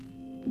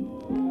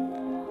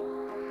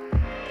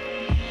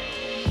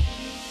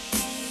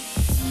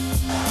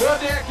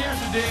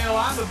deal.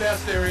 I'm the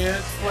best there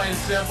is, plain and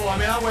simple. I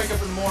mean, I wake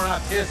up in the morning, I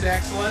piss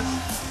excellence.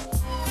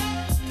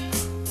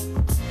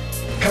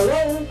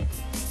 Hello?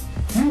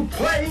 You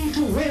play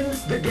to win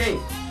the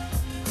game.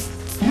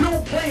 You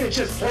don't play it,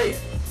 just play it.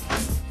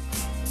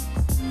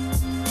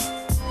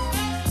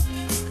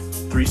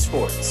 3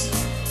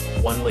 sports,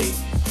 1 league.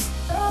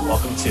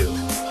 Welcome to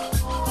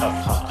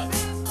Tough Pod.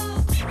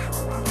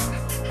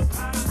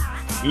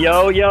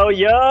 Yo, yo,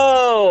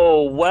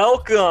 yo!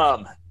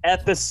 Welcome,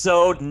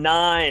 episode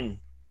 9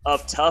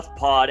 of Tough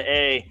Pod,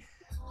 a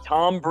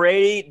Tom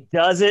Brady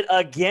does it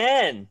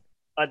again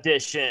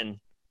edition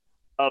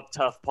of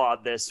Tough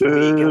Pod this week.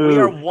 And we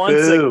are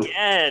once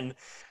again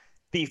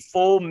the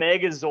full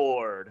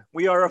Megazord.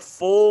 We are a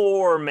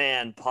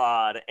 4-man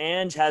pod.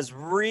 Ange has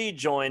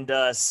rejoined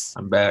us.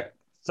 I'm back.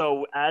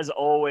 So, as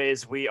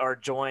always, we are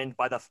joined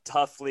by the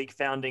Tough League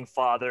founding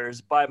fathers,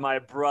 by my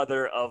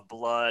brother of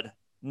blood,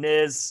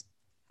 Niz.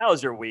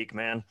 How's your week,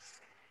 man?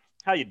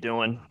 How you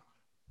doing?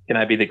 Can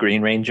I be the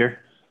Green Ranger?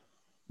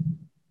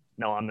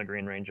 No, I'm the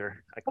Green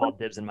Ranger. I called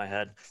dibs in my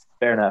head.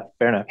 Fair enough.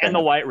 And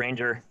the White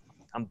Ranger.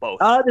 I'm both.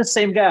 Oh, the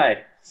same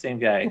guy.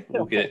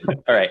 We'll get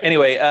it. All right.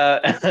 Anyway,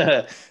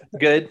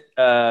 good.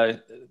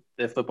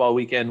 The football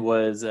weekend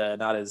was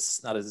not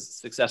as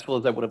successful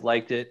as I would have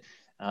liked it.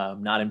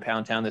 Not in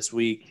Pound Town this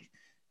week.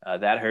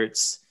 That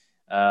hurts.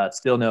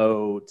 Still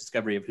no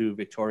discovery of who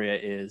Victoria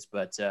is,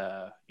 but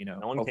no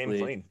one came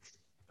clean.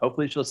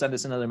 Hopefully she'll send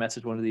us another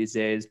message one of these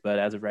days. But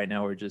as of right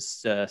now, we're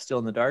just still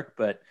in the dark.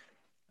 But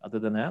other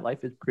than that,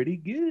 life is pretty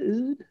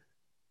good.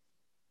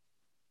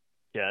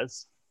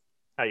 Yes.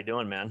 How you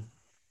doing, man?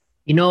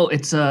 You know,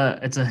 it's a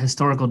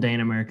historical day in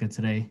America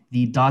today.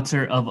 The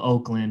daughter of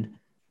Oakland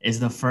is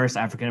the first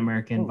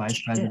African-American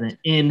vice president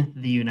in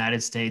the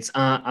United States.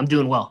 I'm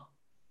doing well.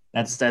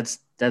 That's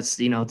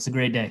it's a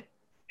great day.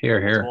 Here.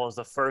 As well as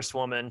the first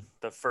woman,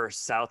 the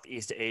first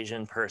Southeast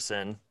Asian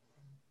person.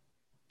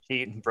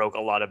 She broke a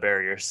lot of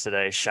barriers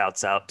today.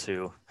 Shouts out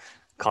to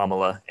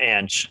Kamala.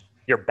 Ange,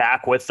 you're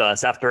back with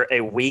us after a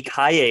week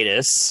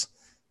hiatus.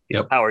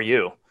 Yep. How are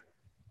you?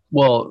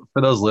 Well,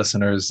 for those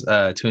listeners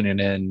tuning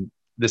in,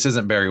 this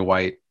isn't Barry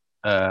White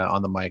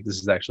on the mic. This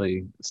is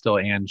actually still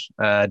Ange.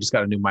 Just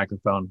got a new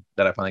microphone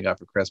that I finally got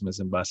for Christmas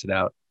and busted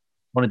out.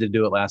 Wanted to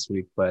do it last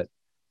week, but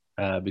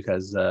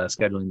because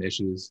scheduling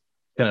issues,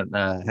 had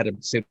to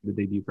save the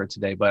debut for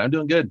today. But I'm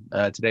doing good.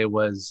 Today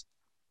was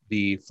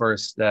the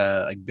first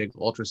big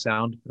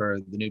ultrasound for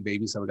the new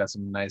baby, so we got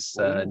some nice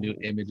new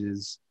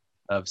images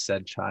of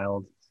said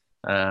child.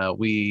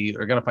 We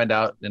are going to find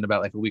out in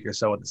about a week or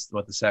so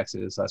what the sex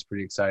is. So that's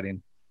pretty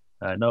exciting.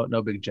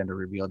 No big gender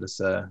reveal,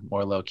 just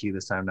more low key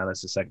this time. Now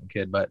that's the second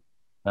kid, but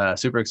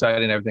super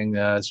exciting. Everything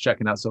is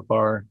checking out so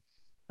far.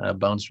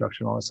 Bone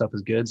structure and all that stuff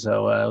is good.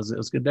 So it was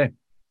a good day.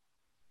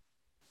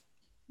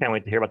 Can't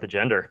wait to hear about the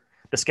gender.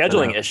 The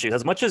scheduling issues,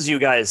 as much as you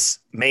guys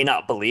may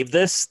not believe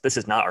this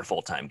is not our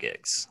full-time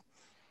gigs.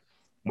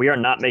 We are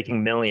not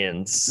making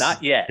millions.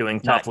 Not yet.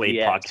 Doing Tough League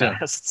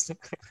podcasts.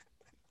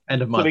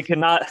 End of month. So we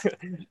cannot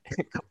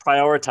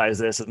prioritize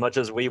this as much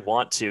as we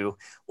want to.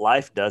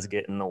 Life does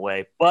get in the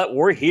way, but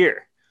we're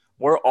here.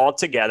 We're all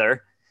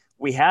together.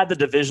 We had the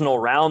divisional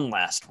round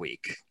last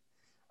week.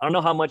 I don't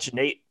know how much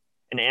Nate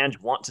and Ange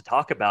want to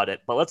talk about it,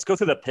 but let's go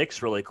through the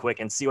picks really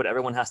quick and see what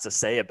everyone has to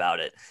say about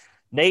it.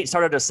 Nate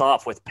started us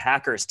off with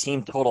Packers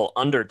team total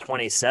under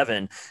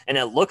 27, and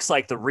it looks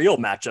like the real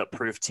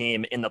matchup-proof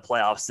team in the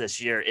playoffs this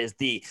year is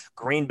the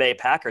Green Bay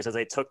Packers as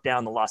they took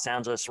down the Los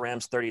Angeles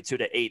Rams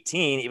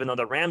 32-18, even though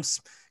the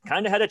Rams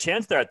kind of had a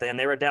chance there at the end.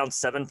 They were down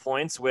 7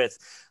 points with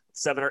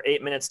 7 or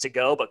 8 minutes to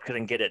go, but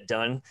couldn't get it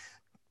done.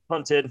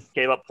 Punted,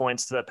 gave up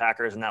points to the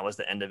Packers, and that was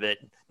the end of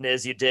it.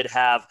 Niz, you did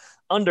have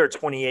under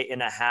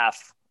 28.5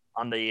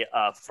 on the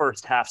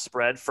first half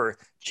spread for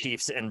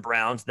Chiefs and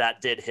Browns.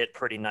 That did hit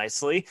pretty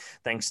nicely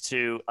thanks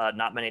to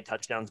not many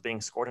touchdowns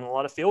being scored and a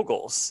lot of field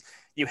goals.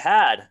 You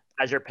had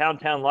as your Pound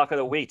Town lock of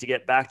the week, to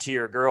get back to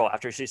your girl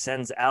after she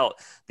sends out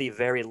the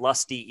very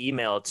lusty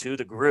email to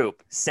the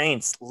group,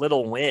 Saints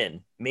little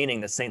win,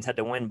 meaning the Saints had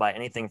to win by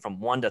anything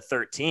from 1 to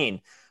 13.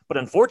 But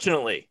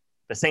unfortunately,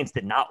 the Saints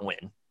did not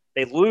win.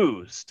 They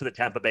lose to the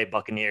Tampa Bay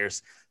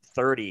Buccaneers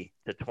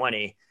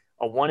 30-20,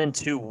 a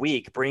 1-2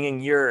 week, bringing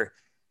your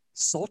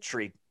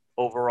sultry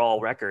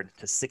overall record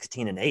to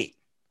 16-8.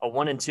 A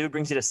 1-2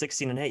 brings you to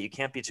 16-8. You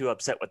can't be too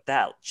upset with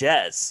that.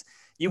 Jez,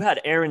 you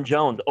had Aaron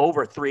Jones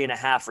over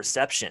 3.5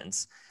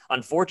 receptions.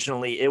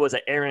 Unfortunately, it was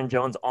an Aaron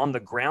Jones on the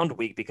ground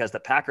week because the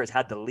Packers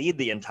had the lead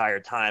the entire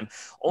time.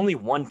 Only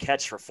one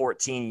catch for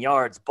 14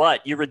 yards,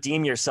 but you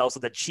redeem yourselves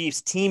with the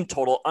Chiefs team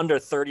total under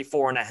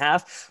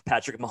 34.5.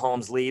 Patrick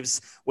Mahomes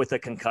leaves with a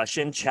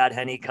concussion. Chad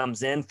Henne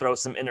comes in,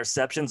 throws some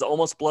interceptions,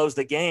 almost blows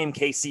the game.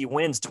 KC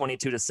wins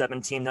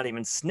 22-17, not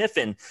even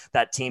sniffing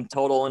that team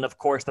total. And of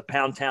course, the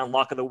Pound Town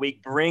lock of the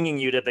week bringing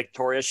you to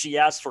Victoria. She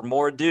asked for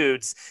more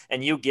dudes,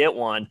 and you get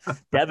one.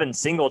 Devin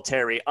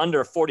Singletary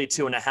under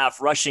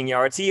 42.5 rushing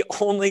yards. He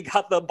He only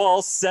got the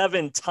ball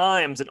 7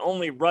 times and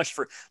only rushed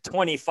for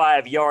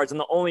 25 yards. And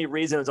the only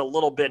reason is a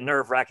little bit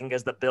nerve-wracking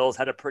because the Bills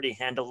had a pretty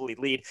handily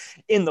lead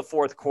in the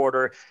fourth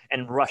quarter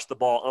and rushed the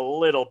ball a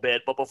little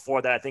bit. But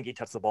before that, I think he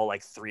touched the ball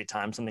like 3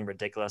 times, something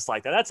ridiculous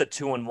like that. That's a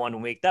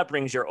 2-1 week. That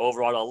brings your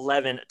overall to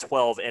 11,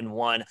 12, and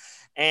 1.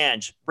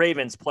 And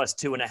Ravens plus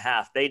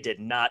 2.5. They did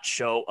not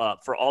show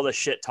up. For all the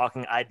shit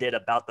talking I did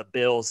about the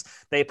Bills,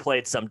 they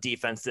played some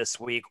defense this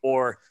week,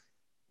 or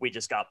we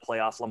just got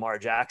playoff Lamar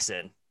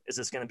Jackson. Is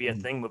this going to be a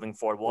thing moving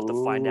forward? We'll have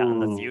to find out in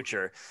the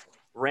future.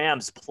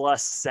 Rams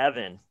plus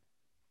 7.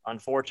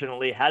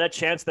 Unfortunately, had a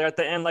chance there at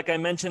the end, like I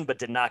mentioned, but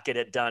did not get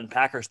it done.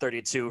 Packers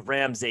 32,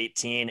 Rams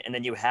 18. And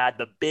then you had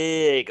the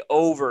big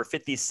over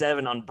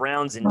 57 on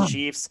Browns and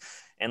Chiefs.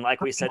 And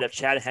like we said, if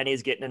Chad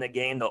Henne's getting in the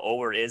game, the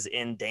over is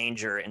in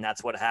danger. And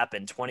that's what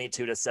happened.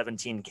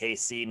 22-17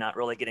 KC, not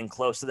really getting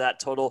close to that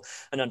total.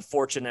 An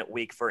unfortunate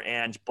week for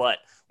Ange, but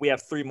we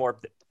have 3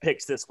 more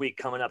picks this week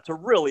coming up to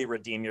really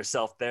redeem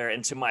yourself there.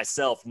 And to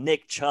myself,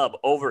 Nick Chubb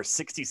over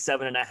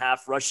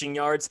 67.5 rushing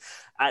yards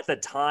at the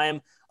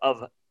time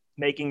of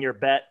making your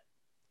bet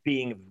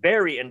being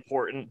very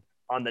important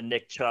on the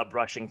Nick Chubb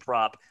rushing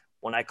prop.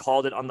 When I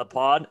called it on the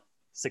pod,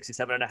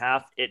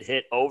 67.5, it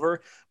hit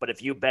over. But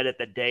if you bet it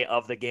the day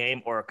of the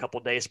game or a couple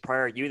days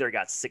prior, you either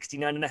got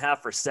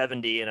 69.5 or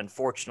 70. And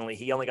unfortunately,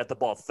 he only got the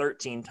ball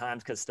 13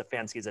 times because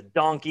Stefanski's a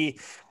donkey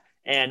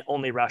and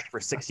only rushed for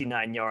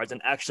 69 yards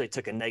and actually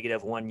took a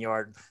negative 1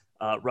 yard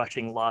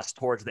rushing loss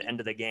towards the end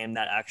of the game.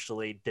 That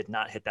actually did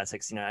not hit that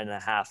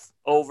 69.5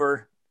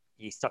 over.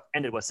 He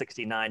ended with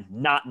 69.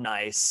 Not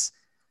nice.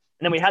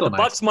 And then we had Still the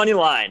nice. Bucks money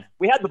line.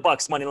 We had the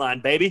Bucks money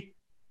line, baby.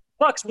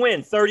 Bucks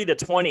win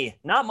 30-20.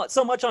 Not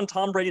so much on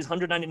Tom Brady's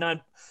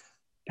 199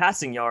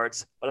 passing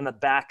yards, but on the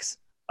backs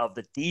of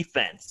the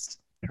defense,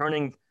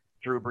 turning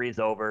Drew Brees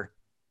over.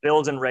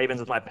 Bills and Ravens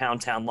was my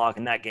pound town lock,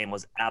 and that game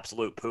was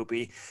absolute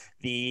poopy.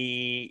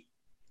 The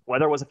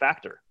weather was a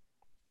factor.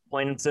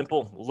 Plain and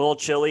simple. A little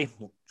chilly,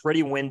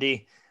 pretty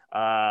windy.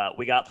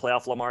 We got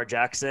playoff Lamar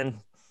Jackson,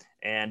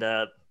 and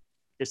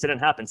just didn't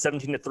happen.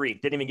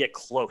 17-3. Didn't even get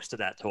close to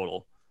that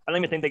total. I don't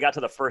even think they got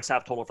to the first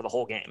half total for the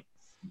whole game.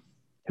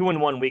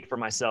 2-1 week for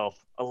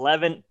myself.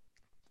 11.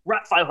 We're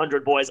at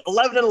 500, boys.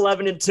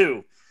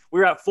 11-11-2. We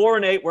were at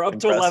 4-8. We're up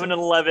to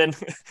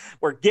 11-11.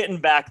 We're getting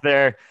back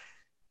there.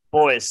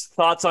 Boys,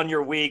 thoughts on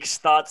your weeks,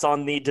 thoughts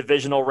on the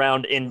divisional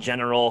round in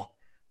general.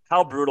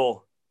 How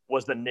brutal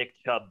was the Nick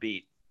Chubb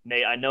beat?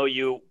 Nate, I know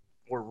you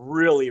were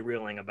really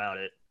reeling about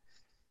it.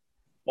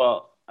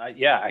 Well,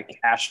 I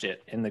cashed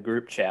it in the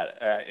group chat.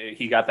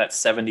 He got that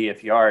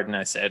 70th yard, and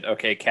I said,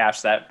 okay,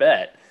 cash that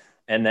bet.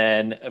 And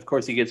then, of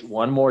course, he gets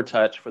one more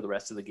touch for the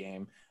rest of the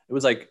game. It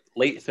was like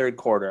late third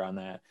quarter on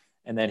that.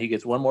 And then he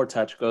gets one more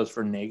touch, goes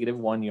for negative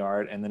 1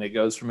 yard, and then it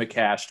goes from a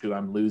cash to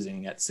I'm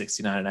losing at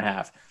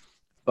 69.5.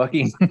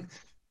 Fucking,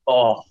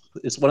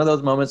 it's one of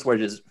those moments where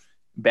just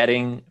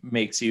betting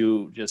makes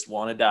you just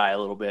want to die a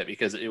little bit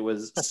because it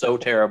was so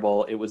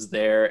terrible. It was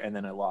there, and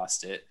then I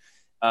lost it.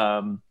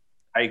 I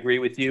agree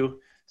with you.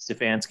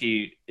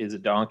 Stefanski is a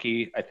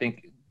donkey. I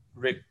think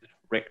Rick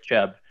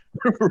Chubb.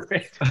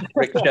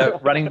 Rick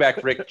Chubb, running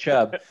back Rick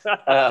Chubb.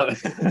 I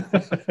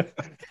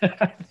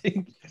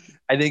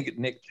think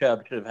Nick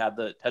Chubb should have had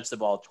touch the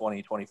ball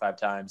 20, 25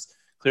 times.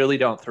 Clearly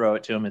don't throw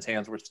it to him. His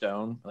hands were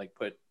stone. Like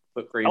put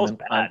Freeman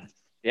on.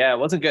 Yeah, it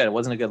wasn't good. It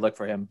wasn't a good look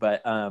for him.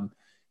 But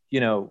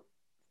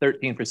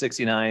 13 for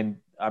 69.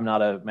 I'm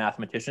not a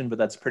mathematician, but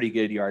that's pretty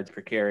good yards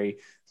per carry.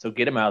 So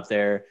get him out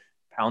there,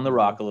 pound the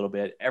rock a little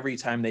bit. Every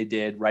time they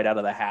did right out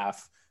of the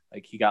half,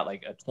 like he got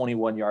like a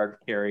 21-yard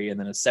carry and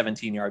then a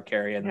 17-yard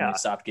carry, and then they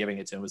stopped giving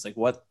it to him. It was like,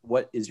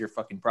 what is your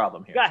fucking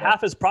problem here? He got half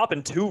his prop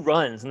in 2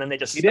 runs, and then they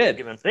just stopped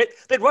giving him.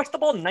 They'd rushed the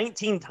ball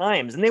 19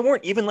 times, and they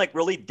weren't even like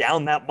really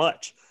down that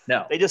much.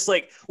 No. They just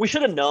we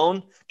should have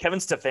known Kevin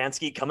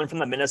Stefanski coming from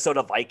the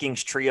Minnesota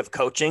Vikings tree of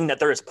coaching that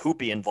there is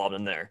poopy involved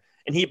in there.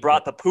 And he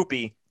brought the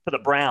poopy to the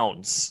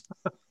Browns.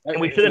 And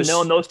we should have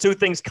known those two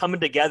things coming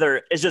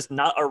together is just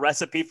not a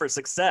recipe for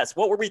success.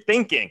 What were we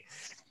thinking?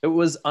 It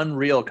was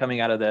unreal coming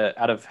out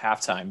of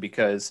halftime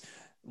because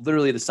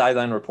literally the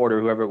sideline reporter,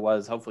 whoever it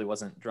was, hopefully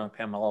wasn't drunk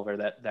Pam Oliver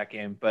that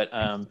game, but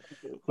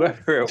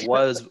whoever it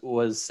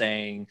was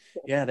saying,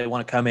 yeah, they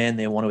want to come in,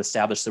 they want to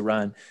establish the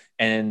run.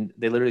 And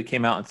they literally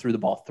came out and threw the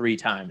ball 3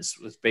 times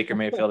with Baker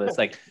Mayfield. It's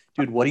like,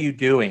 dude, what are you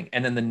doing?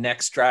 And then the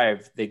next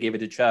drive, they gave it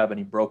to Chubb and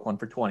he broke one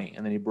for 20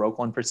 and then he broke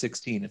one for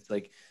 16. It's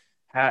like,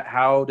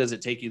 how does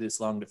it take you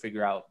this long to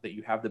figure out that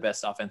you have the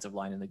best offensive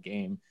line in the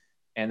game?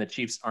 And the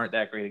Chiefs aren't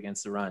that great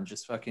against the run.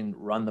 Just fucking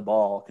run the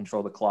ball,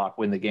 control the clock,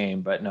 win the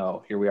game. But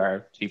no, here we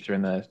are. Chiefs are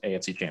in the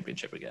AFC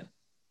Championship again.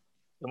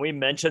 And we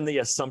mentioned the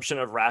assumption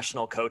of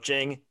rational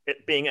coaching,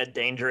 it being a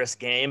dangerous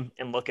game.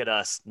 And look at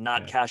us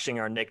not cashing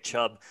our Nick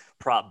Chubb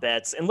prop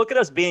bets. And look at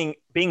us being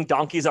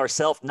donkeys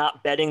ourselves,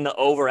 not betting the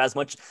over as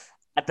much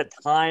at the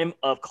time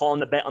of calling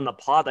the bet on the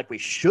pod like we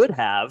should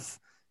have.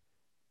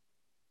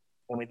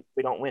 And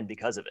we don't win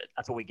because of it.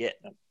 That's what we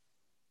get.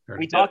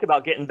 We talk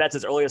about getting bets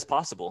as early as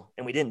possible,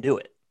 and we didn't do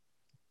it.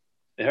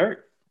 It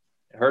hurt.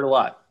 It hurt a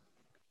lot.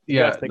 You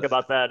Yeah. guys think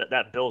about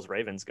that Bills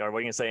Ravens guard. What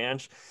are you gonna say,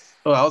 Ange?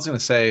 Well, I was going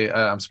to say,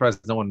 I'm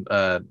surprised no one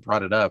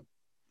brought it up.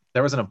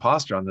 There was an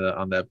imposter on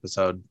the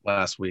episode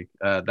last week.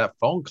 That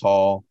phone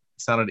call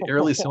sounded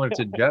eerily similar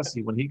to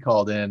Jesse when he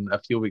called in a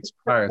few weeks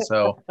prior.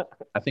 So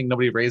I think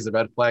nobody raised the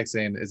red flag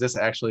saying, "Is this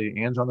actually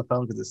Ange on the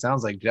phone?" Because it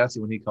sounds like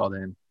Jesse when he called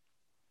in.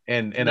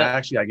 And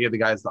actually, I gave the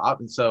guys the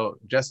option. So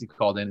Jesse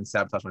called in and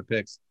sabotaged my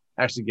picks.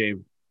 I actually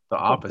gave the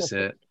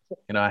opposite.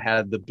 I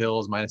had the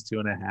Bills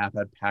 -2.5, I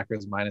had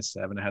Packers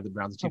 -7, I had the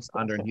Browns and Chiefs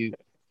under, and he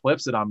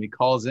flips it on me,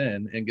 calls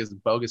in, and gives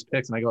bogus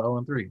picks, and I go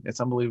 0-3.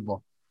 It's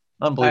unbelievable.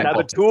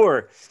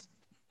 Saboteur.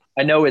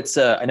 I know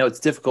it's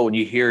difficult when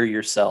you hear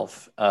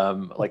yourself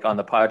like on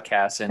the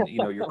podcast, and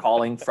you're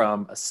calling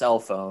from a cell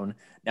phone.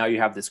 Now you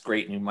have this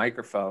great new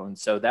microphone,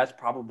 so that's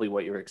probably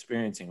what you're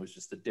experiencing, was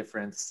just a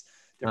different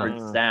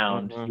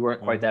sound. You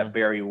weren't quite that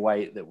Barry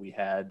White that we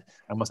had.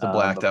 I must have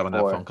blacked out on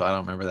that phone call. I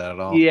don't remember that at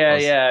all.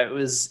 Yeah. It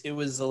was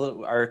a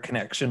little. Our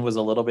connection was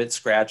a little bit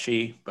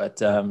scratchy,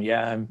 but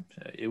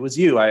it was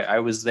you. I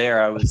was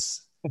there. I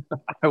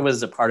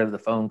was a part of the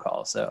phone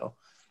call. So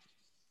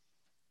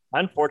I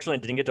unfortunately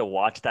didn't get to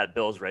watch that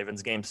Bills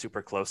Ravens game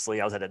super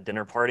closely. I was at a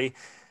dinner party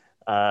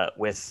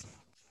with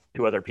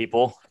 2 other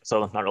people,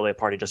 so not really a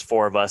party, just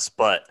 4 of us.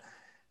 But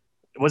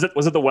was it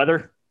the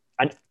weather?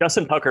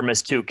 Justin Tucker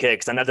missed 2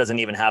 kicks, and that doesn't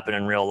even happen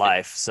in real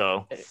life.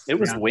 So it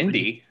was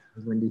windy. It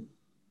was windy.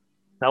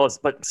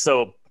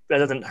 So that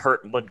doesn't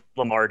hurt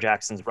Lamar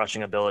Jackson's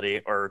rushing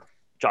ability or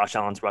Josh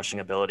Allen's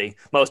rushing ability.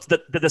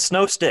 Did the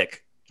snow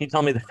stick? Can you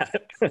tell me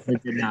that?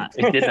 It did not.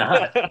 It did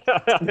not.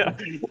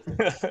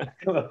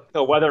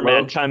 The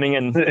weatherman chiming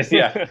in.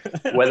 Yeah,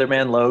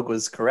 weatherman Logue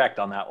was correct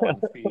on that one.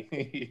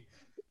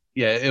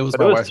 Yeah, it was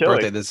my wife's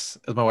birthday. It was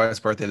my wife's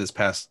birthday this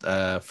past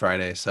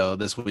Friday. So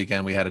this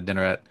weekend we had a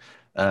dinner at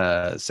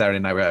Saturday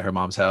night we were at her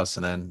mom's house,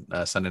 and then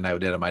Sunday night we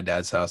did it at my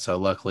dad's house. So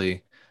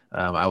luckily,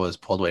 I was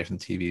pulled away from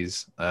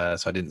TVs,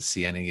 so I didn't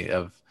see any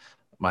of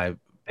my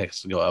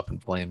picks go up in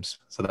flames.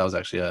 So that was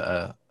actually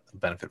a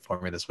benefit for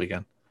me this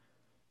weekend.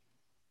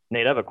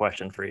 Nate, I have a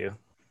question for you.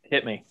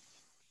 Hit me.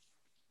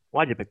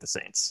 Why'd you pick the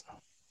Saints?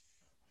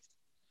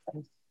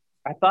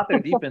 I thought their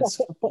defense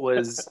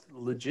was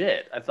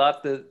legit. I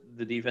thought the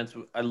defense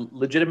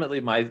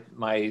legitimately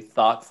my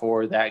thought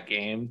for that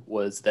game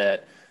was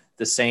that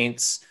the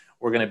Saints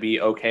were going to be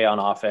okay on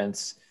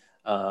offense,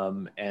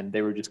 and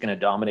they were just going to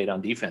dominate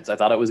on defense. I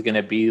thought it was going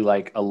to be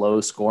like a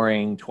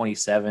low-scoring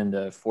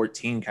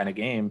 27-14 kind of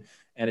game,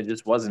 and it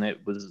just wasn't.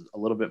 It was a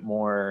little bit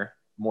more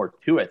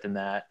to it than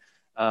that.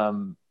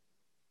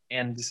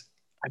 And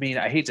I mean,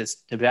 I hate to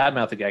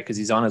badmouth the guy because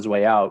he's on his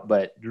way out,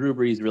 but Drew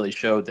Brees really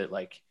showed that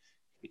like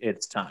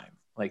it's time.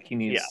 Like he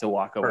needs to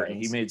walk away.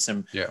 He made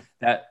some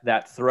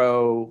that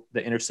throw,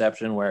 the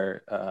interception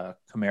where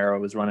Kamara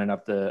was running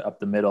up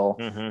the middle.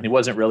 And he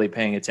wasn't really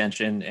paying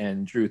attention,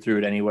 and Drew threw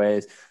it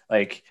anyways.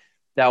 Like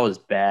that was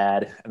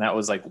bad, and that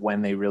was like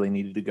when they really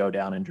needed to go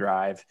down and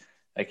drive.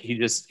 Like he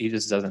just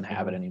doesn't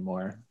have it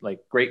anymore.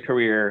 Like great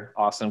career,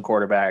 awesome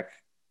quarterback,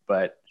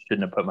 but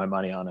shouldn't have put my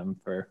money on him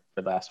for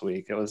last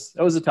week. It was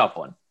a tough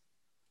one.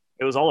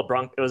 It was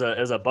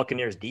a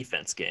Buccaneers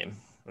defense game.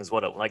 Is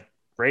what it like.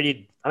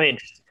 Brady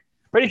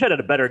should have had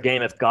a better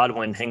game if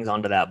Godwin hangs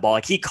onto that ball.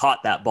 Like he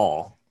caught that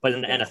ball, but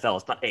in the NFL,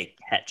 it's not a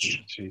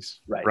catch. Jeez.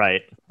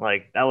 Right.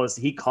 Like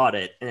he caught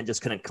it and it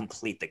just couldn't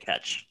complete the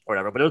catch or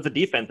whatever. But it was the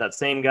defense. That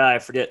same guy, I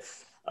forget,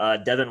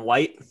 Devin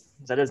White.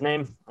 Is that his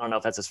name? I don't know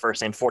if that's his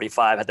first name.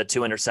 45 had the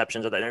 2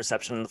 interceptions, or the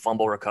interception and the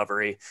fumble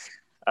recovery.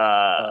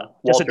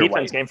 Just a defense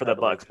White, game for the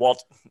Bucs.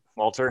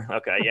 Walter.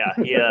 Okay.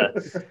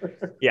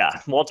 Yeah.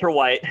 Walter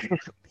White.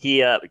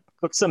 He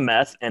cooked some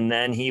meth, and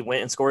then he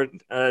went and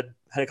scored,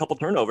 had a couple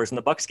turnovers in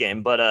the Bucs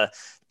game, but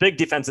big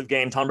defensive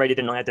game. Tom Brady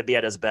didn't have to be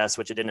at his best,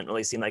 which it didn't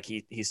really seem like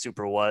he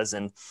super was.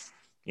 And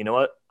you know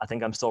what? I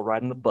think I'm still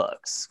riding the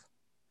Bucs.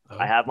 Oh.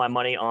 I have my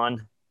money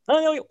on.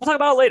 We'll talk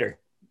about it later.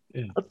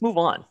 Yeah. Let's move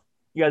on.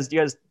 You guys,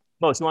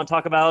 Most, you want to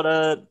talk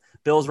about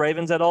Bills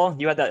Ravens at all?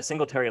 You had that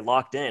Singletary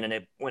locked in, and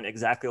it went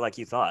exactly like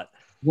you thought.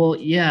 Well,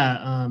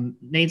 yeah.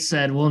 Nate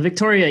said,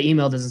 Victoria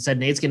emailed us and said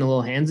Nate's getting a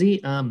little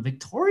handsy.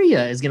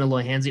 Victoria is getting a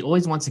little handsy.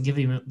 Always wants to give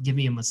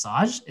me a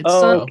massage. It's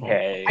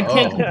okay. I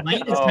can't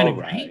complain. It's kind of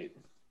great.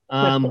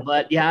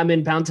 But yeah, I'm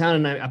in Pound Town,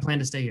 and I plan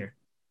to stay here.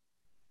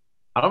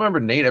 I don't remember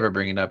Nate ever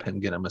bringing up him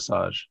getting a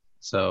massage.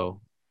 So,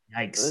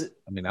 yikes.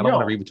 I mean, I don't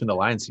want to read between the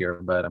lines here,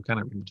 but I'm kind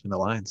of reading between the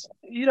lines.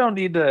 You don't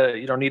need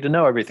to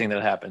know everything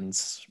that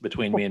happens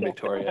between me and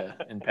Victoria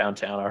in Pound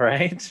Town. All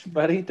right,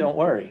 buddy, don't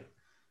worry.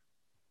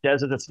 Des,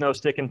 is it snow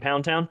stick in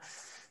Pound Town?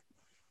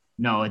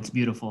 No, it's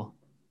beautiful.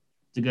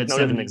 It's a good. Snow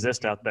doesn't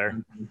exist out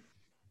there.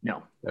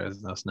 No,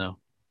 there's no snow.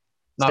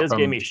 Sis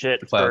gave me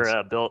shit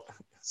for Bill.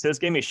 Sis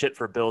gave me shit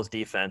for Bill's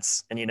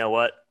defense, and you know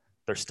what?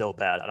 They're still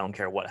bad. I don't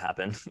care what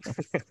happened.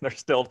 They're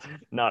still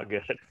not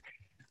good.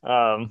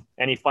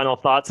 Any final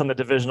thoughts on the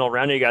divisional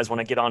round? Or you guys want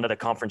to get on to the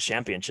conference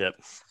championship?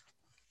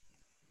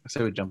 I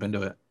say we jump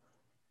into it.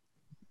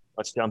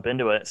 Let's jump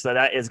into it. So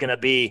that is going to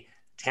be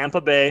Tampa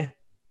Bay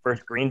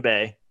versus Green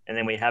Bay. And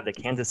then we have the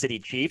Kansas City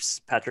Chiefs,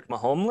 Patrick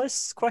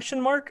Mahomes, ?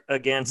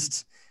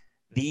 Against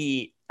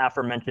the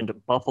aforementioned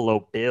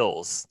Buffalo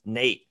Bills.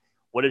 Nate,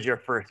 what is your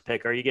first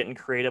pick? Are you getting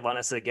creative on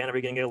us again? Are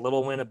we going to get a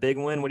little win, a big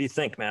win? What do you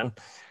think, man?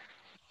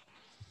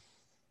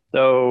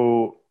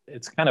 So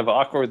it's kind of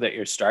awkward that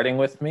you're starting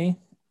with me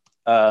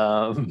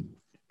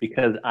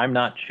because I'm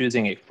not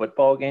choosing a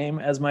football game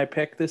as my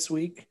pick this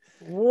week.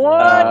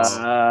 What?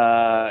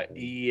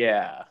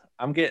 Yeah,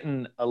 I'm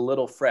getting a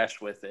little fresh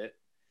with it.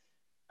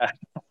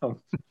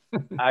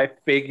 I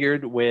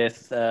figured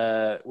with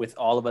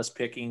all of us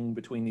picking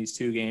between these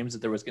two games that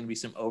there was going to be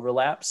some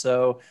overlap,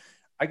 so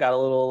I got a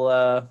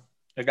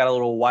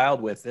little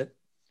wild with it,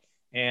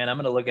 and I'm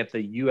going to look at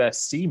the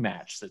UFC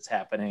match that's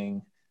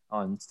happening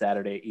on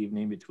Saturday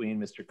evening between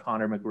Mr.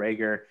 Conor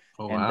McGregor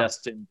and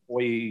Dustin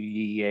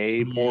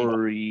Poirier,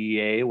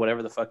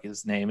 whatever the fuck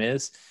his name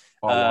is.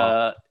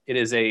 It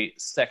is a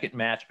second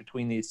match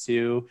between these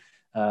two.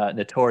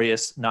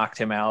 Notorious knocked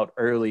him out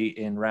early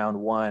in round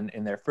one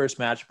in their first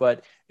match,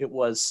 but it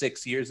was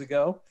 6 years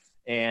ago.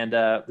 And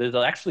there's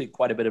actually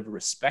quite a bit of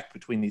respect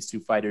between these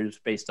two fighters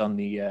based on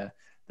the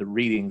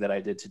reading that I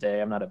did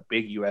today. I'm not a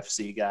big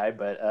UFC guy,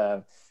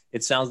 but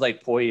it sounds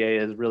like Poirier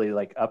has really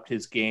like upped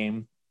his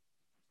game.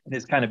 And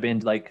has kind of been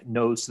like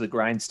nose to the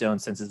grindstone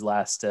since his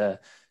last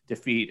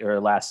defeat or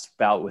last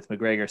bout with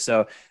McGregor.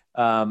 So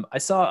I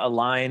saw a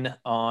line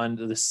on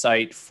the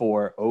site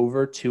for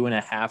over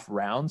 2.5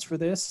 rounds for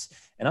this,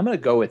 and I'm going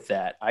to go with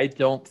that. I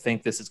don't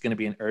think this is going to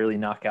be an early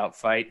knockout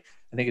fight.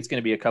 I think it's going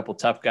to be a couple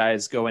tough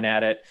guys going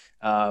at it,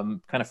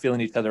 kind of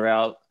feeling each other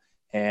out.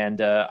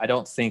 And I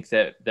don't think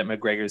that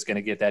McGregor is going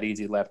to get that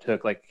easy left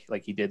hook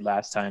like he did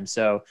last time.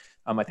 So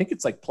I think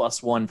it's like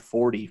plus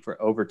 140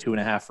 for over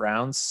 2.5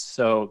 rounds.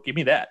 So give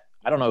me that.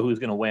 I don't know who's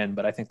going to win,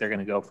 but I think they're going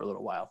to go for a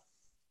little while.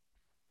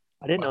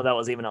 I didn't know that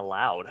was even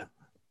allowed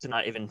to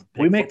not even pick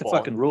We make football. the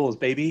fucking rules,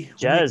 baby.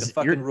 Jazz, we make the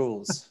fucking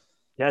rules.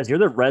 Jazz, you're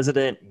the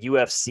resident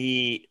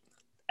UFC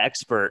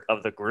expert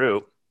of the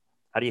group.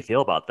 How do you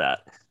feel about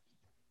that?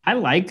 I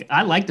like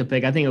the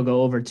pick. I think it'll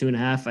go over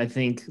 2.5. I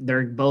think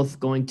they're both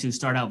going to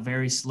start out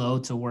very slow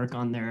to work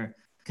on their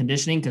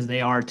conditioning because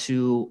they are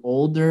two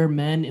older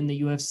men in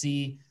the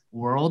UFC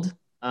world.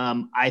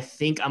 I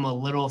think I'm a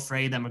little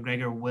afraid that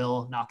McGregor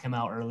will knock him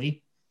out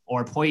early,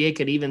 or Poirier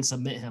could even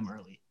submit him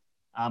early.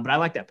 But I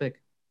like that pick.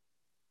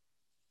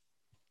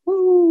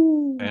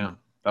 Woo! Damn,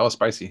 that was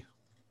spicy.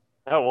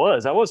 That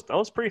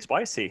was pretty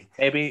spicy.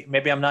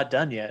 Maybe I'm not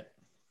done yet.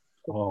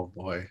 Oh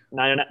boy,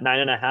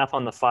 9.5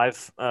 on the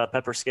 5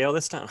 pepper scale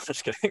this time.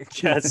 Just kidding,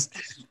 Jess.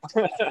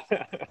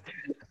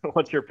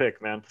 What's your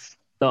pick, man?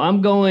 So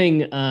I'm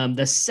going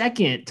the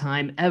second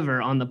time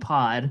ever on the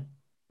pod,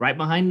 right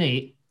behind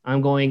Nate.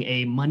 I'm going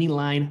a money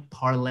line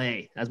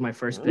parlay as my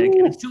first pick,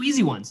 and it's 2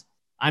 easy ones.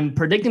 I'm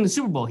predicting the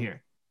Super Bowl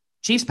here.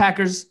 Chiefs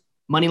Packers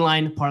money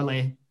line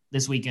parlay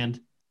this weekend.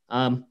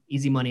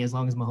 Easy money as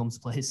long as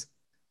Mahomes plays.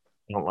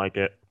 I don't like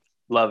it.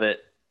 Love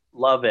it.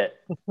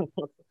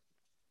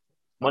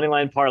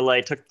 Moneyline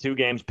parlay, took 2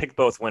 games, picked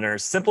both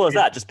winners. Simple as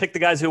that. Just pick the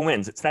guys who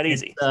wins. It's that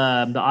easy.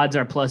 The odds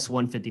are plus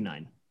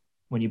 159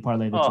 when you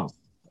parlay the two.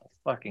 I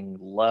fucking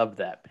love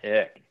that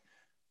pick.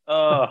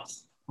 Oh,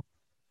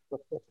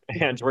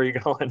 And where are you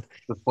going?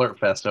 the flirt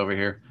fest over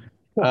here.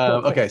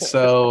 Okay,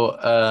 so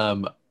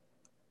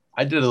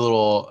I did a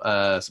little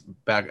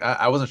back.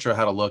 I wasn't sure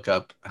how to look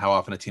up how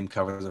often a team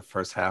covers a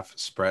first half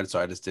spread, so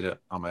I just did it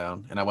on my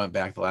own. And I went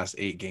back the last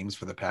 8 games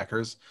for the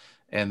Packers,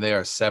 and they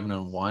are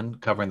 7-1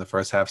 covering the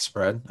first half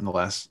spread in the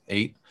last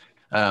 8.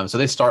 So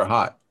they start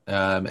hot,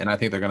 and I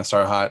think they're going to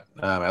start hot,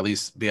 at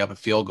least be up a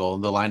field goal.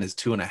 The line is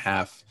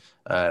 2.5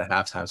 at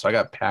halftime, so I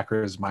got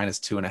Packers minus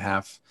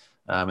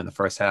 2.5 in the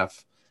first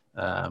half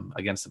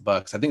against the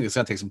Bucks. I think it's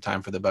going to take some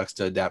time for the Bucks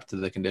to adapt to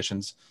the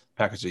conditions.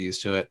 Packers are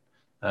used to it.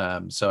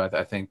 So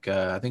I think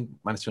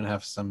minus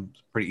 2.5 is some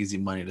pretty easy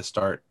money to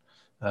start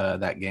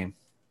that game.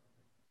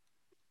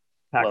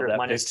 Packers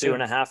minus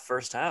 2.5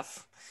 first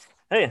half.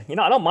 Hey,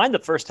 I don't mind the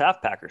first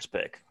half Packers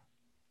pick.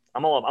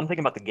 I'm thinking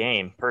about the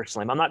game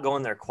personally. I'm not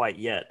going there quite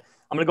yet.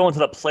 I'm going to go into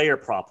the player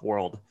prop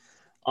world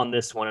on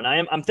this one, and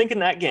I'm thinking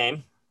that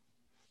game.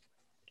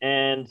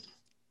 And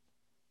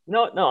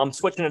no, I'm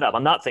switching it up.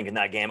 I'm not thinking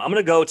that game. I'm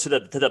going to go to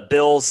the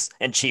Bills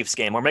and Chiefs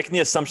game. We're making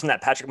the assumption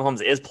that Patrick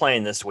Mahomes is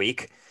playing this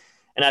week.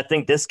 And I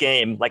think this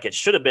game, like it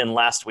should have been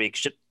last week,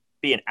 should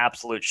be an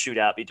absolute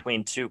shootout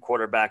between 2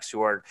 quarterbacks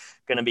who are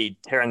going to be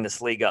tearing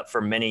this league up for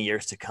many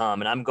years to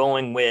come. And I'm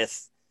going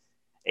with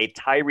a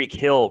Tyreek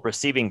Hill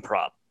receiving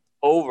prop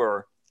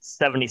over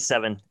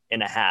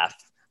 77.5.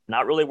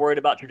 Not really worried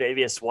about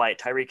Tre'Davious White.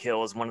 Tyreek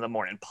Hill is one of the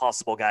more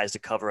impossible guys to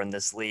cover in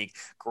this league.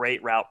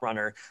 Great route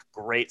runner,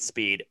 great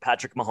speed.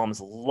 Patrick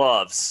Mahomes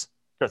loves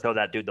to throw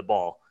that dude the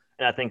ball.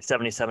 And I think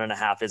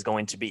 77.5 is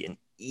going to be an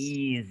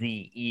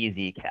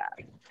easy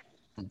catch.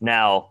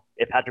 Now,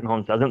 if Patrick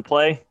Mahomes doesn't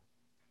play,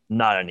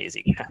 not an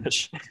easy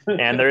catch.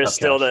 And there is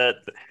still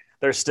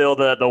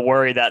the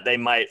worry that they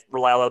might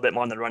rely a little bit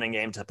more on the running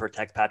game to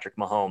protect Patrick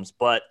Mahomes.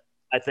 But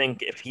I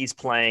think if he's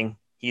playing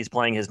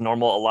his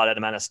normal allotted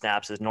amount of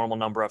snaps, his normal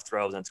number of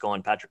throws, and it's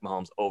going Patrick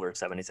Mahomes over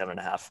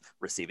 77.5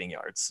 receiving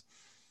yards.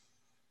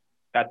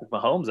 Patrick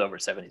Mahomes over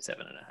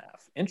 77.5.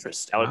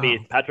 Interesting. That would be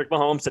Patrick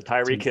Mahomes to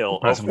Tyreek Hill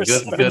Some over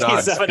good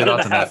odds. 77 Good and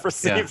odds a on half that.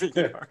 receiving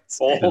yards.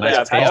 A nice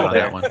Yeah, payout on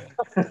there. that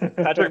one.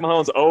 Patrick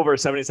Mahomes over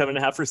 77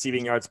 and a half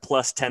receiving yards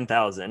plus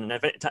 10,000. And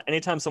if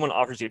anytime someone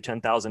offers you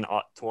 10,000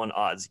 to 1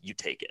 odds, you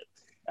take it.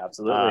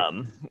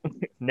 Absolutely.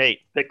 Nate,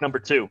 pick number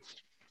 2.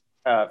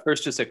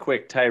 First, just a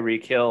quick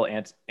Tyreek Hill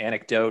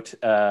anecdote.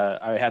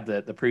 I had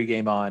the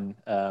pregame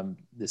on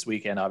this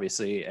weekend,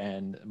 obviously,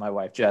 and my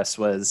wife Jess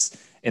was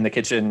in the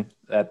kitchen.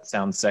 That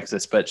sounds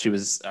sexist, but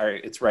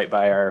it's right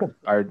by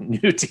our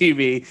new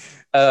TV,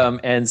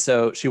 and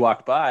so she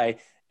walked by,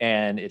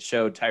 and it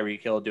showed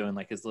Tyreek Hill doing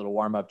like his little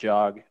warm up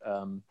jog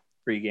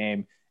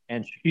pregame,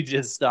 and she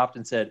just stopped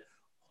and said,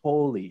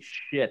 "Holy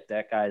shit,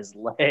 that guy's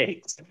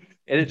legs!"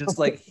 And it's just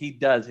like he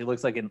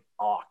looks like an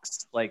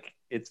ox. Like,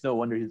 it's no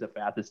wonder he's the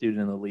fastest dude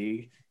in the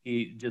league.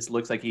 He just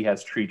looks like he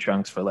has tree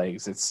trunks for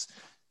legs. It's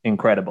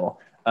incredible.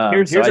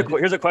 Here's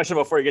a question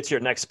before you get to your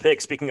next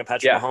pick. Speaking of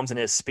Patrick Mahomes and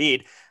his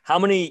speed, how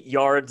many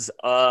yards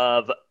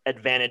of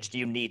advantage do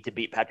you need to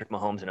beat Patrick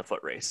Mahomes in a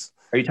foot race?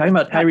 Are you talking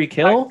about Tyreek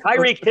Hill?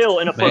 Tyreek Hill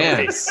in a foot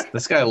race.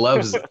 This guy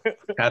loves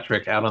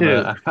Patrick out on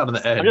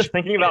the edge. I'm just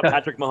thinking about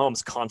Patrick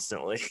Mahomes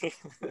constantly.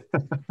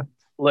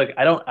 Look,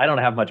 I don't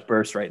have much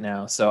burst right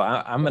now, so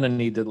I'm going to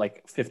need to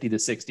like 50 to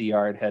 60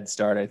 yard head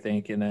start, I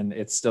think, and then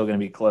it's still going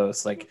to be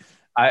close. Like,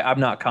 I'm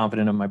not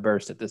confident in my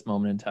burst at this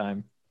moment in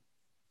time.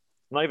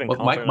 I'm not even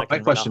confident. My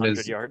question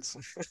is, yards.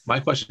 My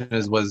question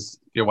is, was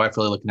your wife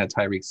really looking at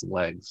Tyreek's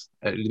legs?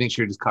 Do you think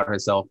she just caught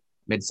herself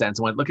mid-sentence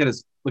and went, look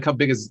how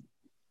big his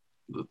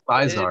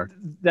thighs are?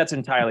 That's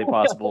entirely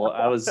possible.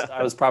 I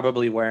was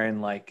probably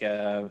wearing like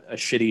a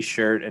shitty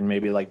shirt and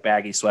maybe like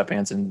baggy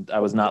sweatpants, and I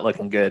was not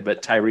looking good,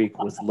 but Tyreek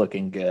was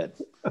looking good.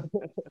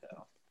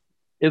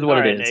 Is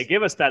what it is. Nate,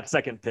 give us that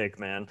second pick,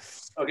 man.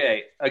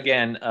 Okay.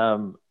 Again,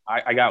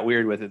 I got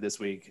weird with it this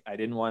week. I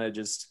didn't want to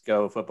just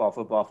go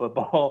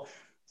football.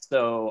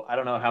 So I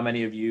don't know how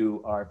many of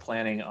you are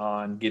planning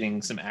on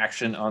getting some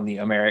action on the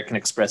American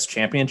Express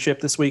Championship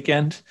this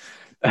weekend,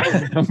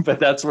 but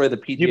that's where the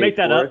PGA you make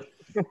that up.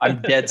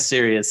 I'm dead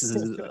serious.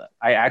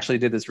 I actually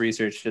did this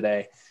research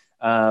today.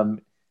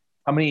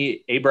 How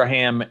many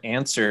Abraham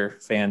Answer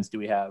fans do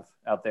we have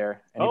out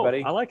there?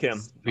 Anybody? Oh, I like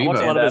him. I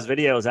watched a lot of his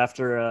videos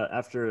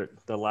after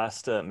the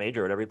last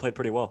major or whatever. He played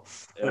pretty well.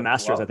 The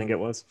Masters, I think it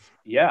was.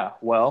 Yeah.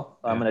 Well,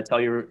 I'm going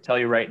to tell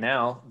you right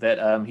now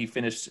that he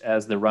finished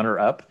as the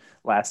runner-up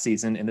last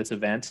season in this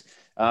event.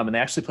 And they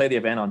actually play the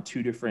event on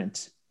 2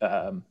 different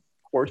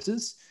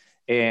courses.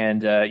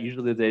 And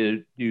usually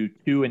they do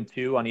 2 and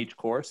 2 on each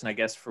course. And I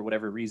guess for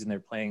whatever reason,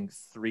 they're playing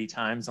 3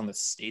 times on the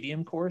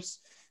stadium course.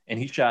 And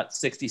he shot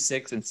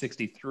 66 and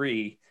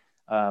 63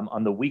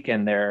 on the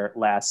weekend there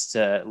last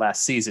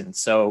season.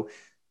 So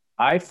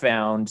I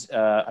found,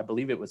 I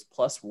believe it was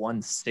plus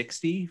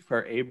 160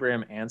 for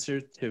Abraham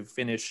Answer to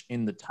finish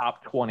in the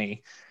top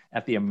 20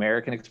 at the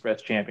American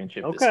Express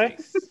Championship this week.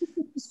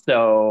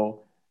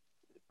 So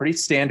pretty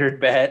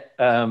standard bet.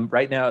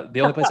 Right now,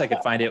 the only place I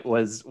could find it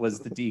was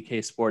the DK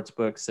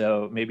Sportsbook.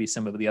 So maybe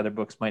some of the other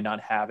books might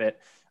not have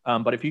it.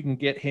 But if you can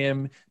get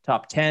him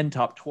top 10,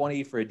 top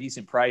 20 for a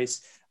decent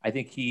price, I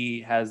think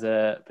he has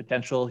a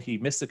potential. He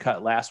missed the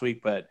cut last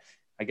week, but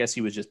I guess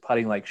he was just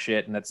putting like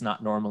shit, and that's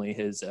not normally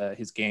his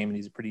game, and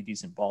he's a pretty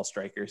decent ball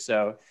striker.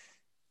 So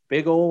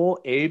big ol'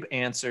 Abe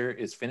Answer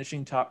is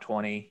finishing top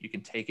 20. You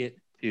can take it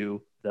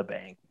to the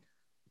bank.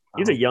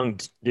 He's a young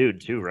dude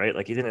too, right?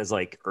 Like he's in his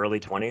like early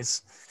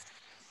 20s.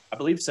 I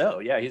believe so.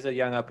 Yeah, he's a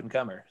young up and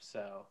comer.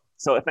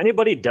 So if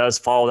anybody does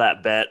follow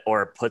that bet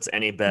or puts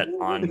any bet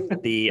on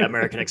the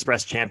American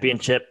Express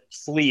Championship,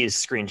 please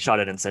screenshot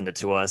it and send it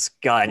to us.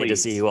 God, I need to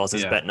see who else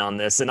is betting on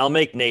this. And I'll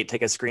make Nate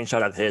take a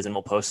screenshot of his and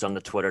we'll post it on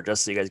the Twitter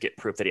just so you guys get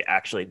proof that he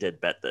actually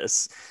did bet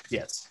this.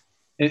 Yes.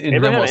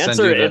 And then we'll send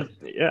you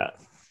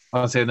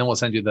I'll say, then we'll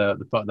send you the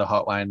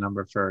hotline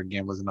number for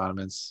Gamblers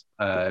Anonymous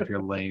if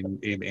you're laying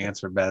Abe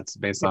Answer bets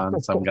based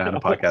on some guy on a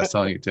podcast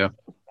telling you to.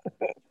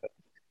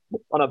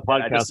 On a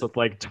podcast with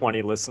like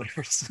 20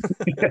 listeners.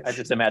 I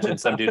just imagine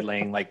some dude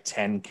laying like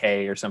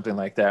 10K or something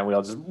like that. And we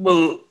all just,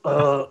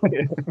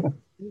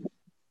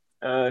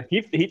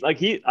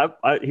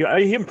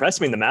 he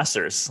impressed me in the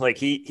Masters. Like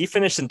he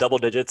finished in double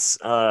digits,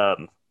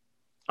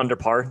 under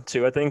par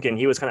too, I think. And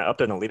he was kind of up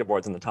there in the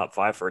leaderboards in the top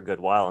 5 for a good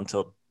while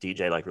until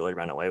DJ like really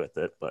ran away with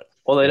it. But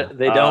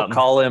they don't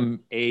call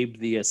him Abe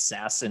the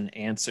Assassin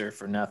Answer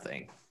for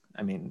nothing.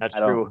 I mean, that's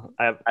true.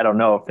 I don't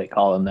know if they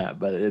call him that,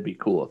 but it'd be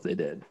cool if they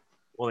did.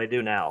 Well, they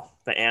do now.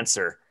 The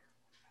Answer.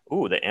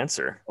 Ooh, the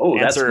Answer. Oh,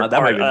 that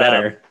might be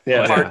better.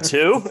 Part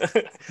 2.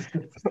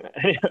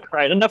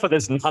 Right. Enough of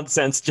this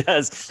nonsense,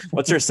 Jez.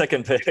 What's your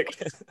second pick?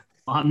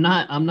 I'm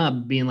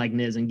not being like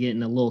Niz and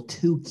getting a little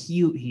too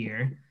cute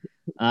here.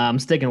 I'm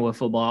sticking with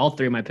football. All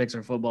 3 of my picks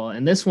are football,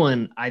 and this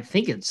one I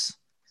think it's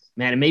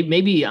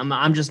maybe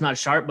I'm just not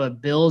sharp, but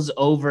Bills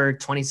over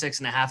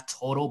 26.5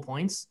 total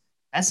points.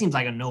 That seems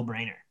like a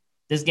no-brainer.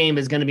 This game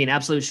is going to be an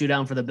absolute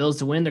shootout for the Bills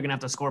to win. They're going to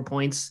have to score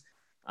points.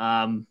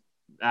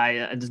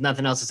 There's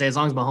nothing else to say. As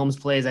long as Mahomes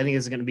plays, I think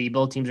it's going to be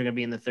both teams are going to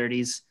be in the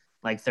 30s,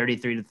 like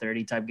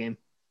 33-30 type game.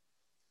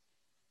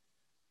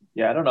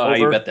 Yeah, I don't know how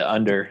you bet the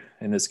under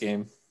in this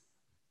game.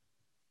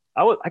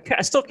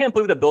 I still can't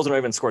believe the Bills don't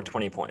even scored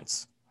 20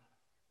 points.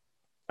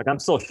 Like, I'm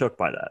still shook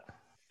by that.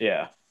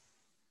 Yeah.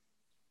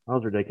 That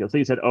was ridiculous. So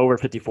you said over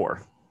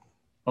 54.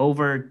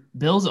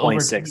 Bills 26 over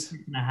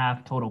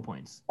 26.5 total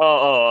points.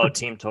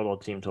 Team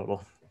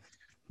total.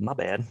 My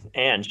bad.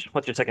 Ange,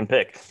 what's your second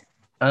pick?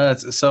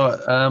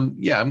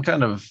 I'm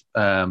kind of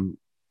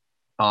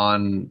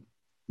on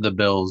the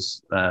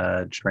Bills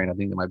train. I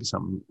think there might be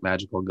something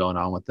magical going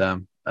on with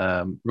them.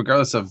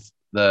 Regardless of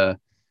the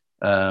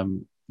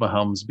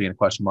Mahomes being a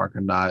question mark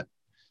or not,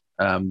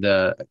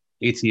 the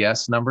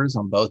ATS numbers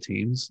on both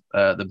teams,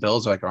 the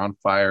Bills are on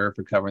fire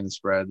for covering the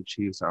spread. The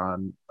Chiefs are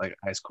on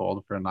ice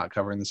cold for not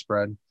covering the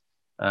spread.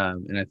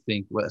 And I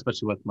think,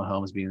 especially with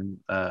Mahomes being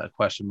a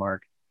question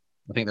mark,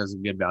 I think there's a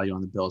good value on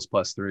the Bills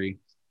 +3.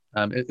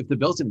 If the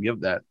Bills didn't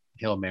give that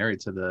Hail Mary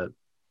to the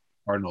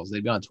Cardinals,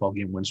 they'd be on a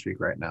 12-game win streak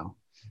right now.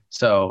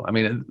 So, I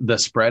mean, the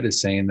spread is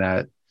saying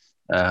that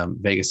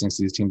Vegas thinks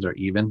these teams are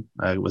even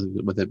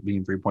with it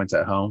being 3 points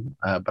at home.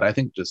 But I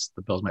think just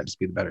the Bills might just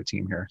be the better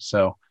team here.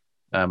 So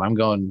I'm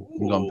going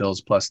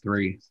Bills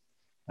 +3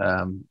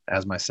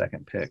 as my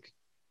second pick.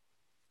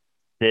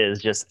 It is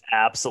just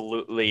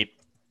absolutely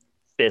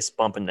fist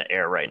bump in the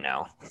air right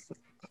now.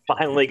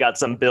 Finally got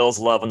some Bills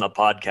love on the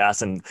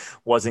podcast and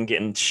wasn't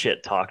getting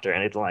shit talked or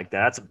anything like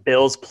that. That's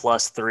Bills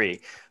 +3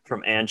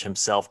 from Ange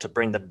himself to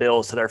bring the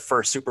Bills to their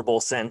first Super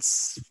Bowl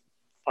since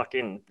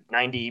fucking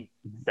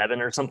 97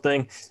 or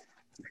something.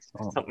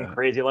 Something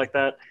crazy like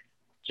that.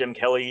 Jim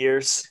Kelly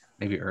years.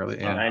 Maybe early.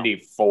 Yeah.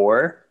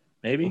 94,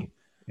 maybe?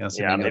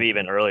 Yeah, maybe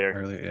even earlier.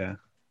 Earlier,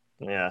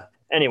 yeah. Yeah.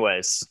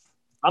 Anyways,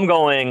 I'm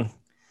going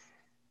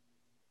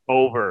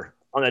over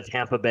on the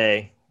Tampa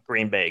Bay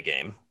Green Bay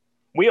game.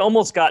 We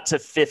almost got to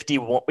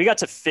 51. We got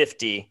to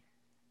 50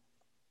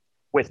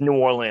 with New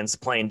Orleans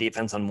playing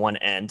defense on one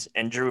end,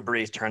 and Drew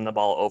Brees turned the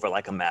ball over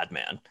like a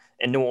madman.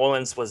 And New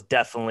Orleans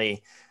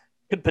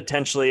could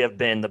potentially have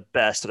been the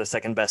best or the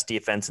second best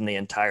defense in the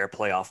entire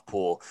playoff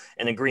pool.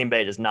 And the Green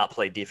Bay does not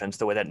play defense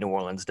the way that New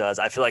Orleans does.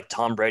 I feel like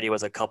Tom Brady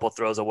was a couple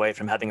throws away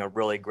from having a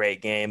really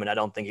great game, and I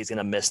don't think he's going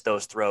to miss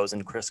those throws.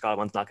 And Chris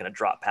Godwin's not going to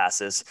drop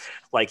passes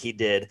like he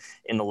did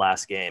in the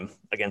last game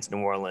against New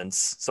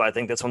Orleans. So I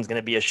think this one's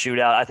going to be a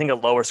shootout. I think a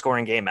lower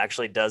scoring game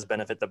actually does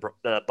benefit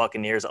the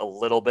Buccaneers a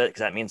little bit because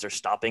that means they're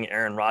stopping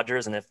Aaron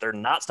Rodgers. And if they're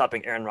not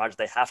stopping Aaron Rodgers,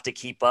 they have to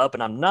keep up.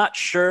 And I'm not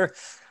sure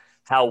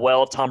how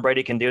well Tom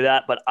Brady can do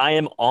that, but I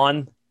am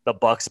on the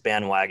Bucs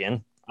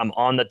bandwagon. I'm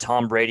on the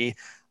Tom Brady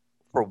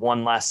for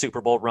one last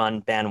Super Bowl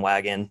run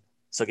bandwagon.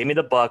 So give me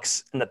the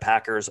Bucs and the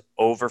Packers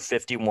over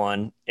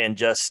 51 and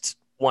just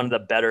one of the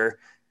better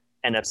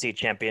NFC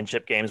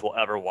Championship games we'll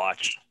ever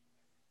watch.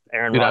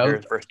 Aaron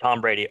Rodgers versus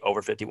Tom Brady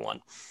over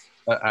 51.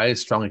 I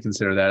strongly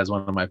consider that as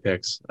one of my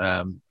picks.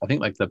 I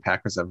think the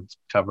Packers have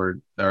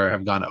covered or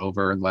have gone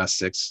over in the last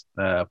 6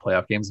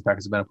 playoff games the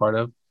Packers have been a part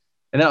of.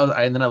 And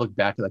then I look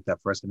back at that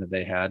first game that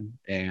they had,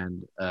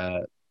 and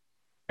Aaron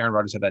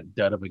Rodgers had that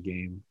dud of a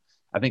game.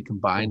 I think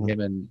combined him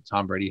and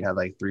Tom Brady had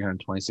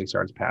 326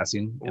 yards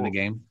passing in the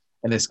game,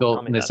 and they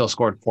still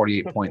scored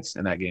 48 points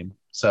in that game.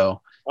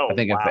 So I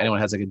think if anyone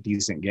has a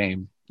decent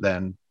game,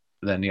 then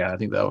yeah, I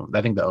think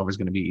the over is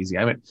going to be easy.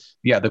 I mean,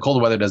 yeah, the cold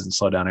weather doesn't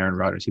slow down Aaron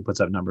Rodgers. He puts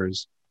up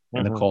numbers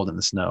in the cold and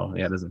the snow.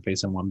 Yeah, it doesn't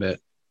face him one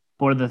bit.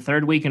 For the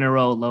third week in a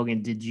row,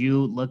 Logan, did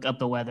you look up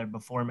the weather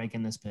before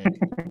making this pick?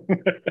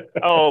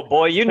 Oh,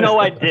 boy,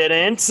 I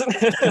didn't.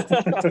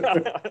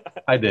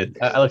 I did.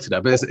 I looked it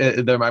up.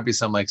 There might be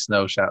some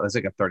snow shower. There's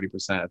a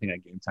 30%, I think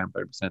at game time,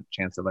 30%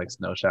 chance of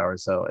snow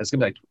showers. So it's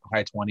going to be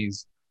high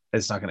 20s.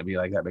 It's not going to be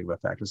that big of a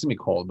factor. It's going to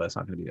be cold, but it's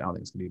not going to be, I don't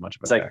think it's going to be much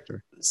of a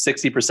factor.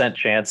 60%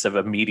 chance of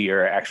a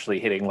meteor actually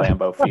hitting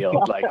Lambeau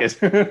Field.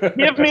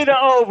 Give me the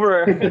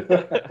over.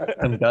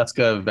 An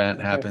Augusta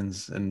event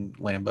happens in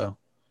Lambeau.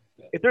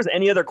 If there's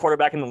any other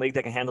quarterback in the league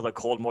that can handle the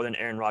cold more than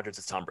Aaron Rodgers,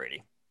 it's Tom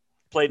Brady.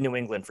 Played New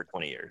England for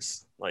 20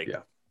 years.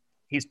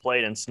 He's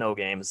played in snow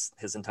games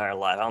his entire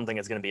life. I don't think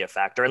it's going to be a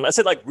factor unless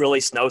it really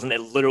snows and they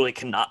literally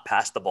cannot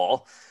pass the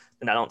ball.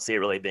 Then I don't see it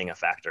really being a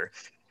factor.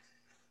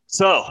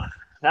 So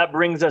that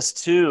brings us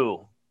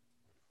to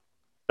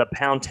the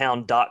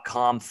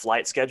poundtown.com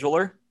flight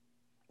scheduler.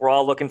 We're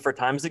all looking for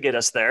times to get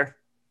us there.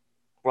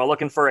 We're all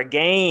looking for a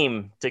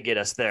game to get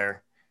us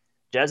there.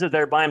 Jez is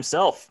there by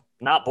himself.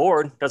 Not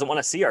bored, doesn't want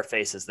to see our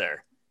faces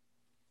there.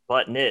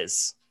 But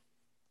Niz,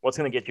 what's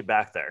going to get you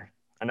back there?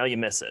 I know you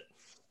miss it.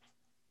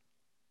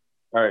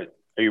 All right.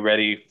 Are you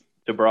ready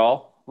to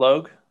brawl,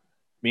 Logue?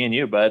 Me and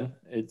you, bud.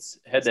 It's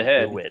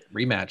head-to-head. Let's do it.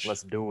 Rematch.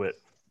 Let's do it.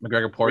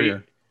 McGregor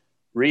Poirier.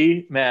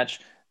 Rematch.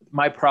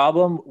 My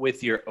problem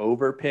with your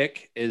over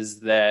pick is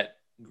that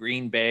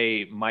Green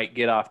Bay might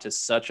get off to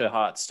such a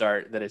hot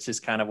start that it's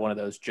just kind of one of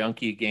those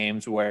junky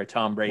games where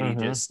Tom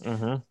Brady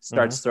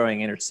starts throwing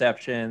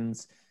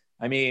interceptions.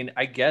 I mean,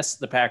 I guess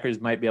the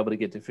Packers might be able to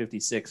get to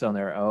 56 on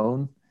their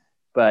own,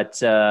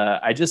 but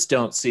I just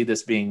don't see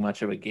this being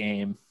much of a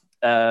game.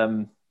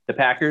 The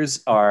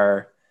Packers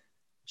are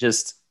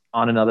just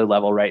on another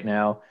level right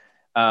now.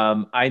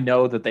 I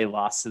know that they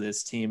lost to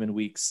this team in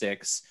week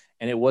 6,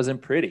 and it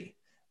wasn't pretty.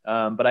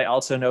 But I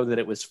also know that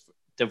it was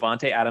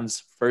Davante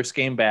Adams' first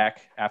game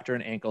back after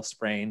an ankle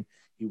sprain.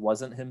 He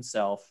wasn't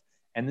himself.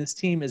 And this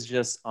team is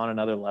just on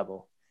another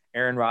level.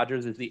 Aaron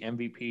Rodgers is the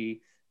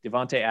MVP.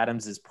 Davante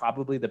Adams is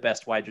probably the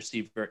best wide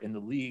receiver in the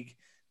league.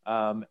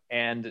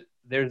 And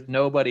there's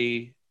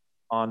nobody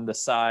on the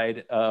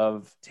side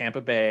of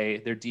Tampa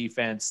Bay, their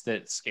defense,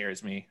 that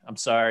scares me. I'm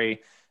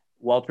sorry.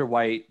 Walter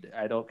White,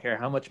 I don't care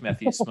how much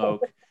meth you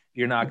smoke.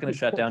 You're not going to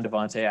shut down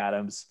Davante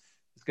Adams.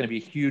 It's going to be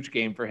a huge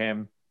game for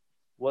him.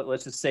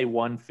 Let's just say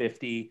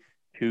 150,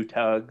 2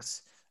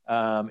 tugs.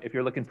 If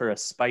you're looking for a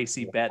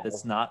spicy bet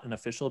that's not an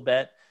official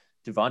bet,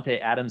 Davante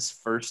Adams'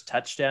 first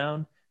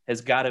touchdown has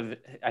got to.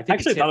 I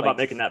actually thought about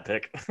making that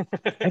pick.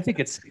 I think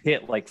it's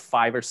hit like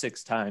 5 or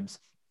 6 times.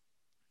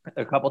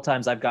 A couple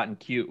times I've gotten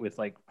cute with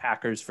like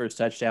Packers first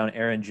touchdown,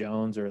 Aaron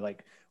Jones, or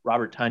like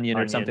Robert Tonyan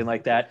or something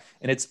like that,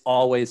 and it's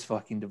always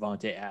fucking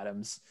Davante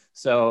Adams.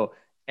 So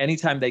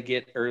anytime they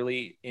get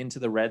early into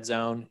the red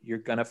zone, you're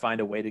gonna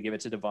find a way to give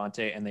it to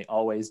Davante, and they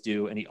always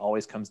do, and he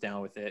always comes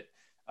down with it.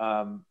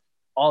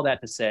 All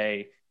that to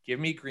say, give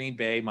me Green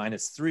Bay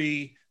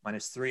 -3,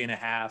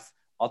 -3.5.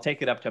 I'll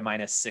take it up to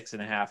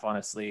 -6.5.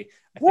 Honestly,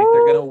 I think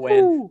they're gonna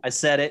win. I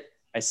said it.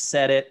 I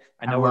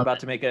know we're about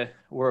to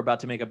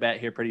make a bet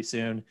here pretty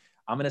soon.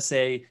 I'm gonna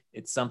say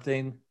it's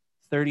something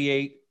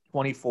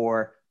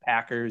 38-24.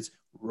 Packers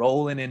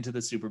rolling into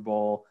the Super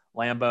Bowl.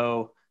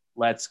 Lambeau,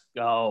 let's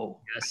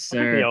go. Yes,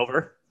 sir.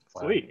 Over.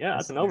 Sweet. Yeah,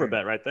 that's an over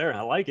bet right there. I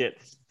like it.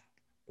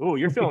 Ooh,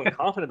 you're feeling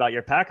confident about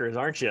your Packers,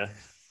 aren't you?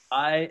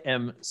 I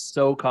am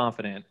so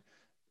confident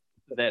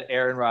that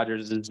Aaron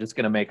Rodgers is just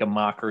going to make a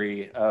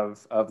mockery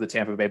of the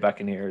Tampa Bay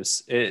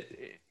Buccaneers.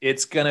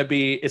 It's going to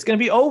be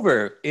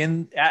over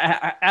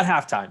at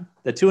halftime.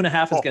 The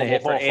 2.5 is going to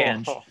hit for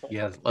Ange.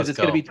 Yeah, because it's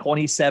going to be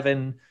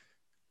 27-10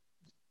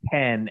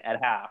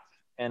 at half.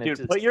 And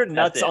dude, put your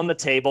nuts on the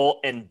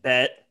table and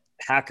bet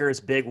Packers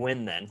big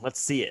win. Then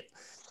let's see it.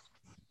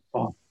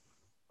 Oh,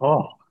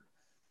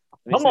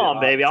 come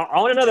on, baby! I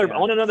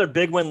want another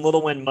big win,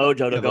 little win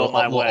mojo to go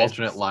my way.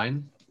 Alternate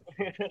line.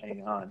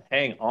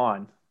 Hang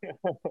on.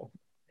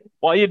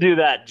 While you do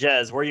that,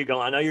 Jez, where are you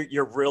going? I know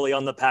you're really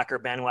on the Packer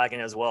bandwagon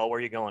as well. Where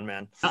are you going,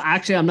 man?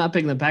 Actually, I'm not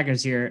picking the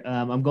Packers here.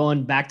 I'm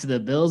going back to the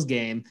Bills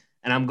game,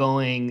 and I'm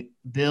going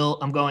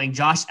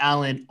Josh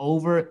Allen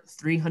over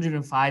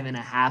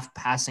 305.5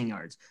 passing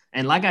yards.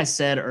 And like I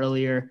said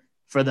earlier,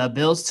 for the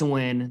Bills to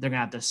win, they're going to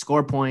have to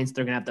score points.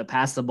 They're going to have to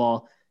pass the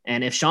ball.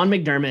 And if Sean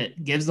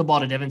McDermott gives the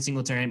ball to Devin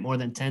Singletary more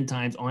than 10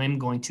 times, I'm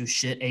going to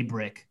shit a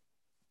brick.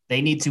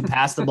 They need to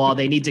pass the ball.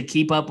 They need to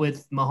keep up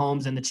with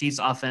Mahomes and the Chiefs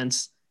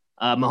offense.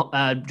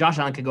 Josh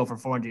Allen could go for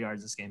 400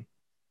 yards this game.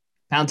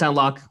 Pound Town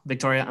Lock,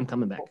 Victoria, I'm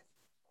coming back.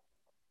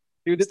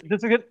 Dude,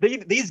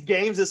 these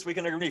games this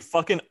weekend are going to be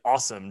fucking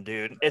awesome,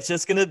 dude. It's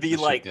just going to be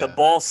the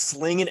ball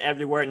slinging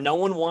everywhere. No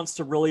one wants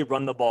to really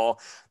run the ball.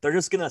 They're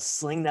just going to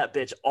sling that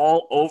bitch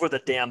all over the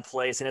damn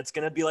place, and it's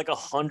going to be like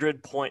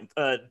 200 points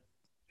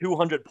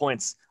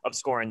of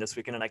scoring this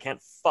weekend, and I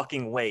can't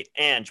fucking wait.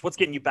 Ange, what's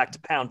getting you back to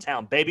Pound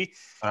Town, baby?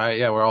 All right,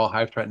 yeah, we're all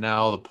hyped right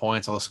now. All the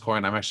points, all the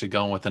scoring. I'm actually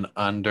going with an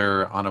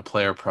under on a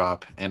player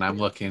prop, and I'm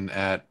looking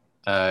at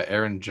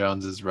Aaron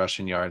Jones's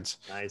rushing yards.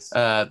 Nice.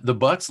 The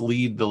Bucks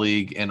lead the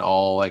league in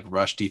all like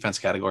rush defense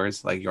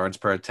categories, like yards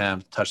per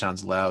attempt,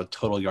 touchdowns allowed,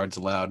 total yards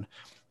allowed.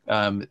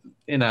 And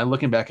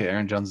looking back at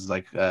Aaron Jones's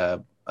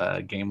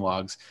game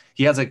logs,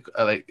 he has like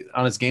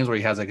on his games where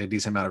he has like a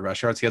decent amount of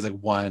rush yards, he has like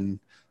one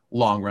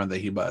long run that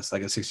he busts,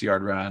 like a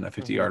 60-yard run, a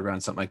 50-yard run,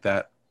 something like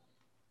that.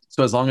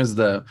 So as long as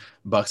the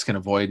Bucks can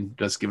avoid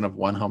just giving up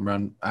one home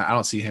run, I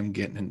don't see him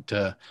getting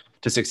into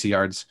 60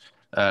 yards.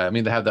 I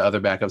mean, they have the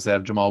other backups. They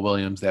have Jamal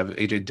Williams. They have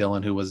A.J.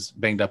 Dillon, who was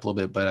banged up a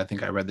little bit, but I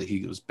think I read that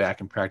he was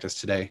back in practice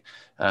today.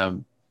 I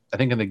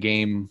think in the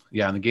game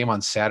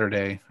on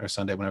Saturday or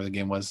Sunday, whenever the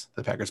game was,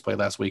 the Packers played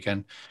last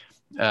weekend.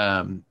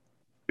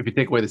 If you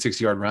take away the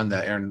 60-yard run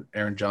that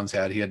Aaron Jones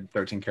had, he had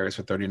 13 carries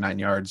for 39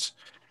 yards.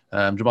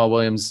 Jamal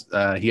Williams,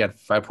 he had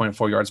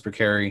 5.4 yards per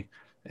carry,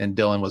 and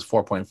Dillon was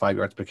 4.5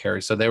 yards per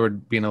carry. So they were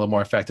being a little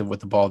more effective with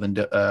the ball than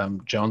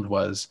Jones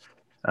was.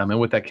 And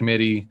with that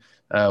committee,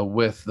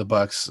 with the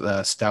Bucks'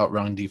 stout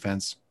running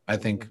defense, I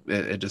think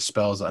it just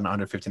spells an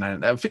under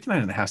 59.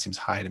 59.5 seems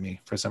high to me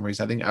for some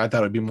reason. I thought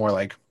it would be more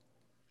like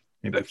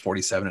maybe like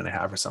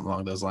 47.5 or something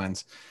along those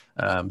lines.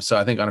 So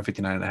I think under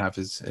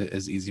 59.5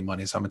 is easy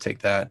money. So I'm gonna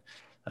take that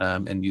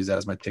and use that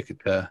as my ticket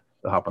to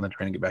hop on the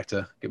train and get back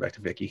to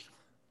Vicky.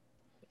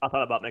 I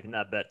thought about making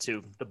that bet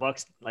too. The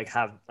Bucks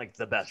have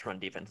the best run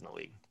defense in the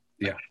league.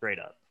 Yeah, straight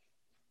up.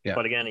 Yeah.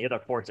 But again, you got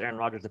to force Aaron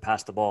Rodgers to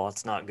pass the ball.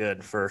 It's not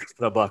good for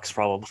the Bucks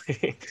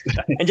probably.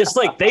 And just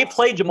they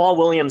play Jamal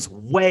Williams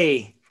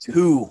way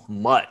too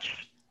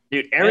much,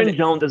 dude. Aaron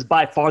Jones is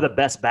by far the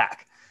best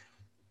back.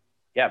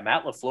 Yeah,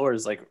 Matt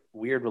LaFleur's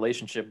weird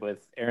relationship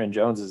with Aaron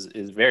Jones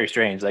is very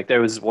strange. Like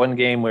there was one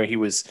game where he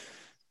was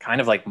kind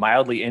of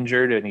mildly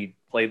injured and he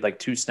played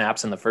 2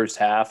 snaps in the first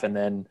half, and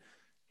then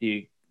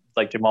he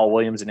Jamal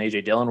Williams and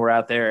A.J. Dillon were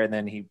out there, and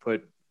then he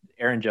put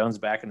Aaron Jones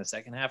back in the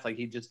second half.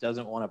 He just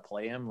doesn't want to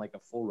play him like a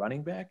full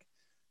running back,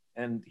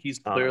 and he's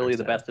clearly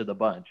the best of the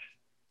bunch.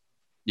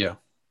 Yeah.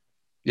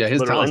 Yeah,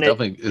 his Literally, talent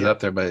and definitely is up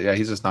there, but yeah,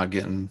 he's just not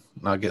getting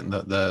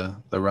the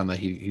run that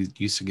he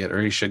used to get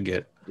or he should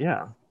get.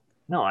 Yeah.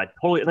 No, I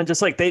totally. And then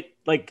just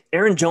like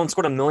Aaron Jones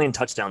scored a million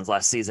touchdowns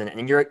last season,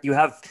 and you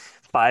have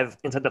five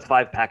inside the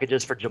five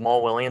packages for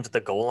Jamal Williams at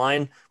the goal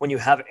line. When you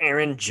have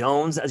Aaron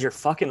Jones as your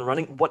fucking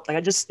running, what? Like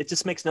it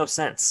just makes no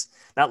sense.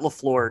 Matt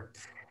LaFleur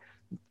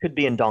could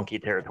be in donkey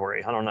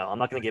territory. I don't know. I'm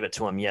not going to give it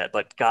to him yet,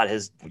 but God,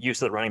 his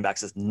use of the running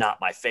backs is not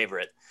my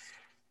favorite.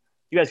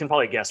 You guys can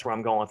probably guess where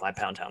I'm going with my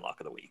Pound Town Lock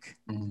of the Week.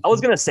 I was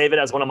going to save it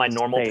as one of my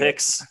normal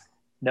picks.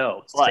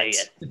 No, but say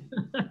it.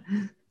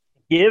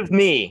 Give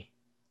me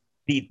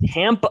the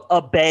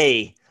Tampa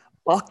Bay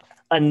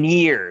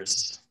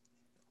Buccaneers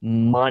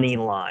money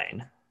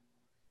line.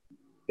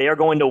 They are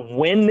going to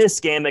win this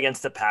game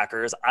against the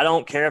Packers. I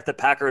don't care if the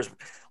Packers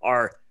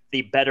are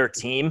the better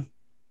team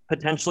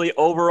potentially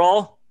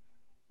overall.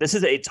 This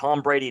is a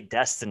Tom Brady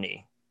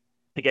destiny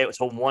to get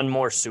to one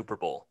more Super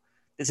Bowl.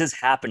 This is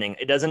happening.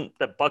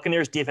 The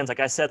Buccaneers defense,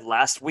 like I said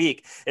last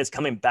week, is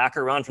coming back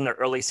around from their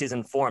early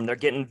season form. They're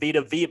getting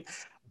Vita V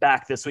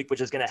back this week,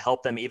 which is going to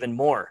help them even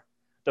more.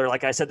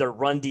 Like I said, their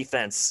run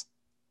defense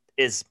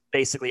is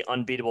basically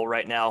unbeatable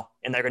right now,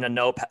 and they're going to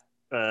know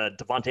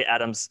Davante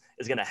Adams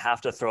is going to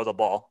have to throw the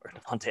ball. Or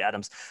Davante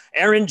Adams.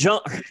 Aaron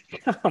Jones.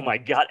 Oh, my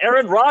God.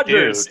 Aaron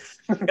Rodgers.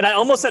 And I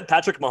almost said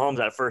Patrick Mahomes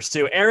at first,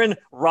 too. Aaron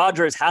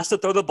Rodgers has to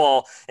throw the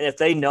ball, and if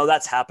they know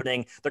that's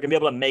happening, they're going to be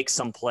able to make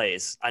some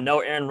plays. I know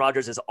Aaron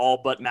Rodgers is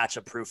all but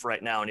matchup proof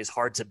right now, and he's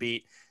hard to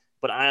beat,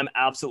 but I am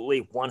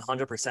absolutely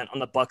 100% on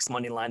the Bucs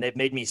money line. They've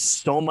made me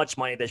so much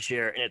money this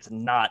year, and it's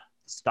not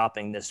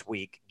stopping this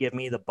week. Give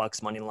me the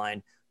Bucs money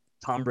line.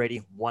 Tom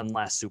Brady, one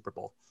last Super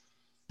Bowl.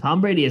 Tom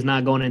Brady is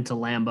not going into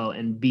Lambeau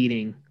and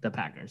beating the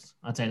Packers.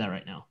 I'll tell you that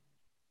right now.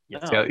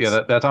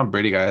 That Tom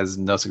Brady guy has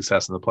no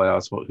success in the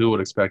playoffs. Well, who would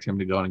expect him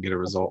to go and get a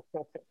result?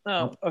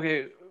 Oh,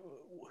 okay.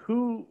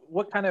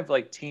 What kind of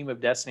like team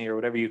of destiny or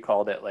whatever you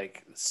called it,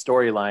 like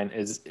storyline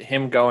is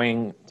him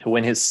going to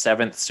win his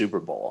 7th Super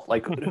Bowl?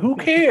 Like, who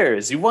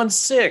cares? You won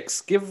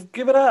 6. Give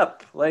it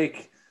up.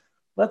 Like,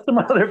 let some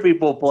other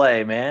people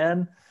play,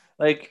 man.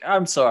 Like,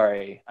 I'm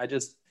sorry.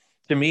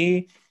 To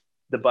me,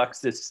 the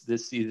Bucs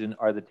this season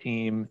are the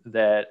team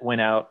that went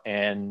out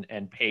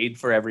and paid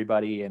for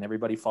everybody, and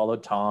everybody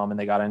followed Tom, and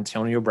they got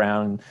Antonio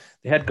Brown.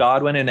 They had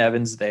Godwin and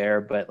Evans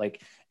there, but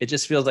like it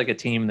just feels like a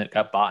team that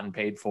got bought and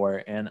paid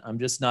for, and I'm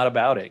just not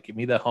about it. Give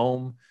me the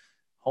home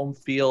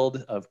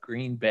field of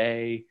Green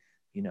Bay,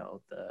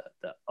 the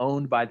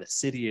owned by the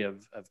city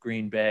of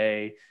Green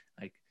Bay,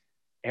 like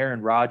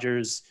Aaron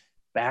Rodgers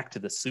back to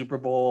the Super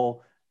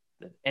Bowl,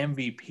 the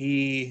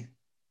MVP.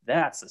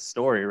 That's the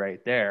story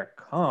right there.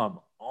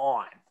 Come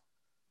on.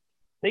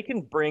 They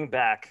can bring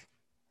back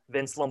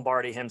Vince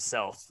Lombardi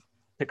himself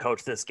to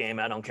coach this game.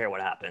 I don't care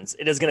what happens.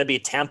 It is going to be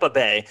Tampa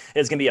Bay. It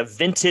is going to be a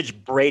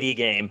vintage Brady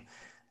game.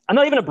 I'm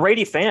not even a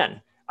Brady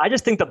fan. I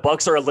just think the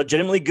Bucs are a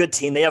legitimately good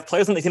team. They have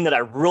players on the team that I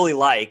really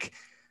like.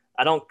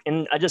 I'm not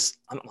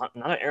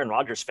an Aaron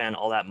Rodgers fan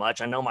all that much.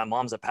 I know my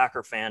mom's a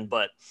Packer fan,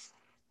 but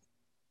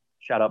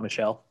shout out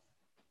Michelle.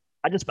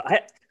 I got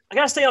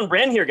to stay on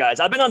brand here, guys.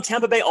 I've been on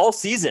Tampa Bay all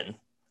season.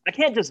 I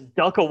can't just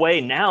duck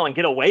away now and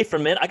get away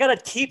from it. I gotta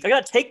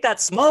take that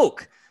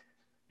smoke.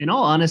 In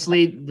all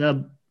honesty,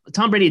 the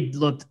Tom Brady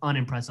looked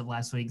unimpressive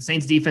last week.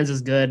 Saints defense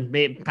is good.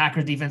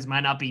 Packers defense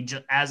might not be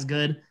as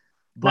good,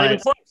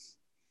 but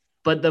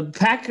the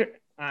Packer,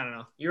 I don't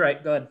know. You're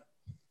right. Go ahead.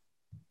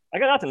 I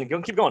got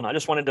nothing. Keep going. I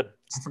just wanted to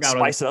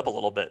spice it up a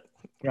little bit.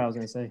 Yeah, I was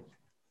gonna say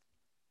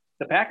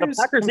the Packers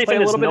defense play a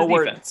little bit of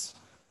nowhere. Defense.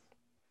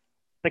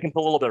 They can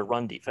pull a little bit of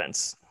run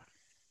defense.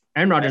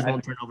 Aaron Rodgers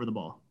won't turn over the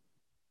ball.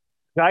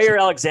 Jair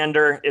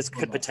Alexander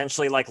could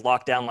potentially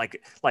lock down like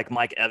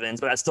Mike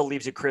Evans, but that still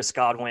leaves you Chris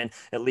Godwin.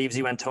 It leaves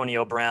you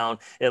Antonio Brown.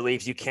 It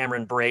leaves you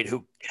Cameron Brate,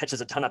 who catches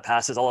a ton of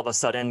passes. All of a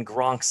sudden,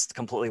 Gronk's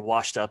completely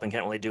washed up and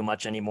can't really do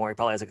much anymore. He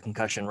probably has a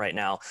concussion right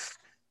now.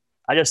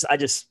 Like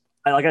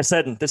I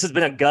said, this has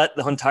been a gut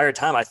the entire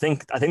time. I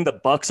think the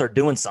Bucs are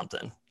doing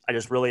something. I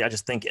just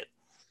think it.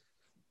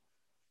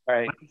 All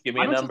right, give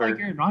me a number.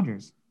 Like Aaron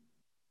Rodgers?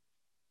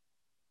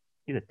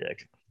 He's a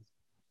dick.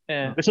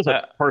 This is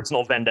a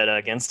personal vendetta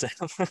against him.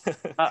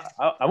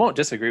 I won't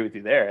disagree with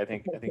you there. I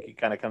think he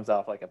kind of comes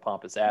off like a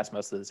pompous ass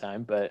most of the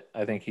time, but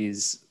I think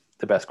he's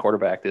the best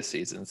quarterback this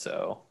season.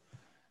 So,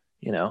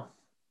 give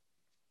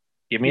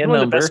me a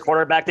number. The best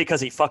quarterback because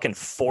he fucking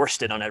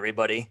forced it on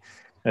everybody.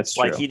 That's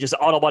true. Like he just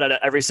autobotted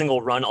every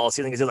single run all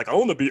season. He's like, I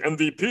want to be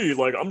MVP.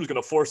 Like I'm just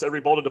gonna force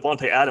every ball to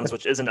Davante Adams,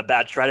 which isn't a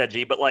bad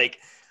strategy, but like.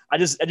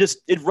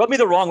 It rubbed me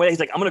the wrong way. He's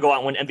like, I'm going to go out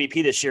and win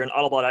MVP this year and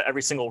autobot out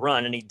every single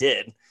run. And he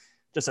did.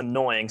 Just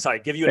annoying. Sorry.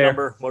 Give you a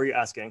number. What are you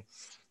asking?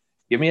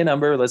 Give me a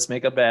number. Let's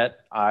make a bet.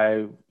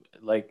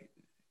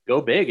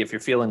 Go big if you're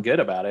feeling good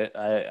about it.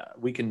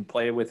 We can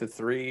play with a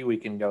 3. We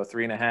can go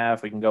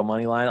 3.5. We can go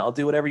money line. I'll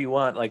do whatever you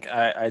want. Like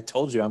I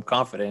told you, I'm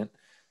confident.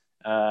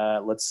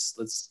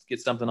 Let's get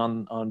something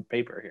on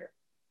paper here.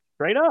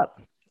 Straight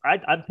up.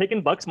 I'm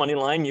taking Bucs money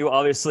line. You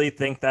obviously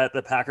think that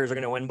the Packers are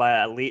going to win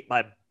by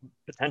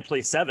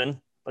potentially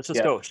 7. Let's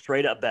just go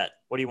straight up bet.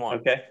 What do you want?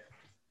 Okay.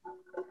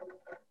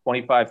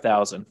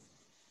 25,000.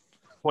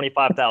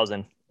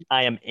 25,000.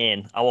 I am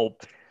in.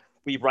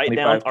 We write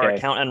down our 25K.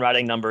 account and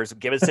writing numbers,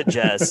 give it to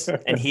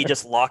Jez, and he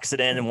just locks it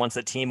in and wants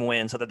the team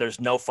win so that there's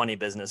no funny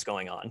business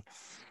going on.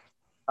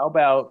 How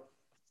about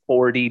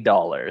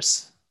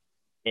 $40?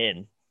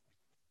 In.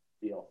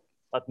 Deal.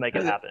 Let's make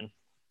it happen.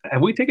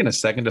 Have we taken a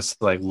second just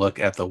to like look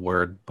at the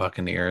word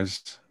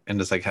Buccaneers and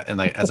just like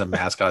as a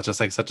mascot? It's just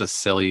like such a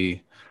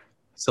silly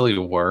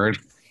word,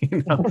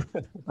 you know.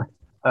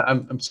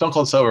 I'm stone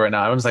cold sober right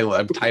now. I'm just like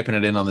I'm typing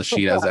it in on the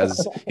sheet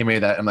as he made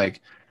that. I'm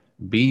like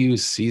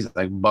BUC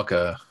like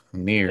Buccaneers.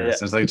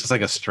 Yeah. It's like just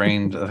like a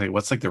strange like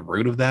what's like the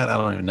root of that? I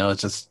don't even know.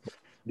 It's just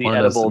The one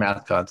edible of those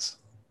mascots.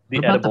 The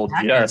What about edible the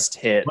Packers? just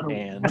hit What are we-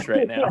 Ange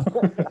right now.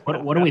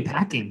 What are we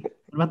packing?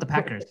 What about the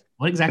Packers?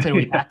 What exactly are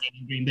we packing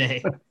in Green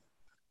Bay?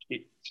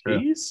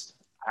 Cheese?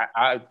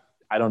 I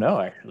don't know.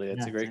 Actually,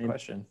 that's Yeah, a great same.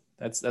 question.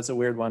 That's a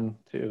weird one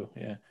too.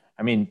 Yeah,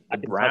 I mean the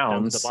Touchdowns,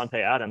 Browns.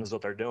 Devontae Adams is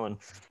what they're doing.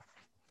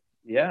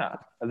 Yeah,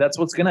 that's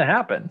what's gonna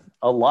happen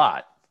a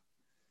lot.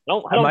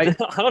 I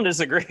don't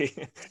disagree.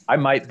 I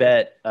might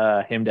bet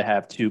him to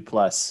have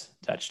 2+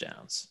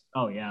 touchdowns.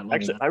 Oh yeah,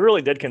 Actually, I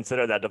really did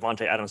consider that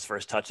Devontae Adams'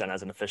 first touchdown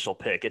as an official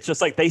pick. It's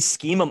just like they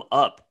scheme him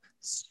up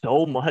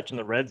so much in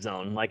the red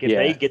zone. Like if Yeah.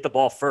 they get the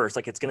ball first,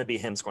 like it's going to be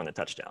him scoring the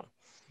touchdown.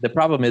 The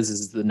problem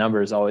is the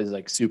number is always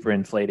like super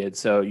inflated.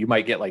 So you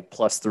might get like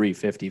plus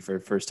 350 for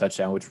first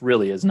touchdown, which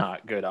really is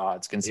not good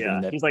odds considering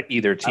Yeah, that he's like-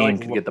 either team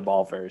like- could get the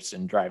ball first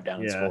and drive down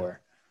and Yeah.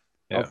 score.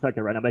 Yeah. I'll check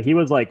it right now. But he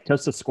was like,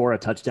 just to score a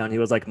touchdown, he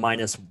was like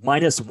minus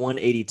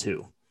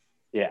 182.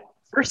 Yeah.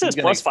 Versus He's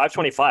gonna- plus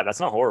 525. That's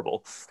not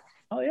horrible.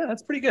 Oh yeah,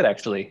 that's pretty good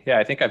actually. Yeah,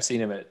 I think I've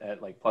seen him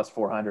at like plus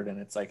 400, and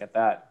it's like at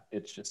that,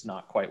 it's just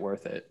not quite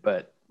worth it.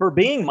 But For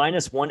being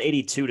minus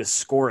 182 to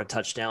score a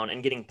touchdown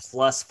and getting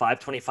plus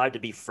 525 to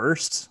be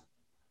first.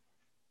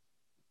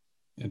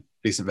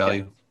 Decent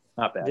value.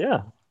 not bad. Yeah,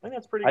 I think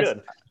that's pretty I-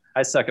 good.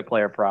 I suck at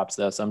player props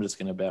though, so I'm just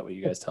gonna bet what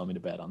you guys tell me to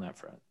bet on that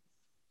front.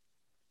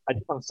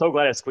 I'm so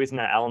glad I squeezed in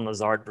that Alan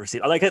Lazard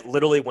receipt. I like it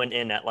literally went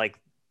in at like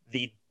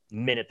the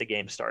minute the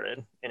game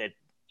started and it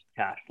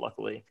cashed,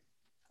 luckily.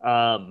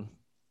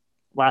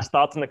 Last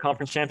thoughts on the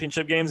conference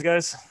championship games,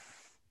 guys?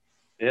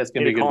 Yeah, it's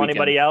gonna Need be a to good call weekend.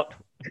 anybody out?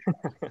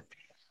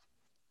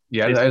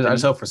 Yeah, It's I been-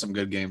 just hope for some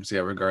good games. Yeah,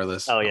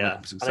 regardless. Oh, I'm yeah. I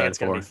just think excited it's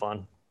going to for. be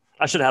fun.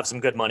 I should have some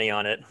good money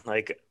on it.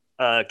 Like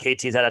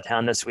KT's out of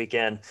town this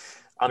weekend.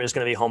 I'm just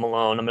going to be home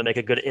alone. I'm going to make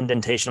a good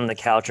indentation on the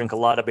couch, drink a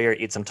lot of beer,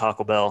 eat some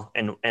Taco Bell,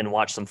 and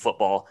watch some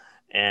football,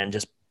 and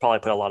just probably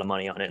put a lot of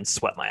money on it and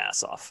sweat my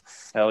ass off.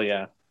 Hell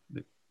yeah.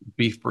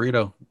 Beef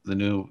burrito, the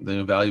new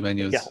value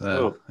menus.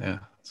 Yeah. Yeah.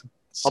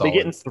 I'll be Solid.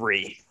 getting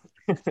 3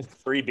 beef Gotta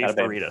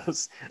be.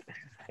 burritos,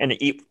 and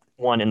to eat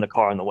one in the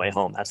car on the way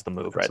home. That's the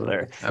move right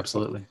there.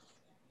 Absolutely.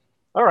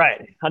 All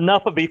right,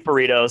 enough of beef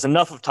burritos,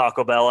 enough of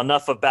Taco Bell,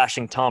 enough of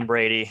bashing Tom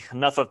Brady,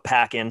 enough of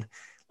packing.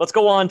 Let's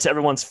go on to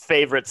everyone's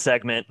favorite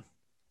segment.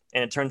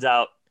 And it turns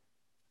out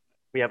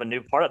we have a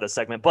new part of the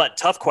segment, but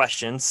tough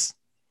questions.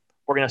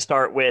 We're going to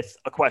start with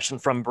a question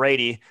from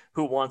Brady,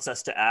 who wants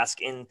us to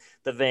ask in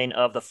the vein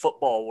of the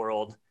football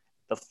world,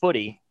 the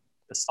footy,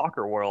 the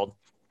soccer world.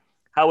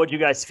 How would you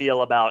guys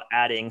feel about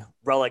adding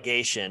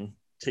relegation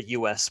to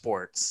U.S.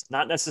 sports?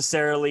 Not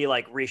necessarily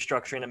like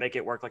restructuring to make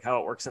it work like how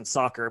it works in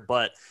soccer,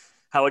 but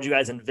how would you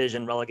guys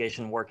envision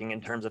relegation working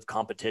in terms of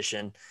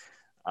competition?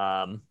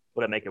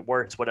 Would it make it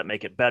worse? Would it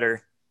make it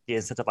better?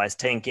 De-incentivize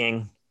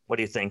tanking? What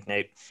do you think,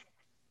 Nate?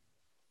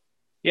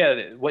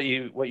 Yeah, what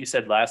you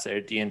said last there,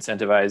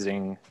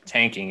 de-incentivizing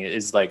tanking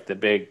is like the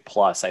big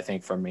plus, I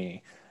think, for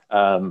me.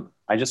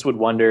 I just would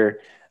wonder,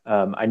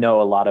 I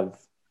know a lot of,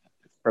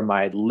 from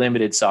my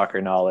limited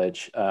soccer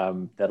knowledge,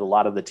 that a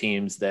lot of the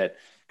teams that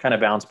kind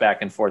of bounce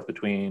back and forth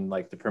between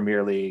like the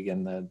Premier League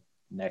and the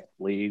next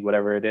league,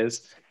 whatever it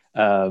is,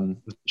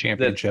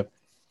 Championship.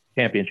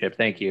 championship,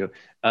 thank you,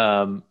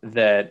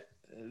 that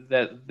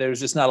there's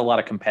just not a lot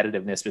of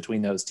competitiveness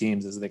between those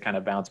teams as they kind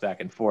of bounce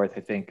back and forth.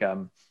 I think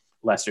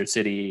Leicester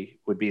City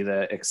would be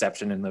the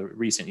exception in the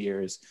recent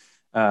years.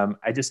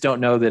 I just don't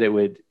know that it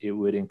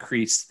would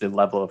increase the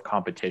level of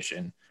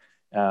competition.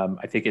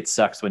 I think it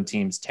sucks when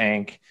teams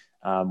tank,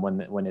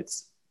 when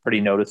it's pretty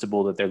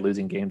noticeable that they're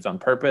losing games on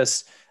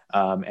purpose.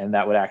 And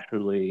that would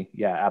actually,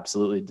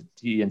 absolutely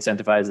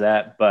de-incentivize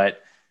that.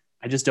 But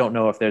I just don't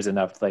know if there's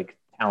enough like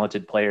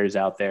talented players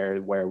out there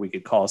where we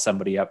could call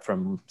somebody up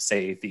from,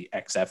 say, the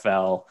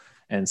XFL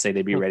and say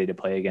they'd be ready to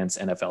play against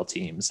NFL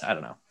teams. I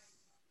don't know.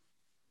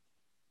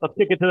 Let's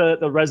kick it to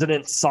the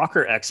resident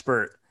soccer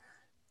expert.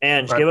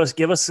 And Right.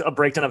 give us a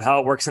breakdown of how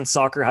it works in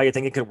soccer, how you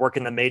think it could work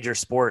in the major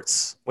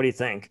sports. What do you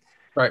think?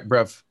 All right,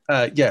 bruv.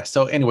 Yeah.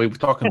 So anyway, we're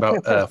talking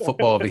about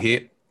football over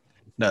here.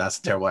 No, that's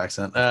a terrible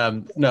accent.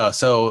 No.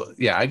 So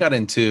yeah, I got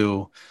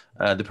into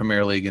the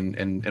Premier League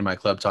in my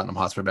club, Tottenham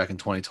Hotspur, back in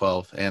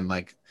 2012, and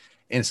like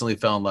instantly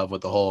fell in love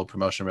with the whole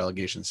promotion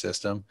relegation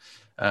system.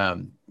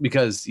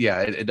 Because yeah,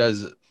 it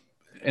does.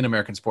 In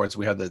American sports,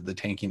 we have the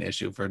tanking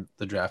issue for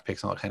the draft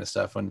picks and all that kind of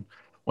stuff.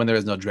 When there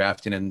is no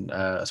drafting in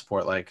a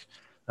sport like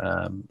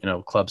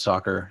club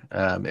soccer.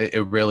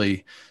 It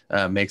really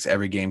makes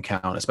every game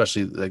count,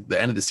 especially like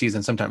the end of the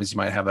season. Sometimes you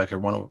might have like a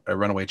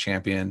runaway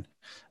champion,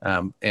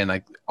 and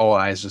like all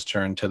eyes just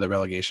turn to the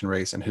relegation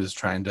race and who's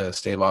trying to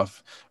stave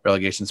off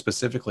relegation,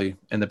 specifically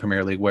in the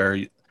Premier League,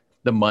 where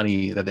the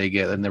money that they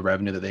get and the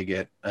revenue that they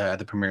get at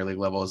the Premier League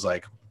level is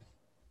like,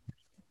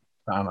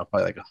 I don't know,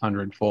 probably like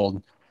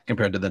 100-fold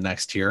compared to the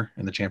next tier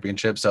in the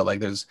championship. So like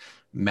there's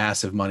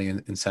massive money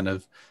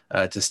incentive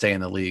to stay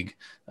in the league,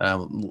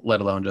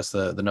 let alone just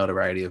the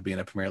notoriety of being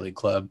a Premier League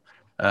club.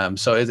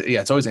 So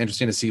it's always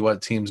interesting to see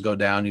what teams go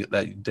down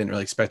that you didn't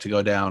really expect to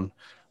go down,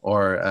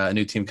 or a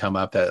new team come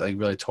up that like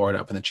really tore it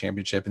up in the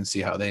championship, and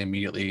see how they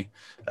immediately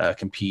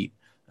compete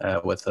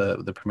with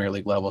the Premier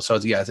League level. So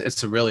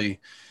it's a really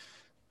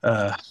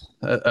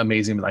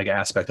amazing like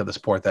aspect of the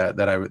sport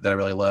that I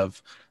really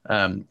love.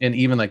 And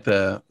even like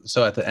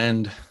so at the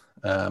end,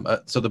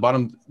 so the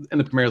bottom in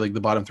the Premier League,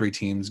 the bottom 3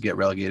 teams get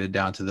relegated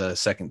down to the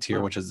second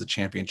tier, which is the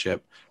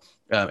championship.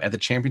 At the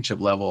championship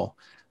level,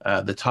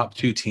 the top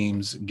 2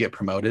 teams get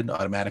promoted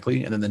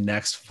automatically, and then the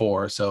next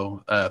 4,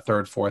 so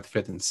third, fourth,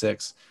 fifth, and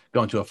sixth,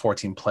 go into a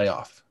 14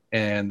 playoff,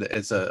 and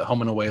it's a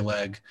home and away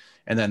leg,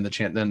 and then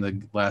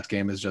the last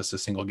game is just a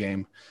single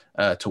game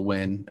to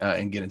win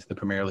and get into the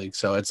Premier League.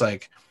 So it's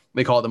like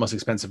they call it the most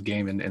expensive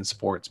game in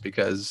sports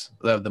because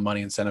of the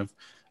money incentive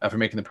for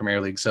making the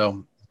Premier League.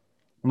 So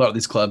a lot of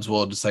these clubs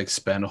will just like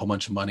spend a whole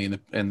bunch of money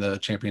in the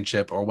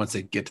championship, or once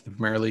they get to the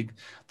Premier League,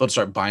 they'll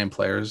start buying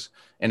players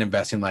and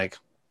investing like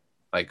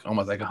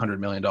almost like $100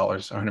 million,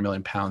 100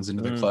 million pounds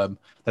into the club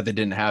that they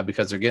didn't have,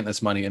 because they're getting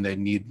this money and they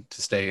need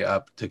to stay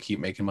up to keep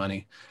making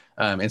money.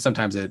 And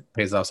sometimes it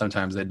pays off,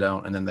 sometimes they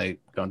don't, and then they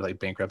go into like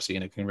bankruptcy,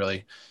 and it can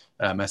really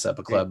mess up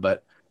a club.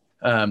 But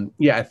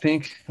I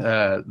think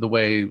the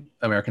way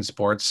American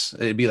sports,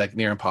 it'd be like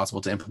near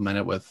impossible to implement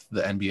it with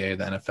the NBA,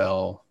 the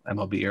NFL,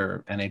 MLB,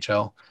 or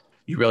NHL.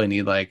 You really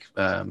need like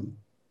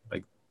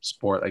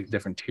sport, like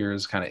different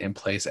tiers kind of in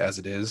place as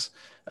it is.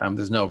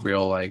 There's no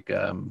real like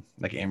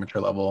amateur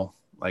level,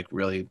 like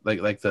really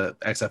like the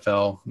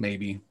XFL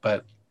maybe.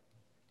 But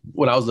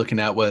what I was looking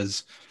at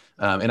was,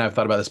 and I've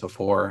thought about this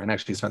before and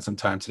actually spent some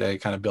time today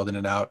kind of building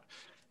it out,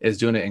 is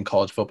doing it in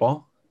college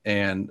football.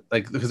 And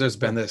like, because there's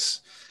been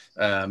this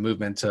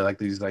movement to like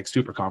these like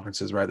super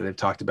conferences, right, that they've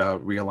talked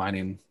about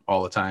realigning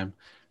all the time.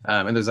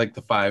 And there's like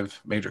the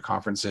 5 major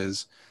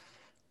conferences.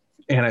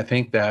 And I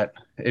think that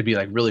it'd be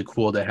like really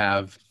cool to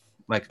have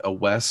like a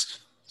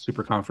West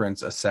super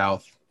conference, a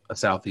South, a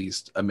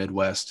Southeast, a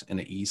Midwest, and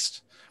an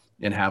East,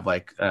 and have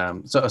like,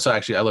 so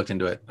actually I looked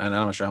into it, and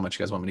I'm not sure how much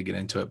you guys want me to get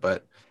into it,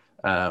 but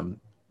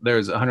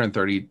there's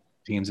 130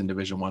 teams in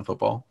Division I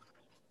football.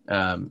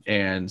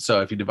 And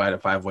so if you divide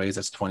it 5 ways,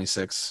 that's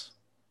 26.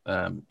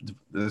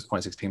 There's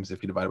 26 teams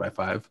if you divide it by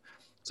 5.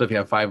 So if you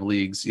have 5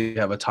 leagues, you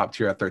have a top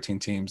tier at 13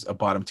 teams, a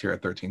bottom tier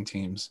at 13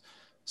 teams.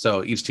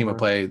 So each team will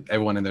play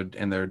everyone in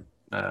their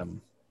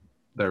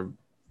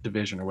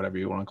division, or whatever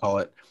you want to call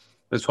it.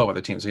 There's 12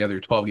 other teams, so you have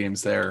your 12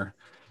 games there.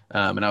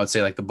 And I would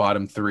say like the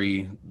bottom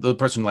 3, the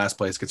person in last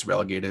place gets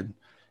relegated,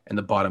 and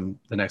the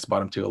next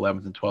bottom 2,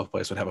 11th and 12th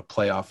place, would have a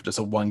playoff, just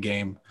a 1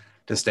 game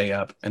to stay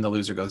up, and the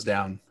loser goes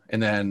down.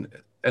 And then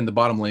in the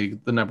bottom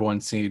league, the number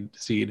 1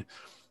 seed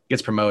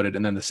gets promoted,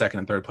 and then the second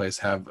and third place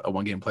have a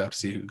 1 game playoff to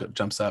see who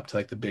jumps up to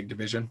like the big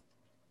division.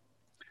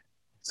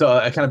 So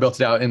I kind of built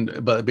it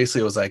out, but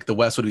basically it was like the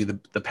West would be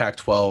the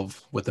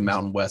Pac-12 with the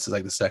Mountain West as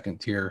like the second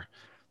tier.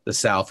 The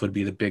South would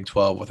be the Big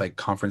 12 with like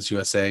Conference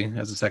USA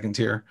as the second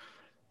tier.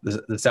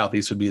 The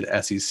Southeast would be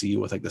the SEC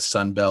with like the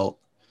Sun Belt.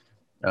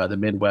 The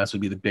Midwest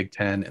would be the Big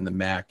 10 and the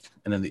MAC,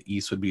 and then the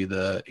East would be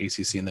the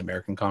ACC and the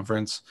American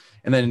Conference.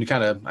 And then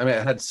I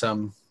had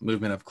some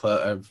movement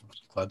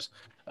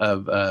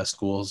of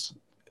schools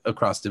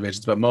across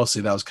divisions, but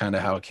mostly that was kind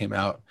of how it came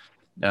out.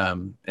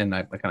 And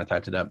I kind of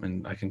typed it up,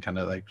 and I can kind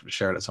of like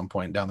share it at some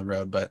point down the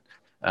road. But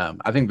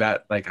I think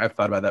that like I've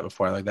thought about that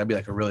before. Like that'd be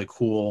like a really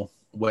cool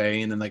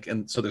way. And then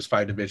and so there's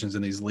 5 divisions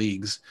in these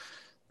leagues.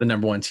 The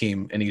number 1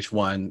 team in each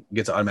one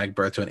gets an automatic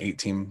berth to an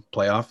 8-team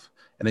playoff,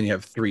 and then you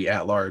have 3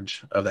 at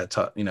large of that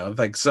top.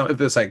 Like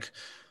if it's like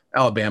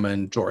Alabama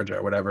and Georgia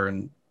or whatever,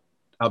 and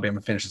Alabama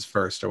finishes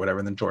first or whatever,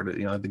 and then Georgia,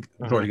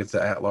 Georgia gets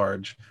the at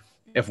large.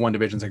 If one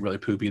division's like really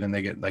poopy, then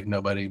they get like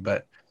nobody.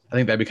 But I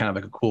think that'd be kind of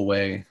like a cool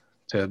way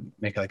to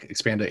make like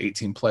expand to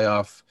 18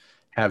 playoff,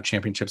 have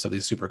championships of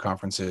these super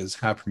conferences,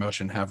 have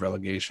promotion, have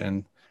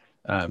relegation.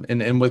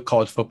 And with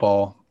college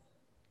football,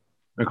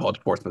 or college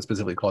sports, but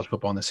specifically college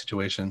football in this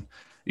situation,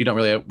 you don't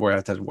really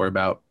have to worry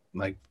about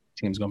like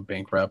teams going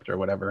bankrupt or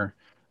whatever.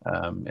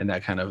 And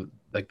that kind of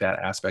like that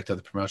aspect of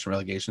the promotion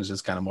relegation is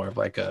just kind of more of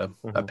like a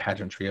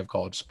pageantry of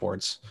college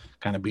sports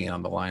kind of being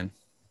on the line.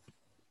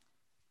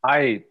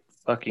 I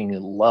fucking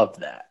love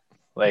that.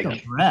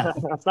 Like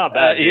that's not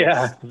bad.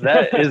 Yeah,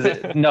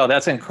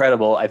 that's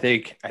incredible. I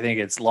think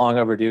it's long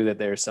overdue that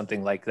there's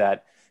something like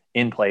that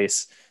in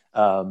place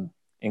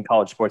in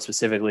college sports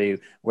specifically,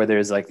 where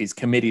there's like these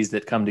committees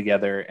that come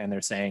together and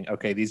they're saying,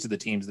 okay, these are the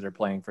teams that are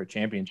playing for a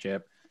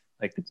championship.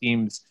 Like the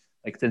teams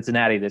like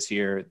Cincinnati this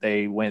year,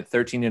 they went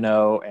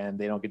 13-0 and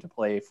they don't get to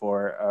play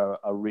for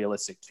a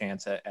realistic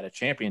chance at a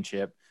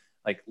championship.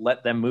 Like,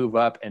 let them move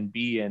up and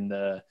be in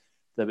the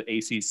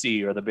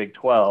ACC or the Big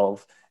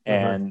 12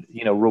 and,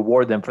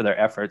 reward them for their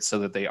efforts so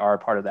that they are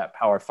part of that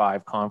Power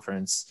 5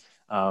 conference,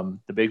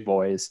 the big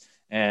boys.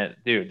 And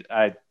dude,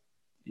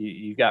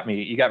 you got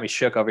me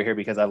shook over here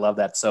because I love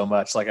that so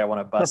much. Like, I want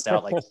to bust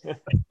out like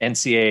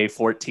NCAA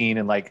 14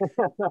 and like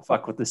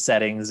fuck with the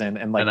settings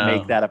and like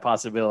make that a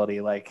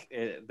possibility. Like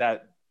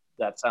that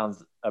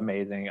sounds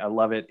amazing. I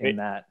love it in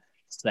that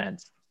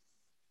sense.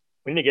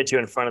 We need to get you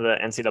in front of the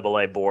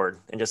NCAA board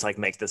and just like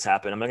make this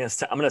happen. I'm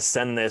gonna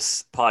send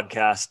this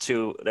podcast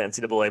to the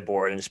NCAA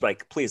board and just be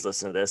like, please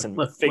listen to this and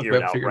figure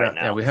it out right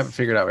now. Yeah, we haven't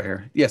figured out right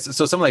here. Yes.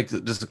 So some like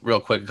just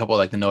real quick, a couple of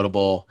like the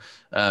notable,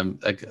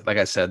 like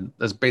I said,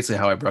 that's basically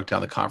how I broke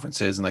down the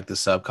conferences, and like the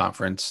sub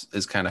conference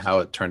is kind of how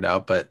it turned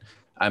out. But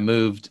I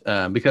moved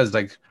because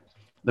like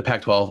the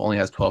Pac-12 only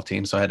has 12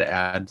 teams, so I had to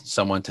add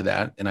someone to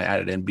that, and I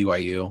added in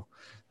BYU.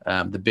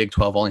 The Big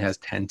 12 only has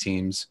 10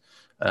 teams.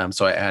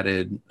 So I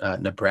added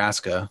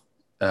Nebraska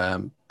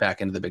back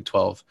into the Big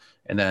 12,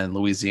 and then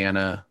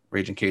Louisiana,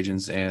 Raging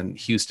Cajuns, and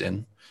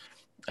Houston.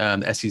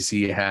 The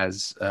SEC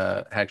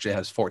actually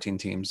has 14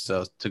 teams.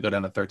 So to go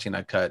down to 13,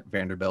 I cut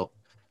Vanderbilt.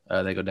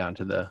 They go down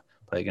to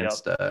play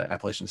against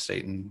Appalachian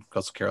State and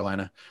Coastal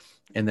Carolina.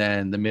 And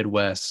then the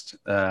Midwest,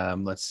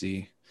 let's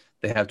see,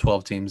 they have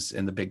 12 teams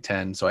in the Big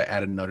 10. So I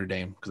added Notre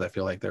Dame because I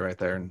feel like they're right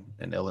there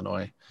in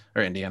Illinois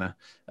or Indiana,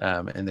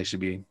 and they should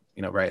be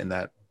right in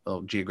that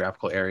little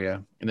geographical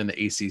area. And then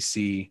the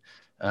ACC,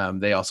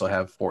 they also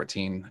have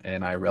 14,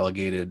 and I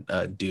relegated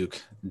Duke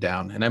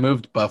down, and I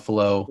moved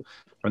Buffalo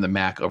from the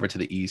MAC over to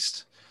the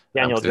East.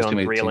 Daniel's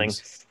doing reeling.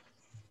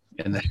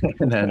 And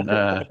then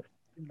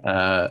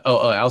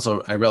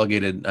I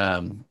relegated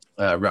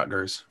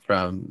Rutgers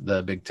from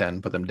the Big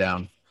 10, put them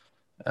down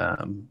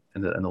in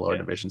the lower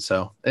division.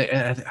 So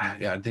I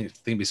think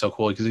it'd be so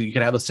cool because you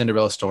could have the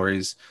Cinderella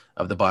stories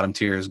of the bottom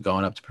tiers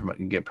going up to promote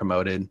and get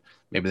promoted.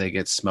 Maybe they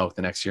get smoked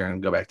the next year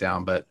and go back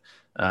down. But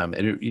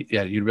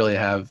you'd really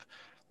have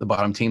the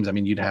bottom teams. I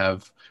mean, you'd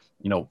have,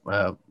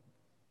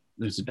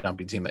 there's a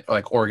dumping team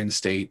like Oregon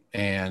State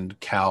and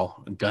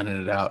Cal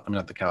gunning it out. I mean,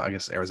 not the Cal, I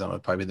guess Arizona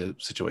would probably be the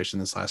situation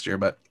this last year,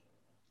 but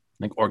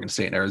I think Oregon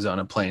State and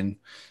Arizona playing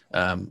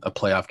a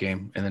playoff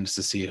game, and then just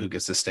to see who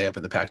gets to stay up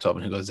in the Pac-12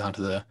 and who goes down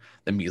to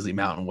the measly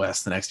Mountain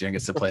West the next year and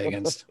gets to play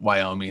against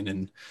Wyoming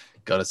and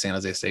go to San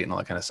Jose State and all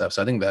that kind of stuff.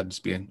 So I think that'd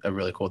just be a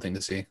really cool thing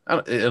to see.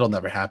 It'll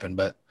never happen,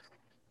 but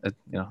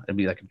it'd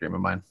be like a dream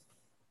of mine.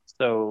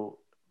 So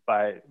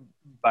by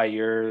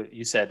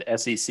you said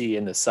SEC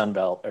and the Sun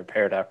Belt are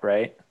paired up,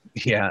 right?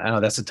 Yeah, I know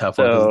that's a tough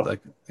one.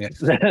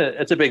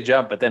 It's a big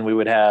jump, but then we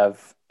would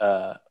have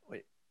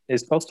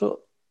is Coastal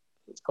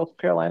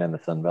Carolina in the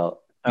Sun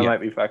Belt? I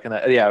might be fucking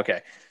that. Yeah,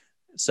 okay.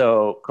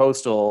 So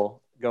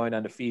Coastal going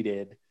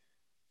undefeated,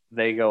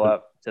 they go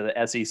up to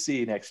the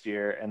SEC next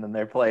year, and then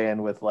they're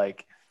playing with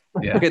like.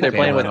 Yeah, okay, they're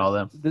playing with all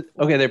them.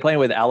 Okay, they're playing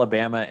with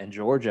Alabama and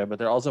Georgia, but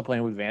they're also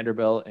playing with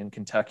Vanderbilt and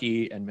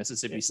Kentucky and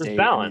Mississippi State.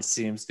 Balance.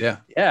 And these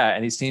teams,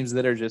 and these teams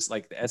that are just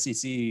like the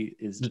SEC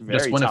is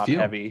very top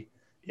heavy.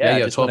 Yeah,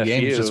 you have 12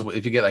 games. Just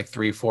if you get like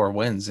 3-4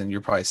 wins, and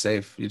you're probably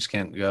safe. You just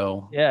can't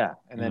go. Yeah,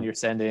 and then you're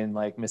sending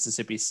like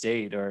Mississippi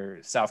State or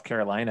South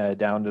Carolina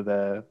down to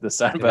the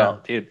Sun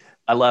Belt, dude.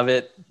 I love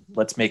it.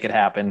 Let's make it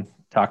happen.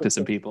 Talk to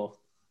some people.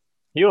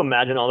 Can you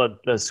imagine all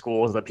the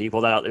schools, the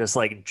people that just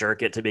like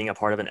jerk it to being a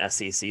part of an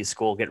SEC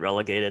school, get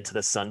relegated to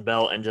the Sun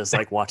Belt, and just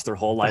like watch their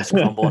whole lives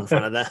crumble in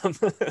front of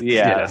them?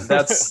 Yeah,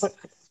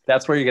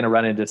 that's where you're going to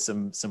run into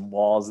some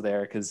walls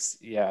there, because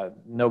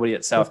nobody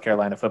at South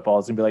Carolina football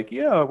is going to be like,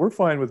 yeah, we're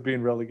fine with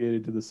being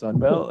relegated to the Sun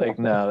Belt. Like,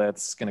 no,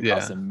 that's going to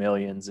cost them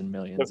millions and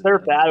millions. If they're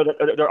bad,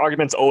 their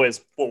argument's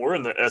always, well, we're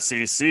in the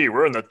SEC,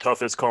 we're in the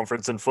toughest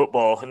conference in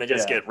football, and they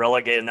just get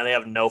relegated, and then they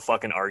have no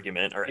fucking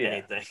argument or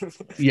anything.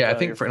 I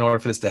think in order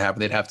for this to happen,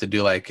 they'd have to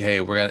do like, hey,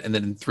 and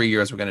then in 3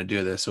 years we're going to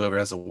do this. Whoever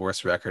has the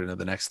worst record in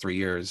the next 3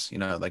 years,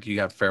 like you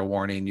have fair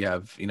warning, you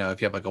have,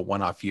 if you have like a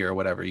one-off year or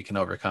whatever, you can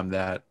overcome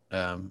that.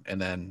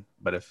 And then,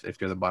 but if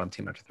you're the bottom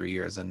team after 3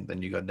 years, and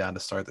then you go down to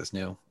start this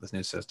new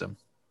system.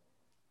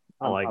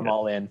 I'm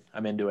all in.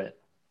 I'm into it.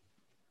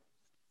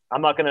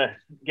 I'm not gonna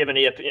give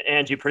any.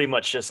 And you pretty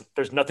much just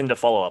there's nothing to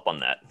follow up on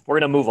that. We're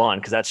gonna move on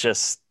because that's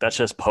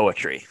just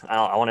poetry.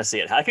 I want to see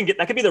it. That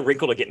could be the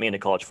wrinkle to get me into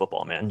college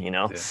football, man.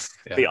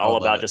 Be all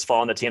about just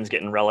following the teams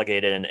getting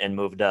relegated and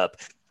moved up.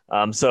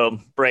 So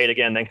Braid,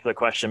 again, thanks for the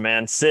question,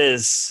 man.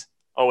 Sis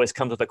always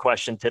comes with a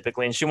question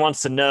typically, and she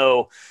wants to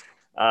know.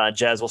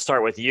 Jez, we'll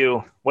start with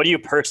you. What do you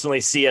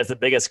personally see as the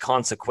biggest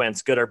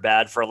consequence, good or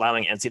bad, for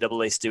allowing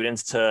NCAA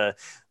students to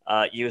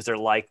use their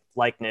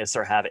likeness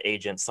or have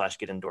agents /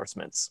 get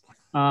endorsements?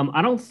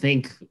 I don't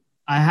think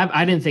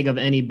I didn't think of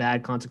any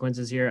bad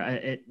consequences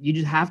here. You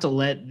just have to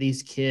let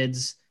these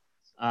kids,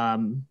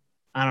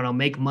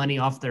 make money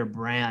off their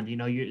brand.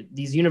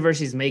 These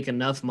universities make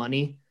enough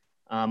money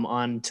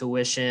on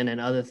tuition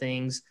and other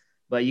things,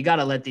 but you got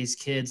to let these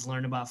kids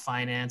learn about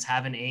finance,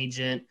 have an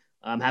agent,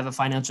 have a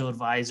financial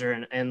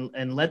advisor,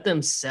 and let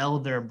them sell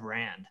their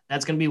brand.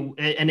 That's going to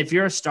be, and if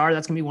you're a star,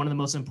 that's going to be one of the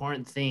most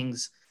important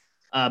things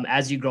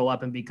as you grow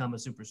up and become a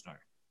superstar.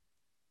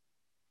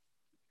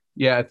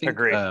 Yeah, I think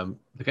Agreed. kind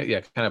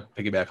of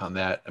piggyback on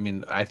that. I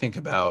mean, I think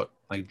about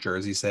like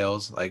jersey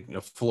sales, like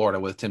Florida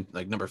with Tim,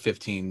 like number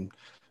 15,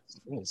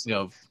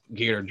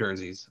 Gator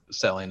jerseys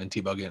selling, and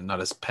Tebow getting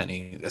not a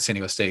penny. At San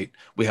Diego State,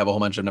 we have a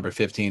whole bunch of number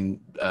 15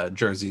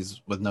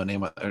 jerseys with no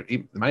name, or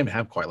it might even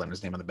have Kawhi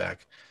Leonard's name on the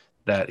back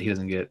that he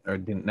doesn't get or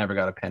never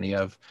got a penny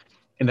of,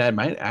 and that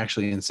might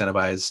actually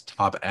incentivize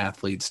top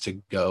athletes to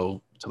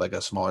go to like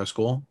a smaller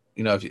school,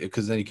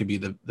 because then you could be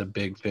the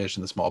big fish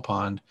in the small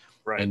pond.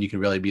 Right. And you can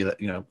really be,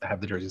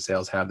 have the jersey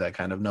sales, have that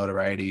kind of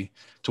notoriety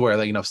to where,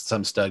 if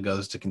some stud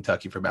goes to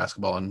Kentucky for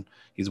basketball and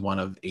he's one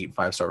of 8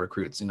 5-star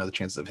recruits, the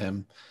chances of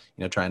him,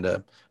 trying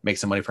to make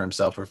some money for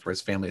himself or for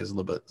his family is a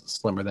little bit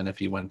slimmer than if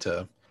he went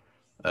to,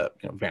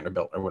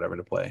 Vanderbilt or whatever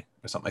to play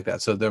or something like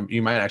that. So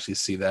you might actually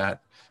see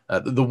that.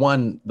 The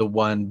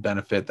one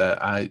benefit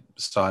that I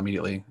saw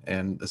immediately,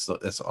 and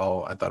that's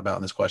all I thought about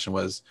in this question,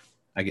 was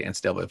I get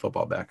NCAA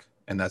football back,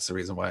 and that's the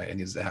reason why it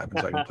needs to happen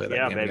so I can play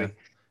that game again.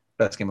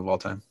 Best game of all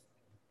time.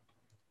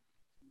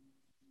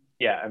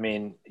 Yeah, I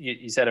mean,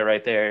 you said it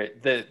right there.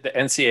 The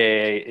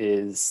NCAA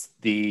is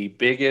the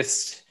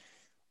biggest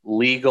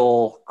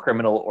legal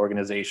criminal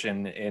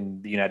organization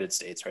in the United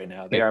States right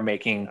now. They are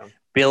making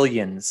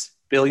billions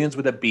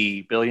with a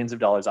B, billions of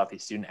dollars off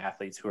these student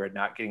athletes who are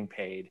not getting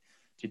paid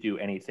to do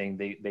anything.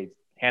 They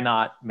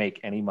cannot make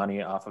any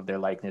money off of their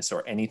likeness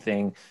or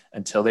anything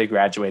until they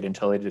graduate,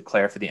 until they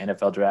declare for the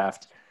NFL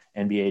draft,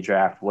 NBA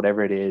draft,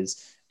 whatever it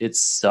is.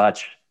 It's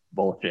such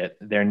bullshit.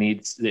 It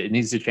needs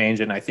to change,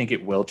 and I think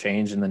it will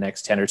change in the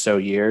next 10 or so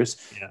years.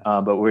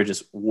 But we're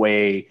just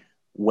way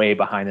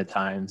behind the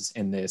times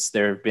in this.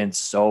 There have been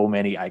so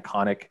many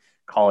iconic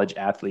college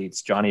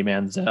athletes, Johnny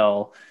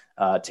Manziel,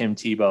 Tim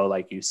Tebow,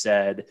 like you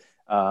said.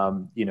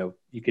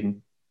 You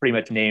can pretty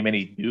much name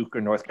any Duke or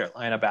North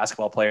Carolina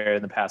basketball player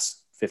in the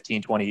past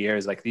 15, 20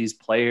 years. Like, these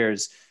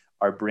players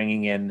are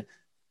bringing in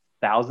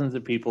thousands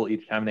of people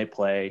each time they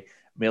play,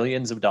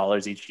 millions of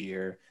dollars each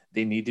year.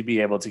 They need to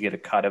be able to get a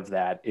cut of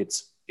that.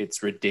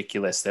 It's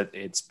ridiculous that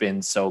it's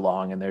been so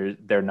long and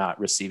they're not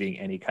receiving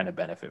any kind of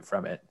benefit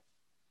from it.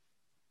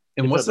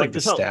 And what's like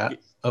the stat?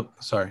 Oh,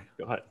 sorry.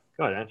 Go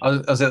ahead.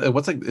 I was saying,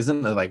 what's like,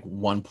 isn't it like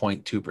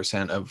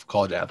 1.2% of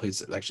college athletes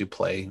that actually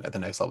play at the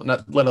next level?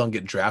 Not let alone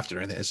get drafted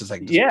or anything. It's just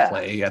like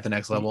play at the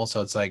next level.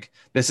 So it's like,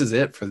 this is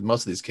it for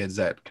most of these kids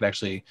that could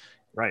actually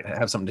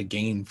have something to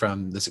gain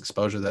from this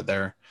exposure that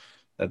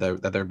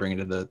they're bringing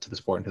to the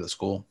sport and to the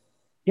school.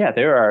 Yeah,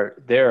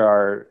 there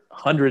are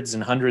hundreds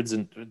and hundreds,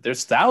 and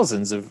there's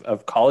thousands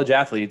of college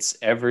athletes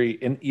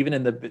even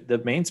in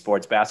the main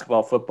sports,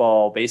 basketball,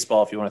 football,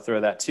 baseball, if you want to throw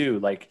that too.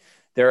 Like,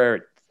 there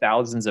are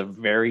thousands of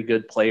very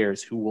good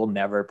players who will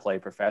never play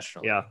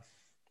professionally. Yeah.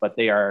 But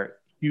they are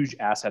huge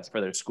assets for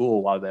their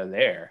school while they're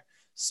there.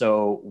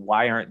 So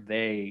why aren't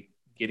they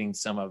getting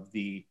some of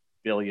the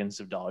billions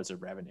of dollars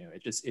of revenue?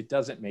 It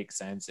doesn't make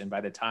sense. And by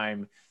the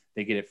time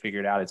they get it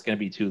figured out, it's going to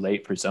be too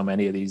late for so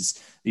many of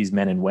these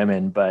men and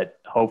women, but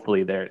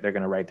hopefully they're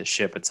going to right the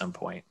ship at some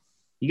point.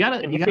 You gotta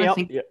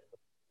think. Yeah.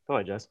 Go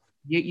ahead, Jess.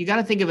 You got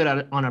to think of it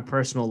on a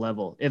personal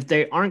level. If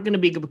they aren't going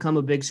to become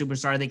a big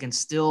superstar, they can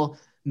still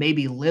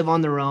maybe live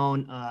on their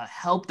own,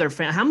 help their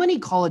family. How many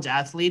college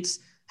athletes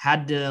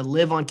had to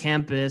live on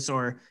campus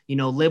or,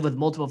 live with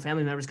multiple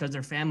family members because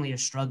their family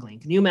is struggling?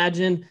 Can you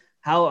imagine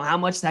how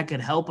much that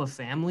could help a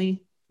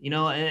family? And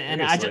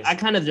I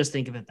kind of just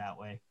think of it that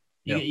way.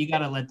 You got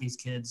to let these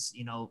kids,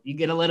 you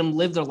got to let them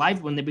live their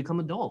life when they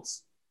become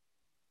adults.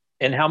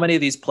 And how many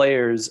of these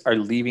players are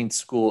leaving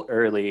school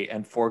early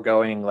and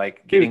foregoing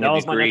getting a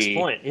degree? My next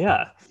point.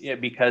 Yeah,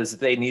 because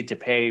they need to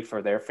pay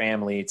for their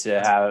family to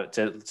have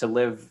to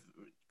live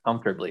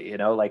comfortably.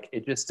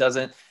 It just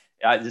doesn't.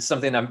 It's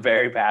something I'm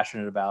very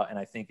passionate about, and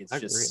I think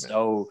it's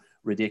so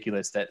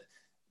ridiculous that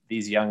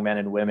these young men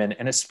and women,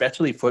 and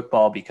especially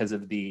football, because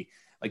of the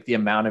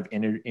amount of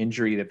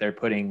injury that they're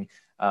putting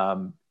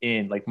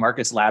in. Like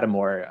Marcus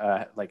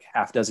Lattimore,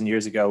 half dozen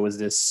years ago, was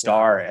this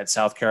star at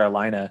South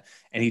Carolina,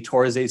 and he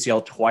tore his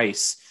ACL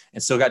twice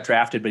and still got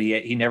drafted, but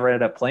he never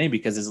ended up playing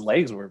because his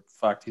legs were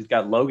fucked. He's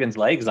got Logan's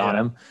legs on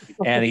him,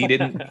 and he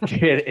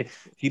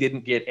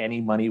didn't get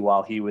any money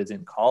while he was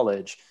in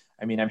college.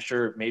 I mean, I'm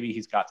sure maybe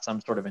he's got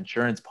some sort of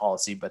insurance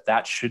policy, but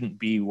that shouldn't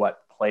be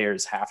what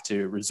players have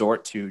to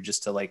resort to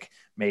just to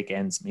make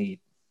ends meet.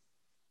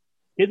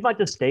 Kids might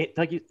just stay,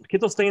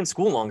 kids will stay in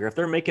school longer. If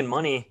they're making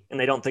money and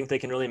they don't think they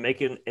can really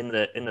make it in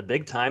the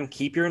big time,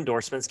 keep your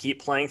endorsements,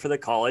 keep playing for the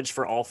college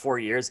for all 4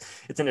 years.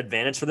 It's an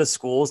advantage for the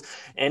schools.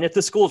 And if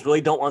the schools really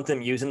don't want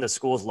them using the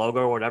school's logo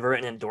or whatever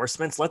in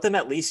endorsements, let them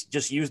at least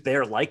just use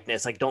their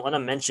likeness. Don't let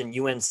them mention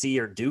UNC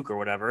or Duke or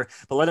whatever,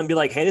 but let them be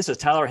like, hey, this is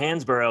Tyler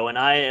Hansborough and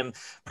I am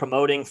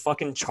promoting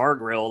fucking Char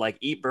Grill,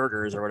 Eat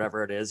Burgers or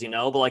whatever it is,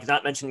 but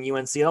not mentioning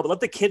UNC at all, but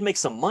let the kid make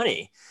some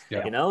money,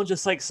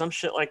 just some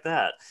shit like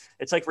that.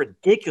 It's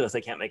ridiculous.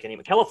 They can't make any.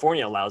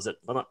 California allows it.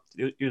 They'll not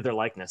use their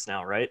likeness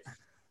now, right?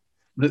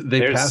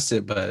 They passed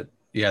it, but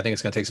Yeah, I think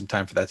it's going to take some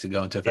time for that to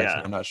go into effect.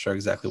 Yeah. I'm not sure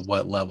exactly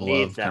what level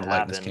Needs of to kind of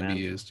likeness happen, can man.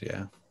 be used.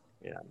 Yeah.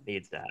 Yeah,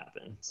 needs to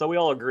happen. So we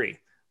all agree.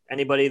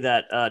 Anybody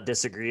that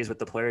disagrees with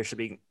the players should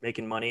be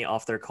making money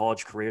off their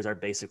college careers are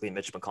basically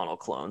Mitch McConnell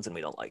clones, and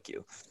we don't like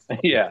you.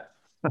 Yeah.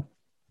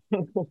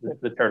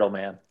 The turtle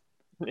man.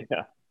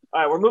 Yeah. All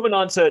right, we're moving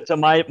on to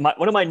my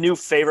one of my new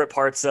favorite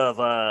parts of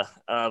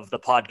the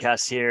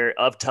podcast here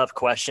of Tough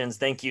Questions.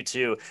 Thank you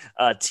to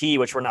T,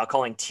 which we're now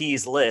calling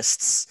T's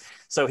Lists.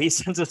 So he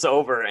sends us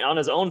over and on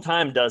his own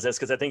time does this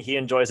because I think he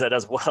enjoys that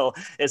as well,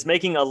 is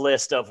making a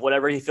list of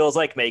whatever he feels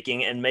like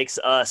making and makes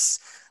us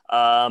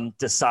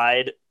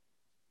decide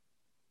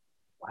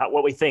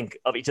what we think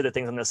of each of the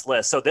things on this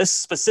list. So this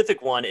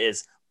specific one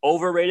is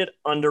overrated,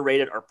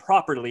 underrated, or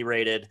properly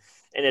rated,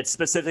 and it's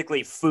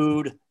specifically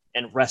food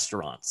and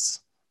restaurants.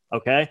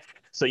 Okay,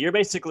 so you're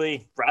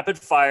basically rapid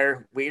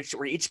fire. We're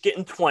each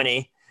getting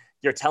 20.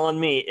 You're telling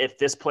me if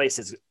this place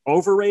is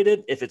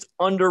overrated, if it's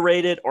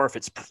underrated, or if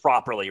it's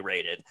properly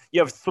rated. You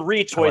have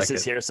 3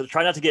 choices here, so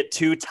try not to get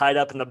too tied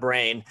up in the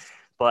brain.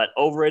 But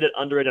overrated,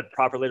 underrated,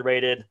 properly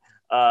rated.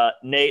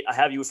 Nate, I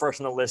have you first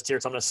on the list here,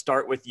 so I'm going to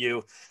start with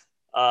you.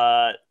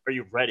 Are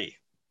you ready?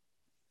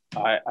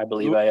 I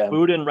believe I am.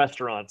 Food and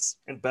restaurants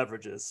and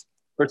beverages.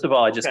 First of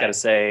all, I just got to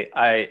say,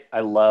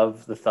 I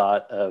love the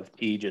thought of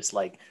T just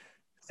like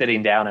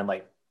sitting down and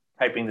like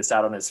typing this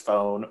out on his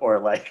phone or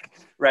like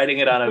writing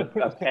it on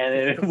a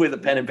pen with a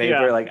pen and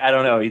paper. Yeah. Like, I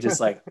don't know. He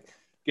just like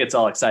gets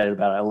all excited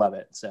about it. I love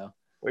it. So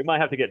we might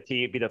have to get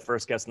T be the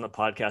first guest on the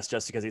podcast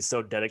just because he's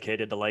so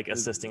dedicated to like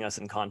assisting us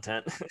in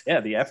content.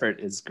 Yeah, the effort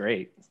is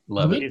great.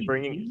 Love it. He's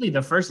bringing usually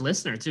the first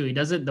listener too. He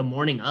does it the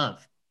morning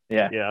of.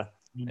 Yeah. Yeah.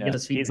 Get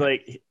us He's feedback.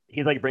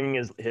 like bringing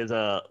his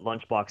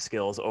lunchbox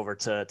skills over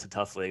to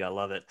Tough League. I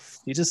love it.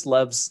 He just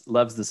loves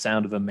the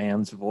sound of a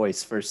man's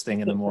voice first thing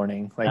in the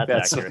morning. Like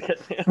That's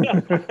accurate.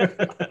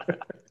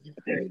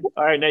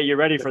 All right, Nate, you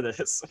ready for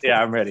this?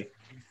 Yeah, I'm ready.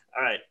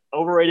 All right.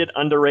 Overrated,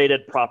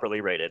 underrated, properly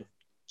rated.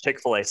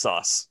 Chick-fil-A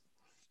sauce.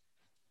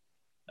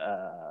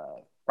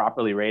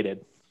 Properly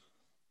rated.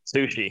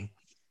 Sushi.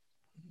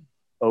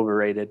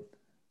 Overrated.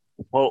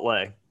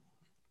 Chipotle.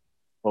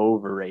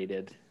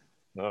 Overrated.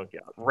 Oh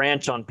god.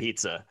 Ranch on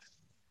pizza.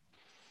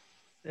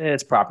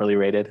 It's properly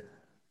rated.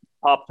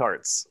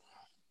 Pop-Tarts.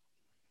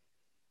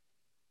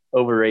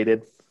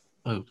 Overrated.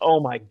 Oh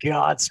my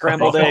god,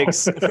 scrambled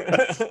eggs.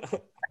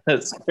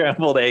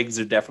 Scrambled eggs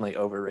are definitely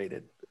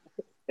overrated.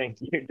 Thank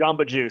you.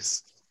 Jamba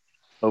Juice.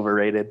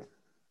 Overrated.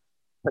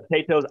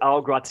 Potatoes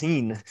au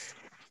gratin.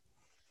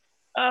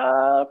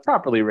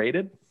 Properly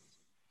rated.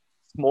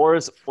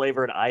 S'mores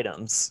flavored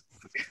items.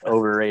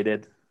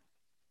 Overrated.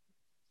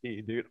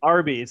 Gee, dude.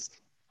 Arby's.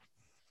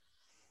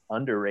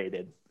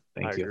 Underrated.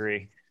 I Thank you.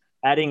 agree.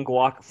 Adding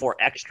guac for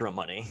extra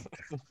money.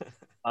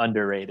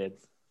 Underrated.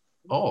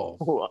 Oh,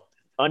 Ooh,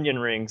 onion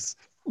rings.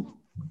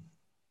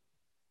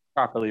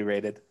 Properly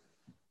rated.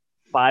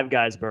 Five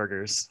Guys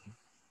burgers.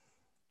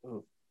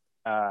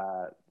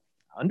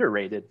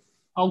 Underrated.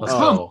 Oh, let's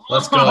come go.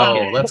 Let's on.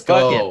 go. Let's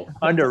go.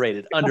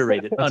 Underrated.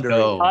 Underrated. Let's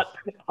Underrated. go.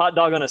 Hot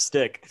dog on a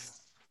stick.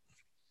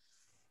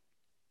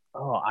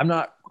 Oh, I'm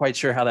not quite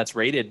sure how that's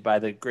rated by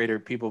the greater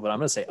people, but I'm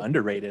gonna say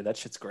underrated. That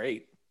shit's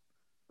great.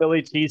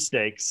 Philly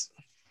cheesesteaks.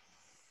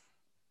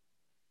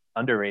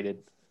 Underrated.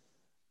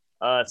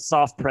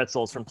 Soft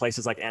pretzels from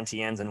places like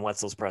Auntie Anne's and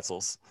Wetzel's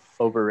Pretzels.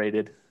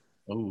 Overrated.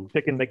 Ooh.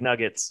 Chicken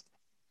McNuggets.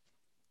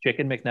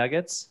 Chicken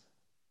McNuggets.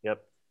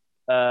 Yep.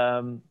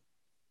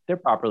 They're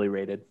properly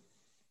rated.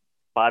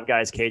 Five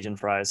Guys Cajun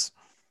fries.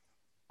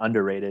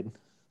 Underrated.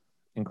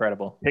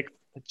 Incredible.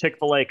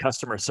 Chick-fil-A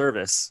customer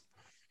service.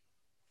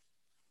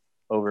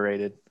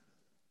 Overrated.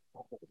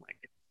 Oh my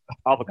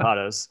God.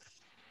 Avocados.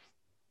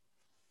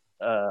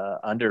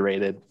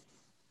 Underrated.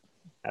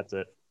 That's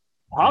it.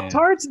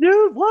 Pop-Tarts,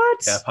 dude?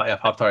 What? Yeah,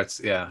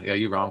 Pop-Tarts. Yeah,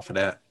 you're wrong for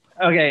that.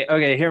 Okay.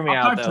 Hear me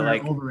out Pop-Tarts though. are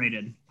Like,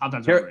 overrated.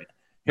 Pop-Tarts are overrated.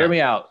 hear me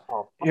out.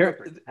 Oh, Here-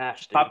 Pop-Tarts are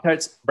trash, dude.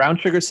 Pop-Tarts, brown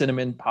sugar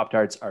cinnamon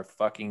Pop-Tarts are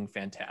fucking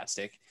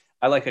fantastic.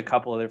 I like a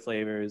couple other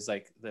flavors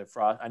like the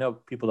frost. I know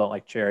people don't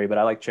like cherry, but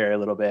I like cherry a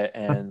little bit,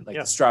 and like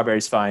Yeah. the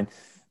strawberry's fine.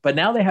 But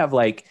now they have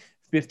like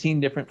 15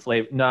 different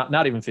flavors.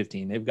 Not even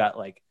 15. They've got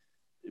like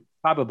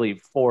probably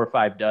 4 or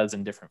 5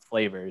 dozen different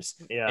flavors.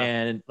 Yeah.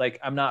 And like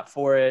I'm not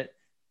for it.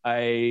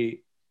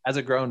 As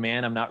a grown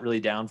man, I'm not really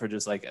down for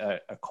just like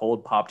a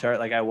cold Pop-Tart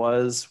like I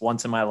was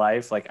once in my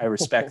life. Like I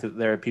respect that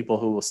there are people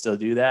who will still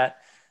do that.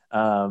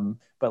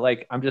 But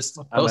like I'm Toast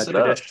it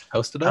up.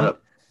 Toast it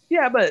up.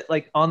 Yeah, but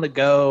like on the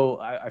go,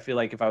 I feel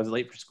like if I was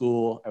late for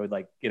school, I would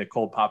like get a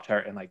cold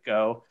Pop-Tart and like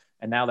go.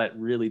 And now that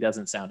really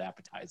doesn't sound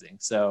appetizing.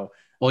 So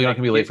Well, you're not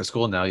gonna be late for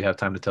school now. You have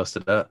time to toast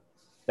it up.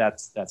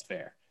 that's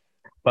fair.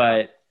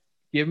 But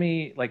give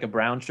me like a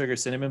brown sugar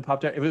cinnamon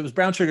Pop-Tart. If it was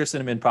brown sugar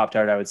cinnamon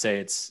Pop-Tart, I would say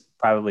it's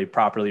probably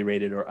properly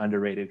rated or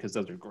underrated because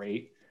those are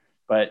great.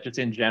 But just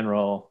in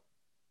general,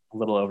 a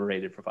little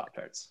overrated for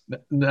Pop-Tarts.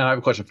 Now I have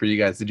a question for you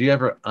guys. Did you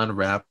ever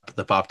unwrap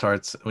the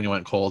Pop-Tarts when you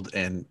went cold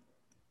and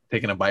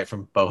taking a bite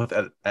from both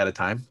at a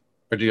time?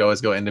 Or do you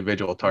always go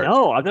individual tart?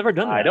 No, I've never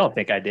done that. I don't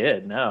think I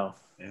did. No.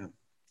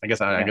 I guess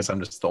I'm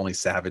just the only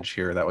savage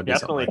here that would do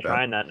Definitely something like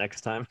trying that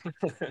next time.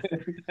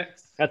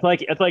 That's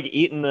like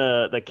eating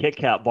the Kit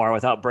Kat bar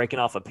without breaking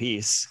off a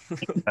piece.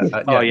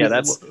 that. Oh yeah,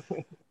 that's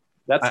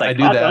I like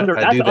do that.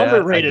 That's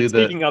underrated. I do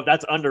Speaking of,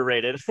 that's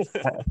underrated.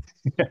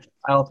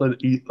 I also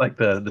eat like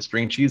the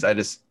string cheese. I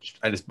just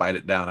bite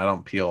it down. I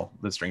don't peel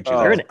the string cheese.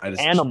 Oh, You're an I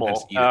just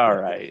animal. eat it all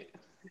right.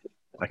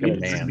 like You a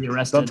deserve to be man.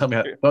 arrested.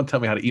 Don't tell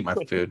me how to eat my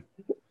food.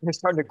 You're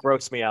starting to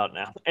gross me out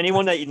now.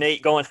 Anyone that you,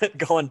 Nate,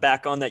 going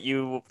back on that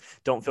you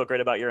don't feel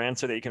great about your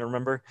answer that you can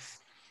remember?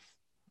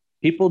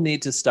 People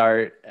need to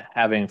start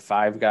having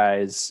Five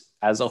Guys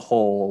as a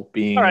whole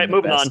being All right,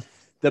 moving on.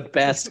 The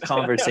best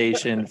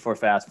conversation for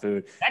fast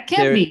food. That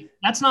can't be.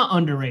 That's not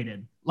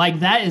underrated. Like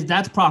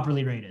that's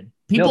properly rated.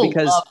 People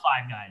because- love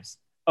Five Guys.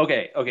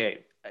 Okay.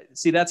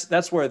 See,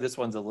 that's where this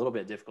one's a little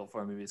bit difficult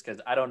for me because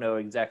I don't know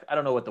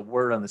what the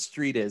word on the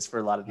street is for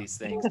a lot of these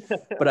things,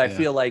 but I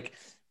feel like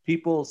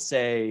people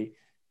say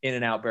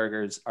In-N-Out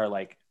burgers are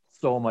like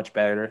so much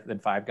better than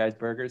Five Guys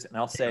burgers, and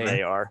I'll say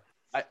They are.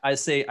 I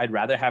say I'd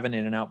rather have an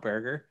In-N-Out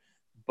burger,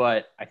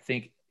 but I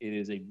think it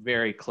is a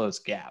very close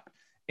gap.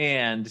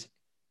 And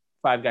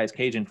Five Guys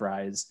Cajun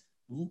fries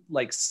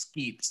like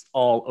skeets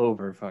all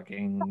over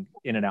fucking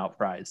In-N-Out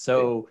fries.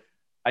 So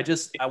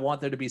I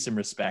want there to be some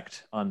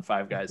respect on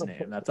Five Guys'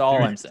 name. That's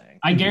all I'm saying.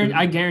 I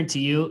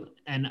guarantee you,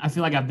 and I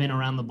feel like I've been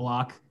around the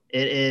block.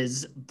 It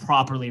is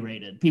properly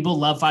rated. People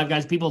love Five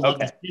Guys. People love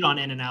to sit on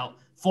In-N-Out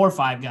for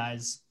Five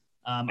Guys.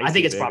 I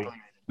think it's properly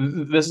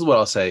rated. This is what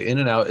I'll say.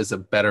 In-N-Out is a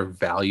better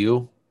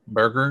value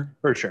burger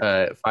For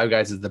sure. Five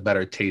Guys is the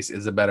better taste,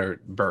 is a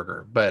better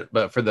burger. But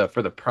for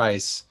the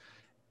price,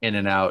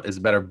 In-N-Out is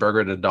a better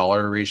burger to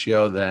dollar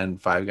ratio than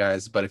Five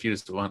Guys. But if you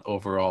just want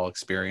overall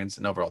experience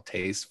and overall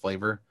taste,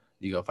 flavor,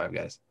 you go Five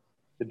Guys.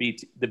 The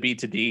B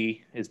to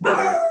D is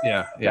better.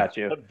 Yeah. Got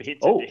you. B to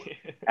Oh, D.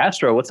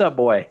 Astro, what's up,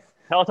 boy?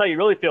 Tell us how you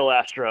really feel,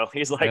 Astro.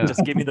 He's like,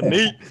 just give me the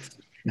meat.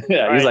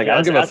 Yeah, All he's right, like, I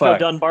don't Jez, give a Astro fuck.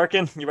 done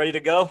barking. You ready to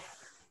go,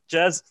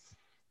 Jez?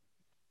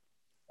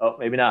 Oh,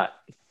 maybe not.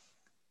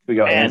 We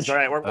go, And Ange. all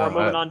right, we're All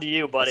moving right. on to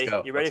you, buddy. Let's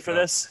go. You ready Let's for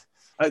go.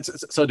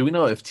 this? So do we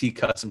know if T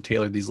custom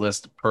tailored these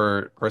lists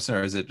per person, or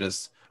are you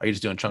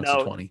just doing chunks No.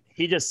 of 20?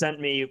 He just sent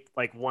me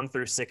like 1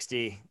 through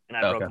 60, and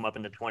I broke Okay. them up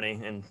into 20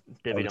 and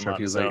I divvied wasn't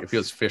them sure up. if he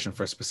was fishing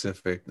for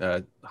specific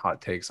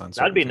hot takes on.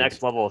 That'd be certain next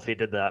foods. level if he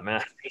did that,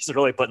 man. He's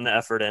really putting the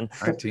effort in.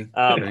 All right, T.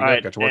 All There you go.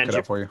 right, Got your work and cut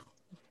out for you.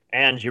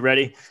 And you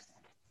ready?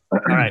 All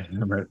right,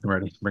 I'm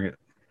ready. Bring it.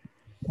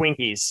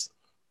 Twinkies,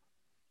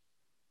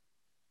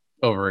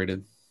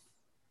 Overrated.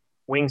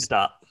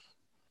 Wingstop,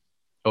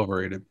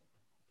 Overrated.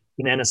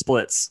 banana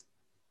splits,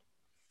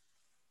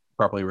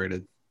 Properly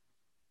rated.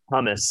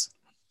 hummus,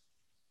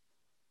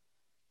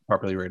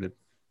 Properly rated.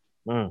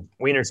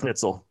 Wiener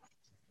Schnitzel,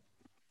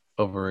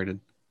 Overrated.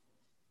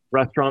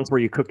 restaurants where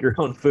you cook your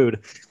own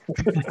food,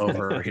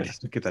 Overrated.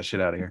 Get that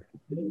shit out of here.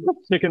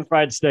 chicken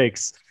fried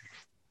steaks,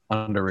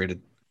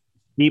 Underrated.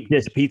 deep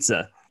dish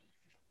pizza,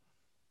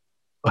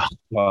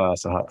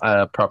 So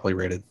hot. Properly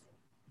rated.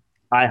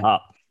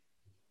 IHOP,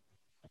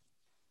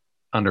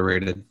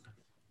 Underrated.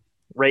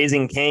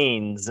 Raising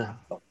Cane's,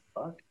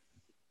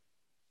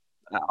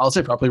 I'll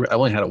say properly. I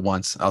only had it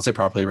once. I'll say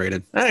properly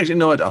rated. Actually, you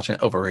know what? I'll change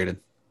overrated.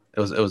 It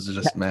was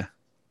just meh.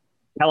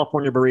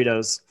 California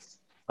burritos,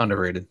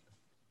 Underrated.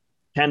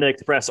 Panda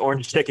Express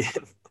orange chicken,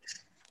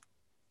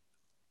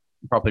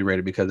 Properly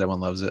rated because everyone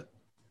loves it.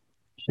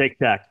 Shake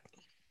Shack,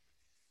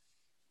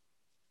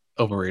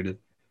 Overrated.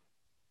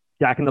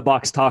 Jack in the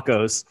Box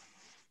tacos.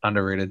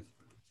 Underrated.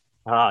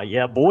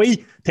 Yeah, boy.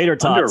 Tater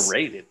tots,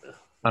 Underrated.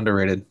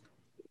 Underrated.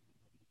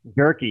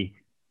 jerky,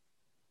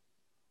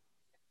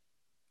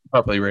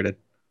 Properly rated.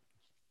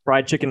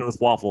 fried chicken with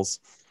waffles,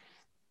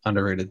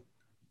 Underrated.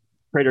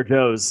 Trader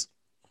Joe's,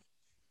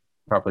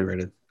 Properly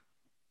rated.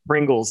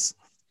 Pringles,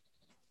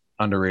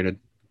 Underrated.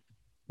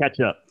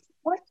 ketchup.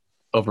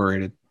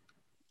 Overrated.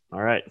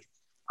 All right.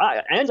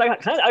 And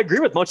I agree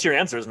with most of your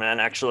answers, man,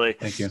 actually.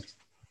 Thank you.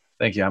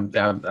 I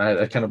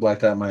kind of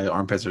blacked out. My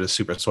armpits are just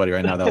super sweaty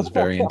right now. That was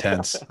very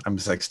intense. I'm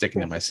just like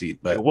sticking in my seat.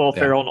 But Will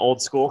yeah. Ferrell in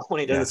Old School when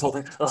he did Yeah. this whole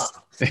thing. Ugh.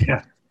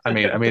 Yeah, I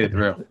made it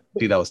through.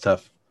 See, that was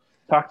tough.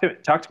 Talk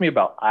to me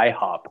about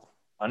IHOP.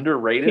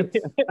 Underrated.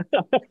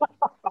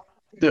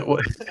 Dude,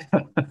 what-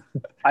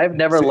 I've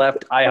never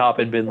left IHOP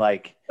and been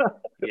like,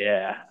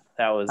 yeah,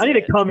 that was. I need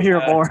it. to come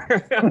here more.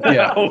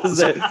 Yeah. That was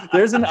it.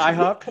 There's an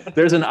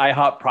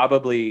IHOP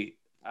probably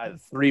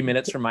 3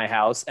 minutes from my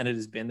house, and it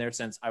has been there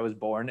since I was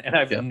born, and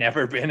I've Yeah.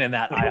 never been in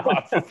that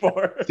IHOP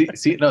before.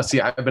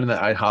 See, I've been in the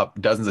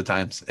IHOP dozens of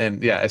times,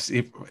 and yeah,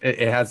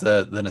 it has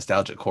the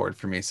nostalgic chord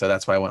for me. So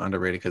that's why I went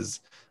underrated because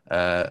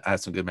I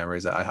had some good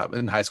memories at IHOP.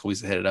 In high school, we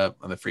used to hit it up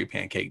on the free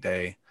pancake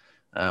day,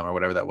 or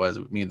whatever that was.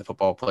 Me and the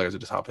football players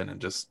would just hop in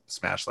and just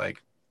smash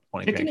like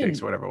 20 Chicken pancakes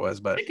and- or whatever it was.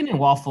 But Chicken and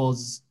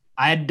waffles.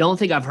 I don't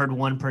think I've heard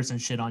one person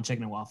shit on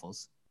chicken and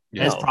waffles.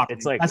 yeah, That's properly.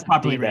 it's like that's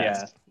properly the rated.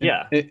 best.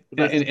 Yeah.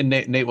 And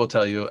Nate will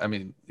tell you. I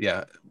mean,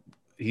 yeah,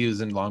 he was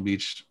in Long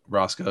Beach,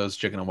 Roscoe's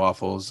Chicken and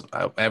Waffles.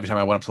 Every time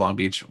I went up to Long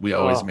Beach, we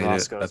always Oh, made it a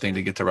Roscoe's, thing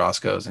to get to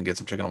Roscoe's and get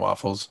some chicken and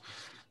waffles.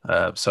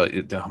 Oh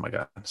my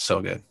god,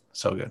 so good.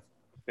 So good.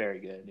 Very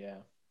good. Yeah.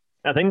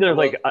 I think they're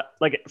like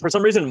for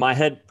some reason in my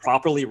head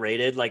properly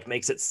rated like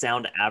makes it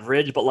sound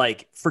average, but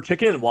like for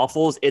chicken and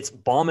waffles, it's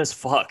bomb as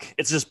fuck.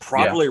 It's just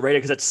properly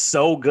rated because it's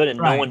so good and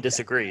no Right. one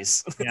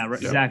disagrees. Yeah,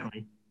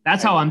 exactly.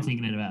 That's how I'm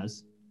thinking it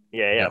as.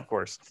 Yeah, of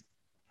course.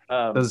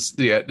 Does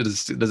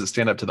it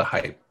stand up to the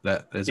hype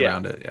that is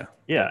around it? Yeah.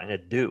 Yeah, and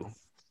it do.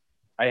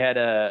 I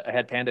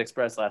had Panda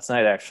Express last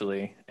night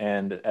actually,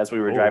 and as we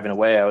were driving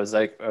away, I was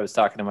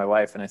talking to my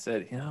wife, and I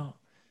said,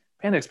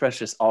 Panda Express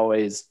just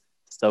always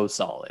so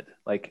solid.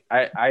 Like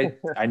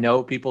I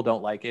know people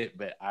don't like it,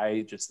 but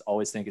I just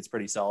always think it's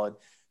pretty solid.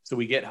 So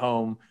we get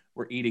home,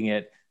 we're eating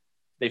it.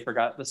 They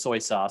forgot the soy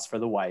sauce for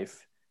the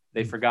wife.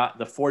 They forgot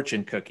the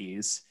fortune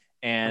cookies,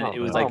 and it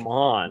was come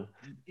on.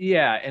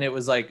 Yeah, and it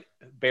was like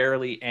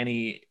barely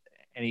any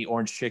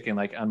orange chicken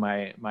like on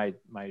my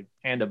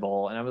Panda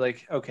bowl, and I was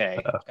like, okay,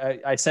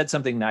 I said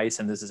something nice,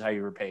 and this is how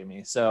you repay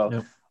me. So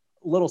a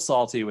little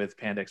salty with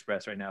Panda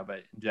Express right now, but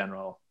in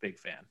general, big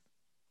fan.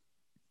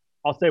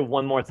 I'll say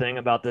one more thing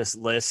about this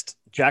list.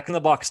 Jack in the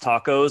Box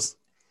tacos.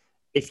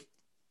 If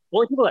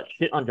only people that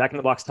shit on Jack in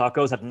the Box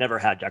tacos have never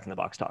had Jack in the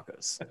Box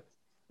tacos,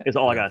 is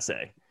all I gotta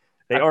say.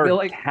 They are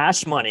like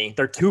cash money.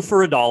 They're $2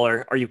 for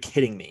 $1. Are you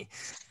kidding me?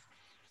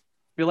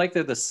 I feel like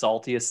they're the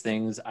saltiest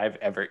things I've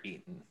ever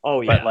eaten.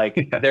 Oh yeah, but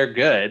like they're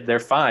good. They're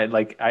fine.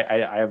 Like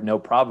I have no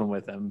problem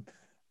with them.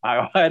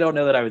 I don't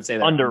know that I would say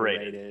they're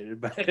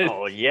underrated but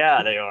oh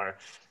yeah, they are.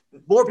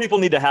 More people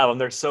need to have them.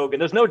 They're so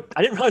good. I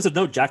didn't realize there's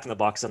no Jack in the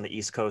Box on the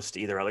East Coast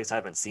either. At least I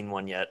haven't seen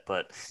one yet.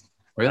 But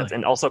really,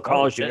 and also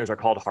Carl's Juniors are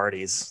called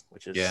Hardee's,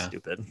 which is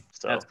stupid.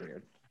 So that's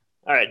weird.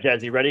 All right,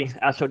 Jazz, you ready?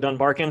 Astro done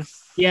barking?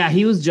 Yeah,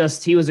 he was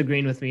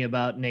agreeing with me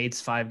about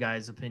Nate's Five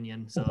Guys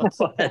opinion. So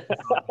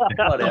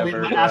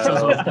whatever.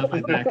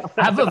 I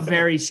have a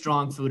very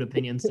strong food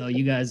opinion. So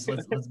you guys,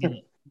 let's get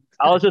it.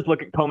 I was just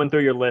combing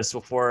through your list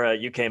before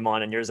you came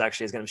on, and yours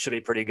actually should be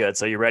pretty good.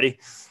 So you ready?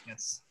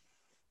 Yes.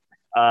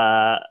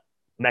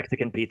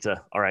 Mexican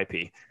pizza,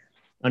 RIP.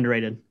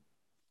 Underrated.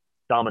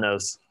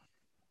 Domino's.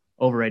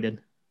 Overrated.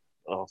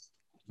 Oh,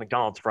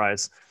 McDonald's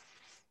fries.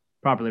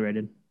 Properly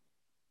rated.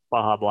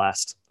 Baja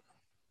Blast.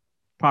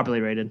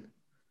 Properly rated.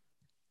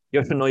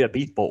 Yoshinoya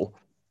Beef Bowl.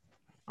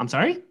 I'm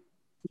sorry?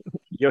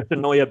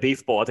 Yoshinoya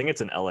Beef Bowl. I think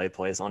it's an LA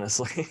place,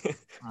 honestly.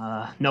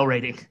 No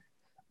rating.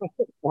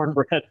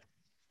 Cornbread.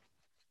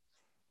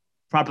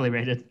 Properly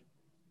rated.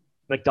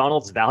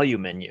 McDonald's value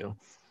menu.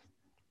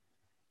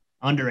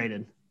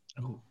 Underrated.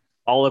 Oh.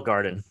 Olive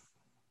Garden.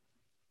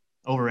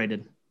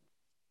 Overrated.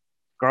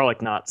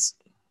 Garlic Knots.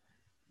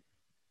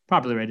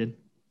 Properly rated.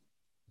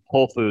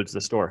 Whole Foods,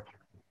 the store.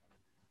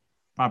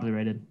 Properly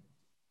rated.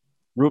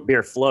 Root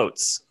beer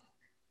floats.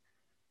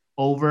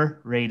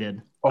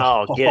 Overrated.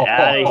 Oh, get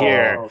out of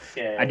here.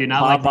 Okay. I do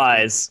not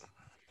Popeyes.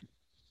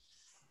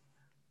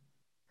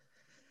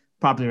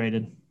 Properly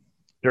rated.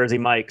 Jersey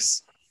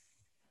Mike's.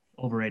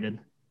 Overrated.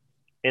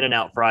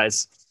 In-N-Out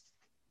fries.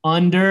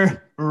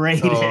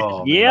 Underrated.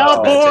 Oh, Yeah,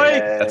 man,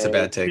 boy. that's a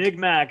bad take. Big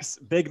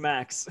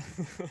Macs.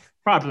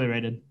 Properly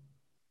rated.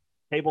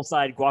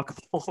 Tableside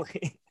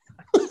guacamole.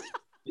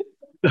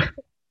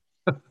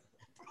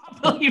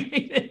 Properly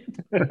rated.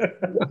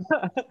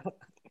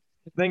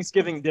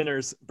 Thanksgiving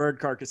dinners. Bird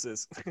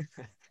carcasses.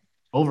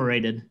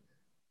 Overrated.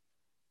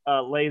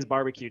 Lay's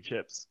barbecue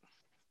chips.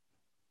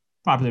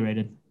 Properly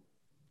rated.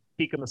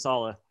 Tikka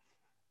masala.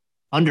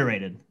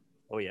 Underrated.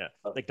 Oh yeah.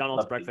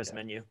 McDonald's breakfast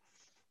menu.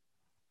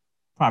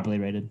 Properly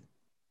rated.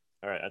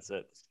 All right, that's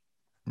it.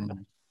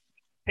 Mm.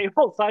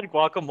 Tableside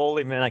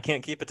guacamole, man. I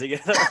can't keep it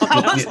together.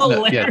 That's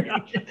hilarious.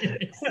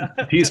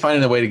 He's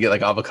finding a way to get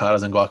like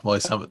avocados and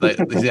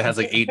guacamole. He has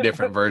like 8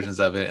 different versions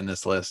of it in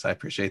this list. I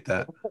appreciate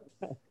that.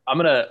 I'm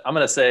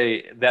gonna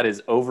say that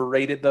is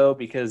overrated though,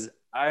 because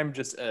I'm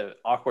just an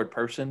awkward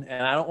person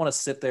and I don't want to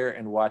sit there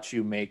and watch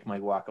you make my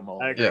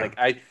guacamole. I agree.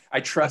 Like I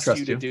trust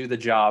you to do the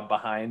job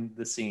behind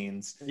the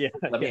scenes. Yeah.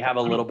 Let me have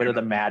a little bit of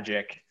the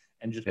magic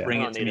and just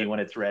bring it to me when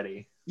it's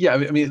ready. Yeah,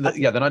 I mean,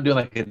 they're not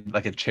doing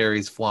like a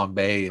cherries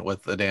flambe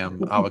with the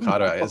damn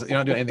avocado. You're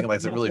not doing anything like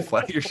it's really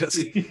flat. You're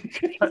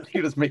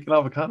just making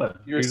avocado.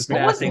 You're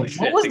What was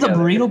the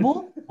burrito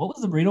bowl? What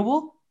was the burrito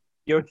bowl?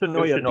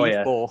 Yoshinoya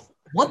Beef Bowl.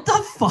 What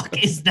the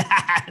fuck is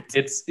that?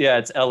 It's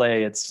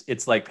LA.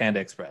 It's like Panda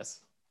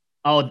Express.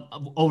 Oh,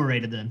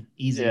 overrated then.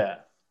 Easy. Yeah.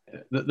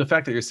 The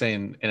fact that you're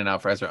saying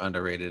In-N-Out fries are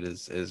underrated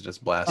is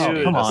just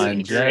blasphemy. Oh, come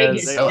on,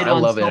 Jazz. I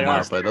love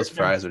In-N-Out, but those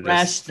fries are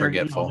just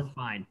forgetful. They're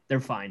fine. They're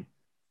fine.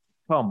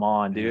 Come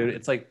on, dude.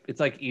 It's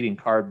like eating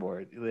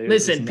cardboard.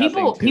 Listen,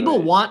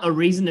 people want a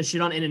reason to shit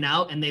on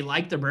In-N-Out, and they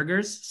like the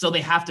burgers, so they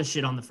have to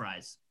shit on the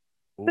fries.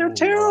 They're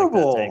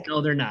terrible. I like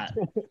No, they're not.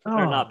 they're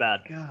not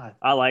bad. God.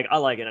 I like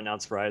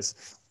In-N-Out's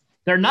fries.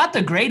 They're not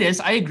the greatest.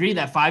 I agree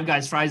that Five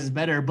Guys fries is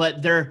better,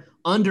 but they're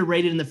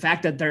underrated in the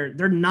fact that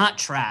they're not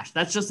trash.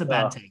 That's just a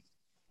bad take.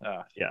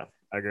 Yeah,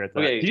 I agree with that.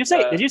 Okay,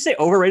 did you say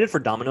overrated for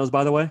Domino's,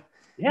 by the way?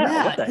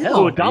 Yeah, what the ew. hell?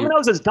 Oh,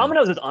 Domino's is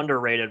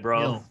underrated,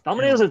 bro. Ew.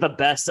 Domino's is the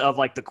best of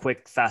like the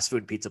quick fast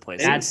food pizza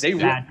places. That's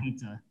bad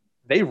pizza.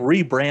 They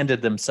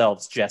rebranded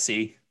themselves,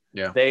 Jesse.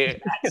 Yeah.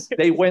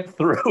 They went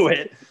through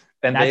it.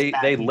 And That's they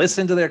bad pizza.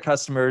 listened to their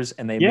customers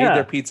and they made Yeah.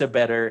 their pizza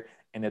better,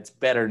 and it's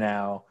better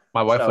now.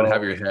 My wife would So-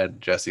 have your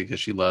head, Jesse, because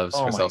she loves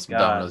Oh my herself some God.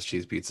 Domino's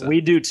cheese pizza.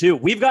 We do too.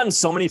 We've gotten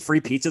so many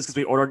free pizzas because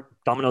we ordered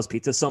Domino's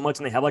pizza so much,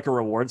 and they have like a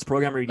rewards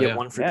program where you get Yeah.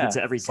 one free Yeah.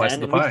 pizza every Slice 10,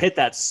 of and the we've pie. hit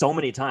that so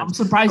many I'm times.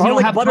 surprised you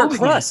don't Garlic have butter COVID yet.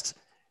 crust.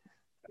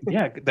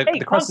 Yeah, the Hey,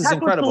 crust is contactless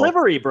incredible.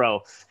 delivery,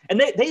 bro. And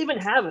they even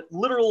have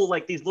literal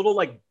like these little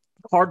like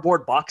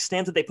cardboard box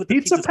stands that they put the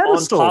Pizza pizzas on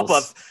top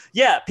pedestals. of.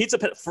 Yeah,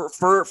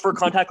 for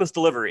contactless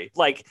delivery.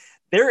 Like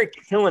they're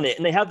killing it,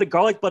 and they have the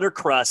garlic butter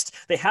crust.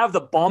 They have the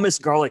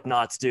bombest garlic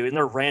knots, dude, and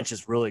their ranch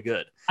is really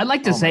good. I'd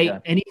like to Oh my say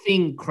God.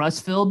 anything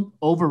crust filled,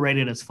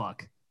 overrated as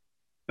fuck.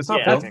 It's not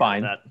Yeah, bad. That's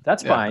fine. that.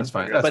 That's Yeah, fine. that's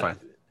fine. That's But-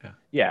 fine.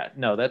 Yeah,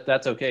 no,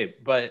 that's okay.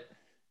 But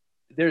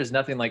there's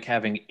nothing like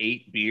having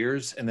 8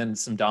 beers and then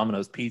some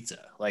Domino's pizza.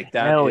 Like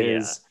that Hell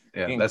is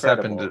Yeah, that's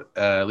incredible. happened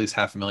at least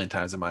 500,000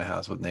 times in my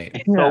house with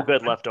Nate. So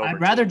good leftover. I'd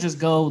rather just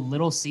go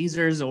Little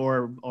Caesars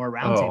or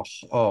Round Oh, Table.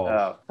 oh.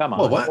 Oh, come on.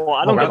 Well, what? Well,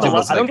 I don't Well, get the, Round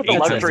Table's I don't like get the 8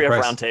 cents luxury a of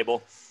price. Round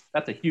Table.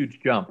 That's a huge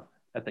jump.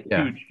 That's a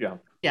Yeah. huge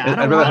jump. Yeah, I I'd don't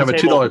rather want, have a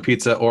Table. $2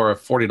 pizza or a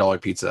 $40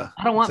 pizza.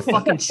 I don't want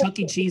fucking Chuck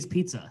E. Cheese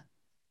pizza.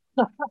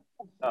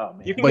 Oh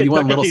man. You can But get you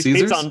want Chuck E. Little Cheese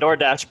pizza Caesars? on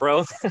DoorDash,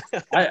 bro.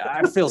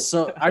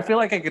 I feel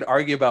like I could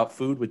argue about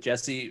food with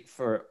Jesse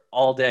for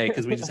all day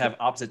because we just have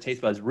opposite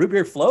taste buds. Root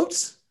beer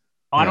floats?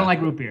 Oh, I don't Yeah.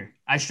 like root beer.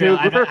 I Dude,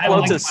 I River haven't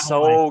Floats liked is it my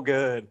whole life. so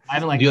good. I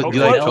haven't liked Do you, Coke do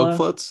you like Float. Coke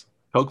floats?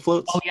 Coke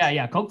floats? Oh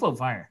yeah, Coke Float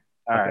fire.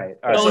 All right.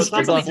 So All right. No, it's it's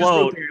not strictly the just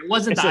float, root beer. It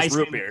wasn't it's the just ice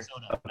root cream beer.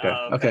 soda. Okay.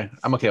 okay. Okay.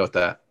 I'm okay with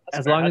that.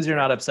 As long as you're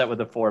not upset with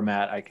the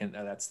format, I can.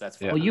 That's fine.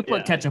 Yeah. Well, you put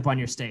Yeah. ketchup on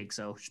your steak,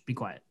 so be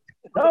quiet.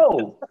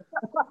 No.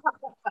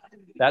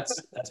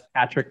 That's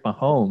Patrick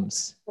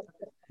Mahomes,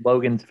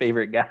 Logan's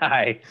favorite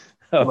guy.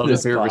 of His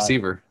this favorite pod.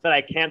 receiver. That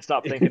I can't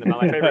stop thinking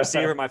about. My favorite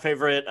receiver, my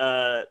favorite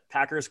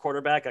Packers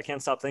quarterback. I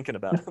can't stop thinking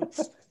about him.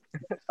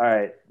 All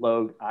right,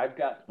 Log, I've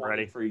got one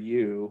Ready. for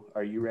you.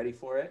 Are you ready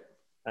for it?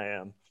 I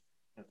am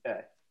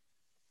Okay.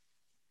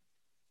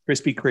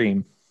 Krispy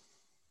Kreme,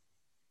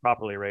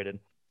 properly rated.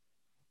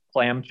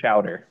 clam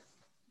chowder.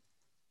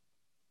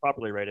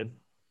 Properly rated.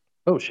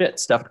 Oh shit,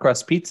 stuffed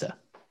crust pizza.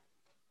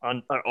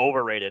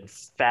 Overrated.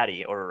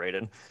 Fatty.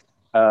 Overrated.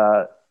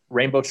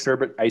 Rainbow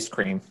sherbet ice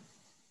cream.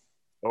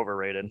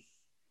 Overrated.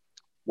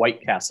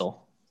 White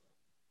Castle.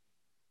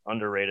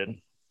 Underrated.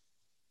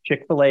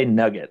 Chick-fil-A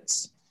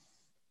nuggets.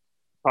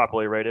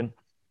 Properly rated.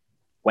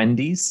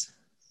 Wendy's.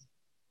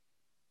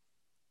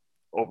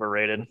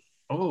 Overrated.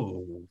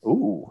 Oh.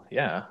 Ooh,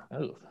 yeah.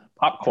 Oh,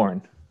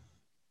 popcorn.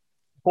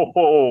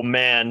 Oh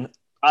man.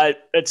 I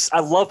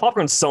love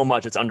popcorn so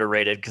much it's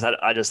underrated because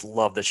I just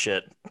love the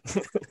shit.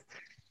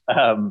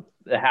 The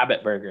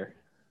Habit Burger.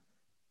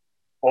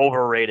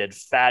 Overrated.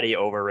 Fatty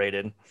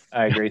overrated.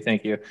 I agree.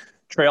 Thank you.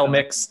 Trail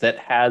mix that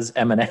has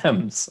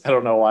M&Ms. I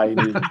don't know why you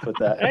needed to put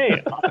that.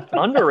 Hey,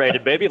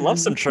 underrated, baby. Love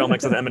some trail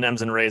mix with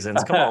M&Ms and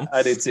raisins. Come on.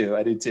 I do too.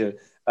 I do too.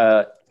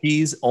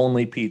 Cheese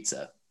only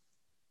pizza.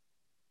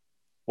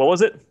 What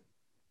was it?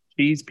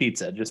 Cheese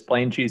pizza. Just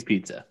plain cheese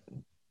pizza.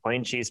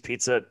 Plain cheese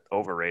pizza,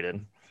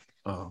 overrated.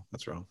 Oh,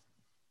 that's wrong.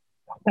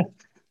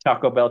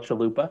 Taco Bell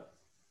chalupa.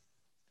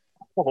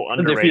 Oh, If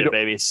underrated, you-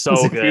 baby. So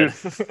if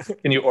good.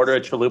 Can you order a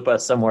chalupa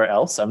somewhere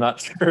else? I'm not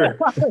sure.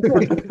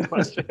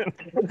 Question.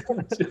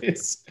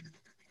 Jeez.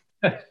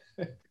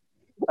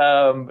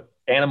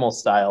 Animal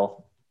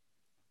style.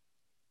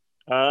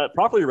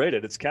 Properly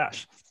rated. It's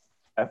cash.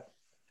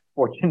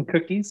 Fortune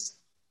cookies.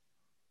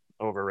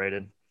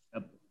 Overrated.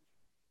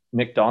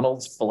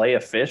 McDonald's filet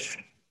of fish.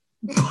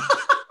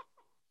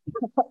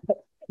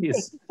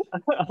 Jeez.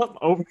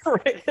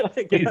 Overrated,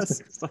 I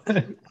guess.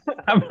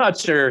 I'm not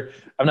sure.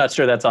 I'm not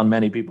sure that's on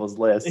many people's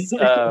lists.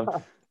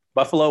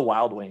 Buffalo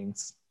Wild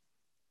Wings.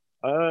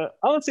 I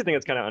honestly think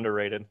it's kind of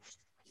underrated.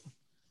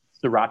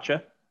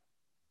 Sriracha.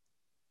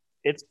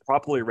 It's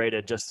properly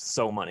rated, just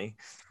so money.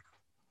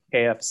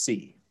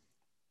 KFC.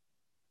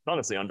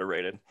 Honestly,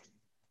 underrated.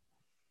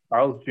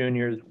 Carl's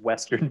Jr.'s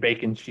Western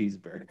Bacon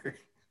Cheeseburger.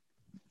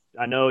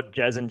 I know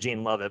Jez and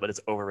Gene love it, but it's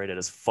overrated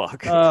as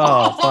fuck.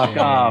 Oh, fuck Damn.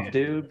 off,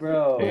 dude,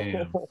 bro.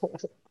 Damn.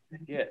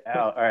 Get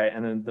out. All right.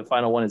 And then the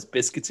final one is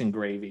biscuits and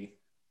gravy.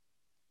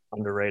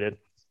 Underrated.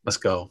 Let's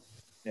go.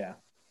 Yeah.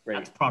 Great.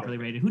 That's properly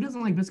rated. Who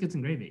doesn't like biscuits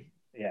and gravy?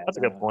 Yeah. That's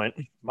a good point.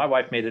 My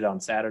wife made it on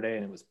Saturday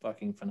and it was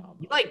fucking phenomenal.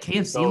 You like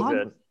KFC? So Lon?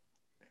 good.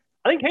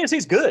 I think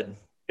KFC's good.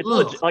 It's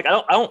Ugh. legit, like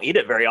I don't eat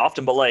it very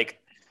often, but like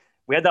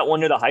we had that one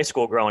near the high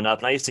school growing up,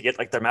 and I used to get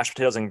like their mashed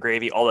potatoes and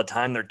gravy all the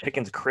time. Their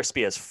chicken's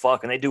crispy as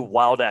fuck, and they do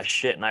wild ass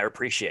shit, and I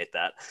appreciate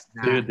that.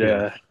 Dude,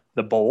 Yeah.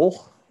 the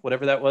bowl,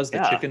 whatever that was, the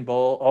Yeah. chicken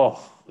bowl.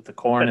 Oh, with the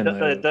corn and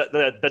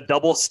The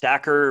double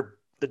stacker,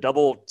 the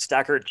double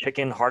stacker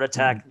chicken heart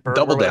attack burger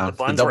Double with down, the the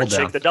buns double or chick-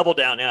 down. the double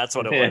down. Yeah, that's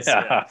what it was.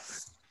 Yeah.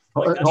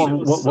 Hold Like, that on, shit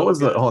was what so was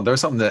the? good. Hold on, there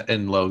was something that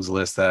in Lowe's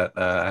list that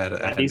I had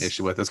an Wendy's?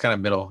 issue with. It's kind of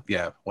middle.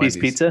 Yeah, Cheese Wendy's.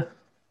 pizza.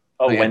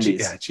 Oh, yeah, Wendy's.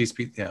 Yeah, cheese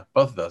pizza. Yeah,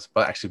 both of those.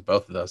 But actually,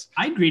 both of those.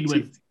 I agreed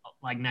with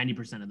like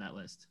 90% of that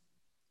list.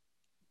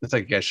 It's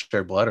like you guys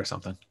share blood or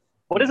something.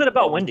 What is it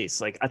about Wendy's?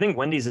 Like, I think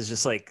Wendy's is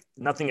just like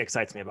nothing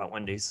excites me about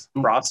Wendy's.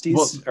 Frosties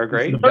Well, are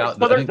great. the val-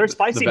 But I think their the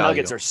spicy value.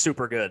 nuggets are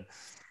super good.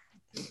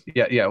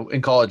 Yeah.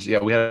 In college,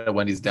 we had a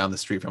Wendy's down the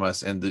street from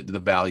us, and the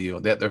value,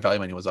 their value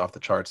menu was off the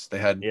charts. They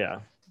had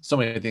so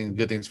many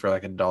good things for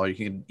like $1. You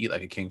can eat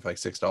like a king for like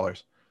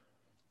 $6.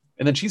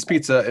 And then cheese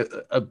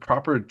pizza, a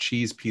proper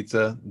cheese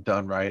pizza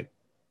done right,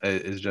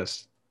 is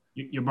just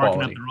You're barking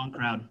quality. up the wrong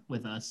crowd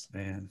with us.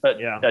 Man.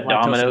 But a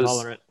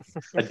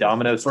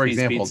Domino's for cheese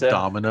example, pizza.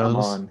 Domino's.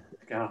 Come on.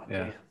 God,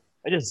 yeah. man.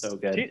 I just So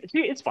good.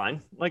 It's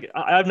fine. Like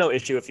I have no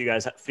issue if you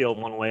guys feel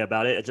one way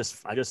about it. I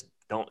just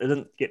don't. It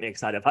doesn't get me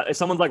excited. If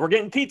someone's like, "We're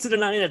getting pizza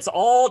tonight and it's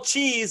all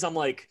cheese," I'm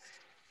like,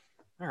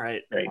 "All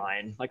right,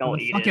 fine." Like I'll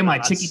eat it. Am I I'm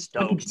not chicken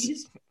stoked.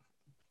 cheese?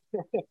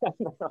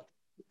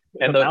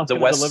 And the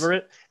West deliver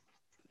it.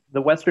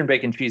 The Western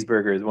Bacon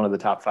Cheeseburger is one of the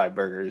top 5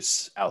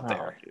 burgers out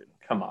there. Dude.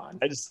 Come on.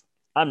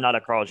 I'm not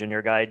a Carl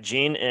Jr. guy.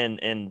 Gene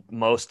and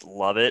most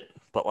love it,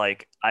 but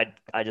like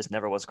I just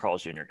never was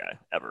Carl's Jr. guy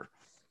ever.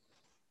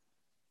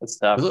 That's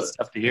tough. It's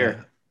tough to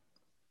hear.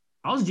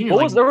 Carl's Jr.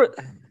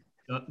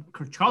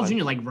 Charles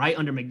Jr. like right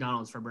under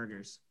McDonald's for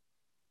burgers.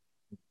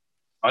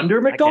 Under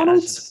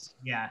McDonald's?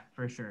 Yeah,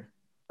 for sure.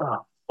 I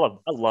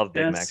love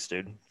Big Macs,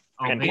 dude.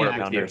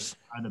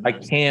 I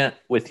can't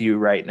with you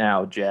right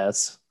now,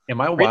 Jess.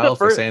 Am I wild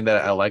for saying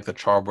that I like the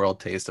charbroiled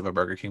taste of a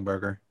Burger King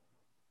burger?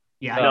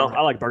 Yeah, no,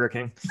 I like Burger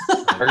King.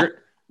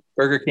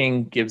 Burger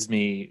King gives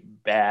me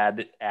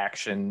bad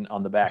action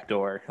on the back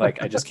door.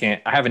 Like I just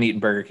can't. I haven't eaten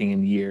Burger King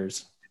in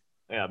years.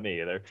 Yeah,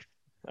 me either.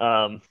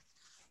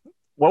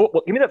 Well,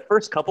 give me that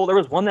first couple. There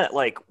was one that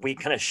like we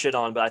kind of shit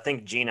on, but I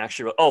think Gene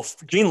actually.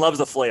 Gene loves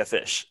the fillet of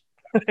fish.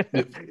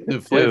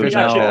 The fillet of fish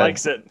actually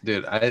likes it,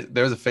 dude.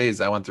 There was a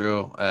phase I went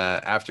through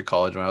after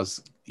college when I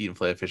was eating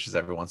fillet of fishes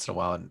every once in a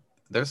while, and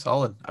they're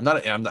solid. I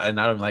don't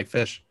even like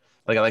fish.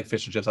 Like I like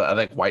fish and chips. I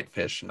like white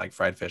fish and like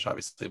fried fish,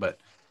 obviously, but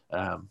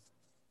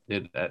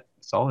dude,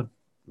 solid,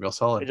 real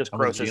solid. It just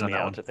grosses me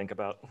out to think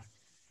about.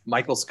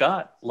 Michael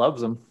Scott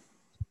loves them.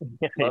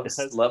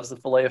 Loves the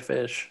fillet of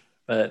fish,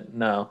 but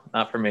no,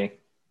 not for me.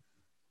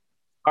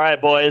 All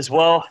right, boys.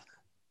 Well,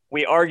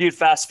 we argued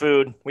fast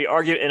food. We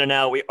argued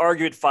In-N-Out. We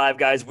argued Five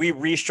Guys. We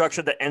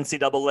restructured the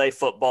NCAA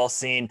football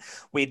scene.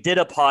 We did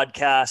a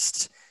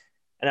podcast,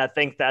 and I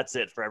think that's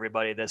it for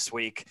everybody this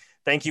week.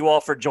 Thank you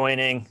all for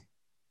joining.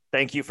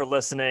 Thank you for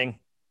listening.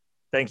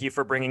 Thank you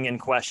for bringing in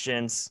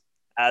questions.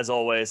 As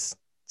always,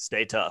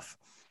 stay tough.